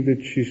company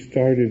that she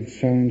started,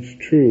 Sounds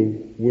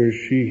True, where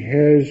she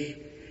has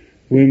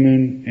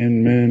women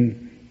and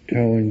men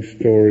telling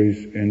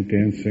stories and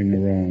dancing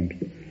around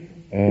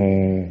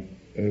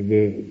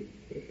the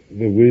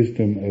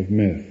wisdom of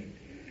myth.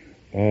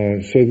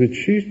 So that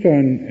she's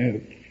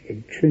done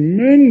a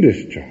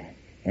tremendous job,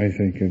 I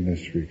think, in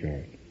this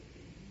regard.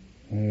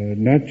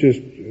 Not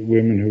just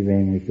Women Who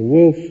Run with the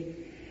Wolves,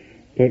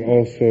 but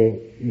also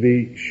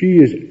she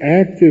is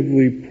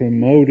actively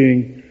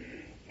promoting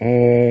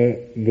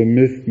the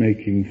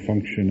myth-making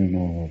function in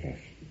all of us.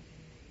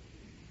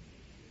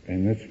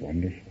 And that's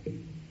wonderful.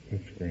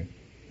 That's great.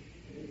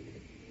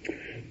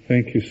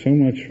 Thank you so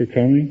much for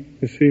coming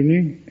this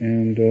evening,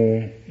 and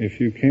if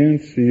you can,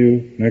 see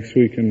you next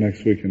week and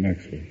next week and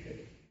next week.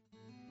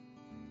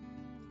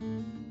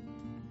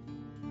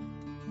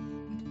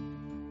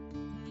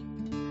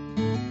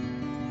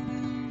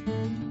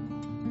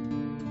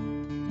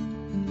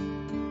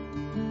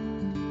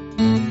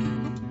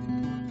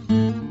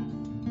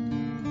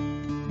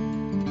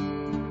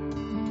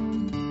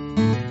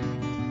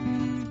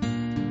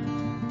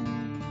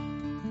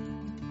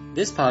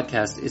 This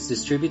podcast is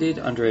distributed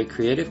under a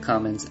Creative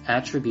Commons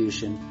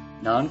Attribution,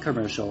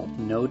 Non-Commercial,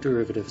 No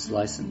Derivatives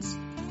license.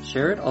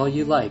 Share it all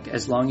you like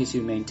as long as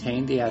you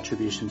maintain the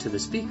attribution to the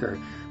speaker,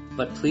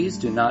 but please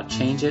do not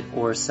change it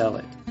or sell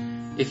it.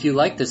 If you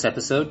like this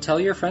episode, tell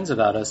your friends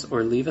about us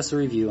or leave us a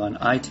review on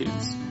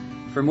iTunes.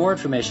 For more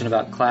information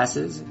about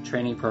classes,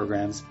 training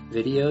programs,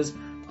 videos,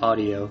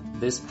 audio,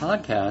 this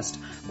podcast,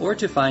 or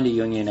to find a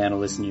Jungian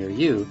analyst near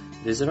you,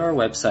 visit our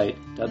website,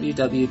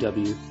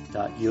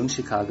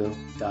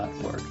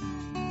 www.jungchicago.org.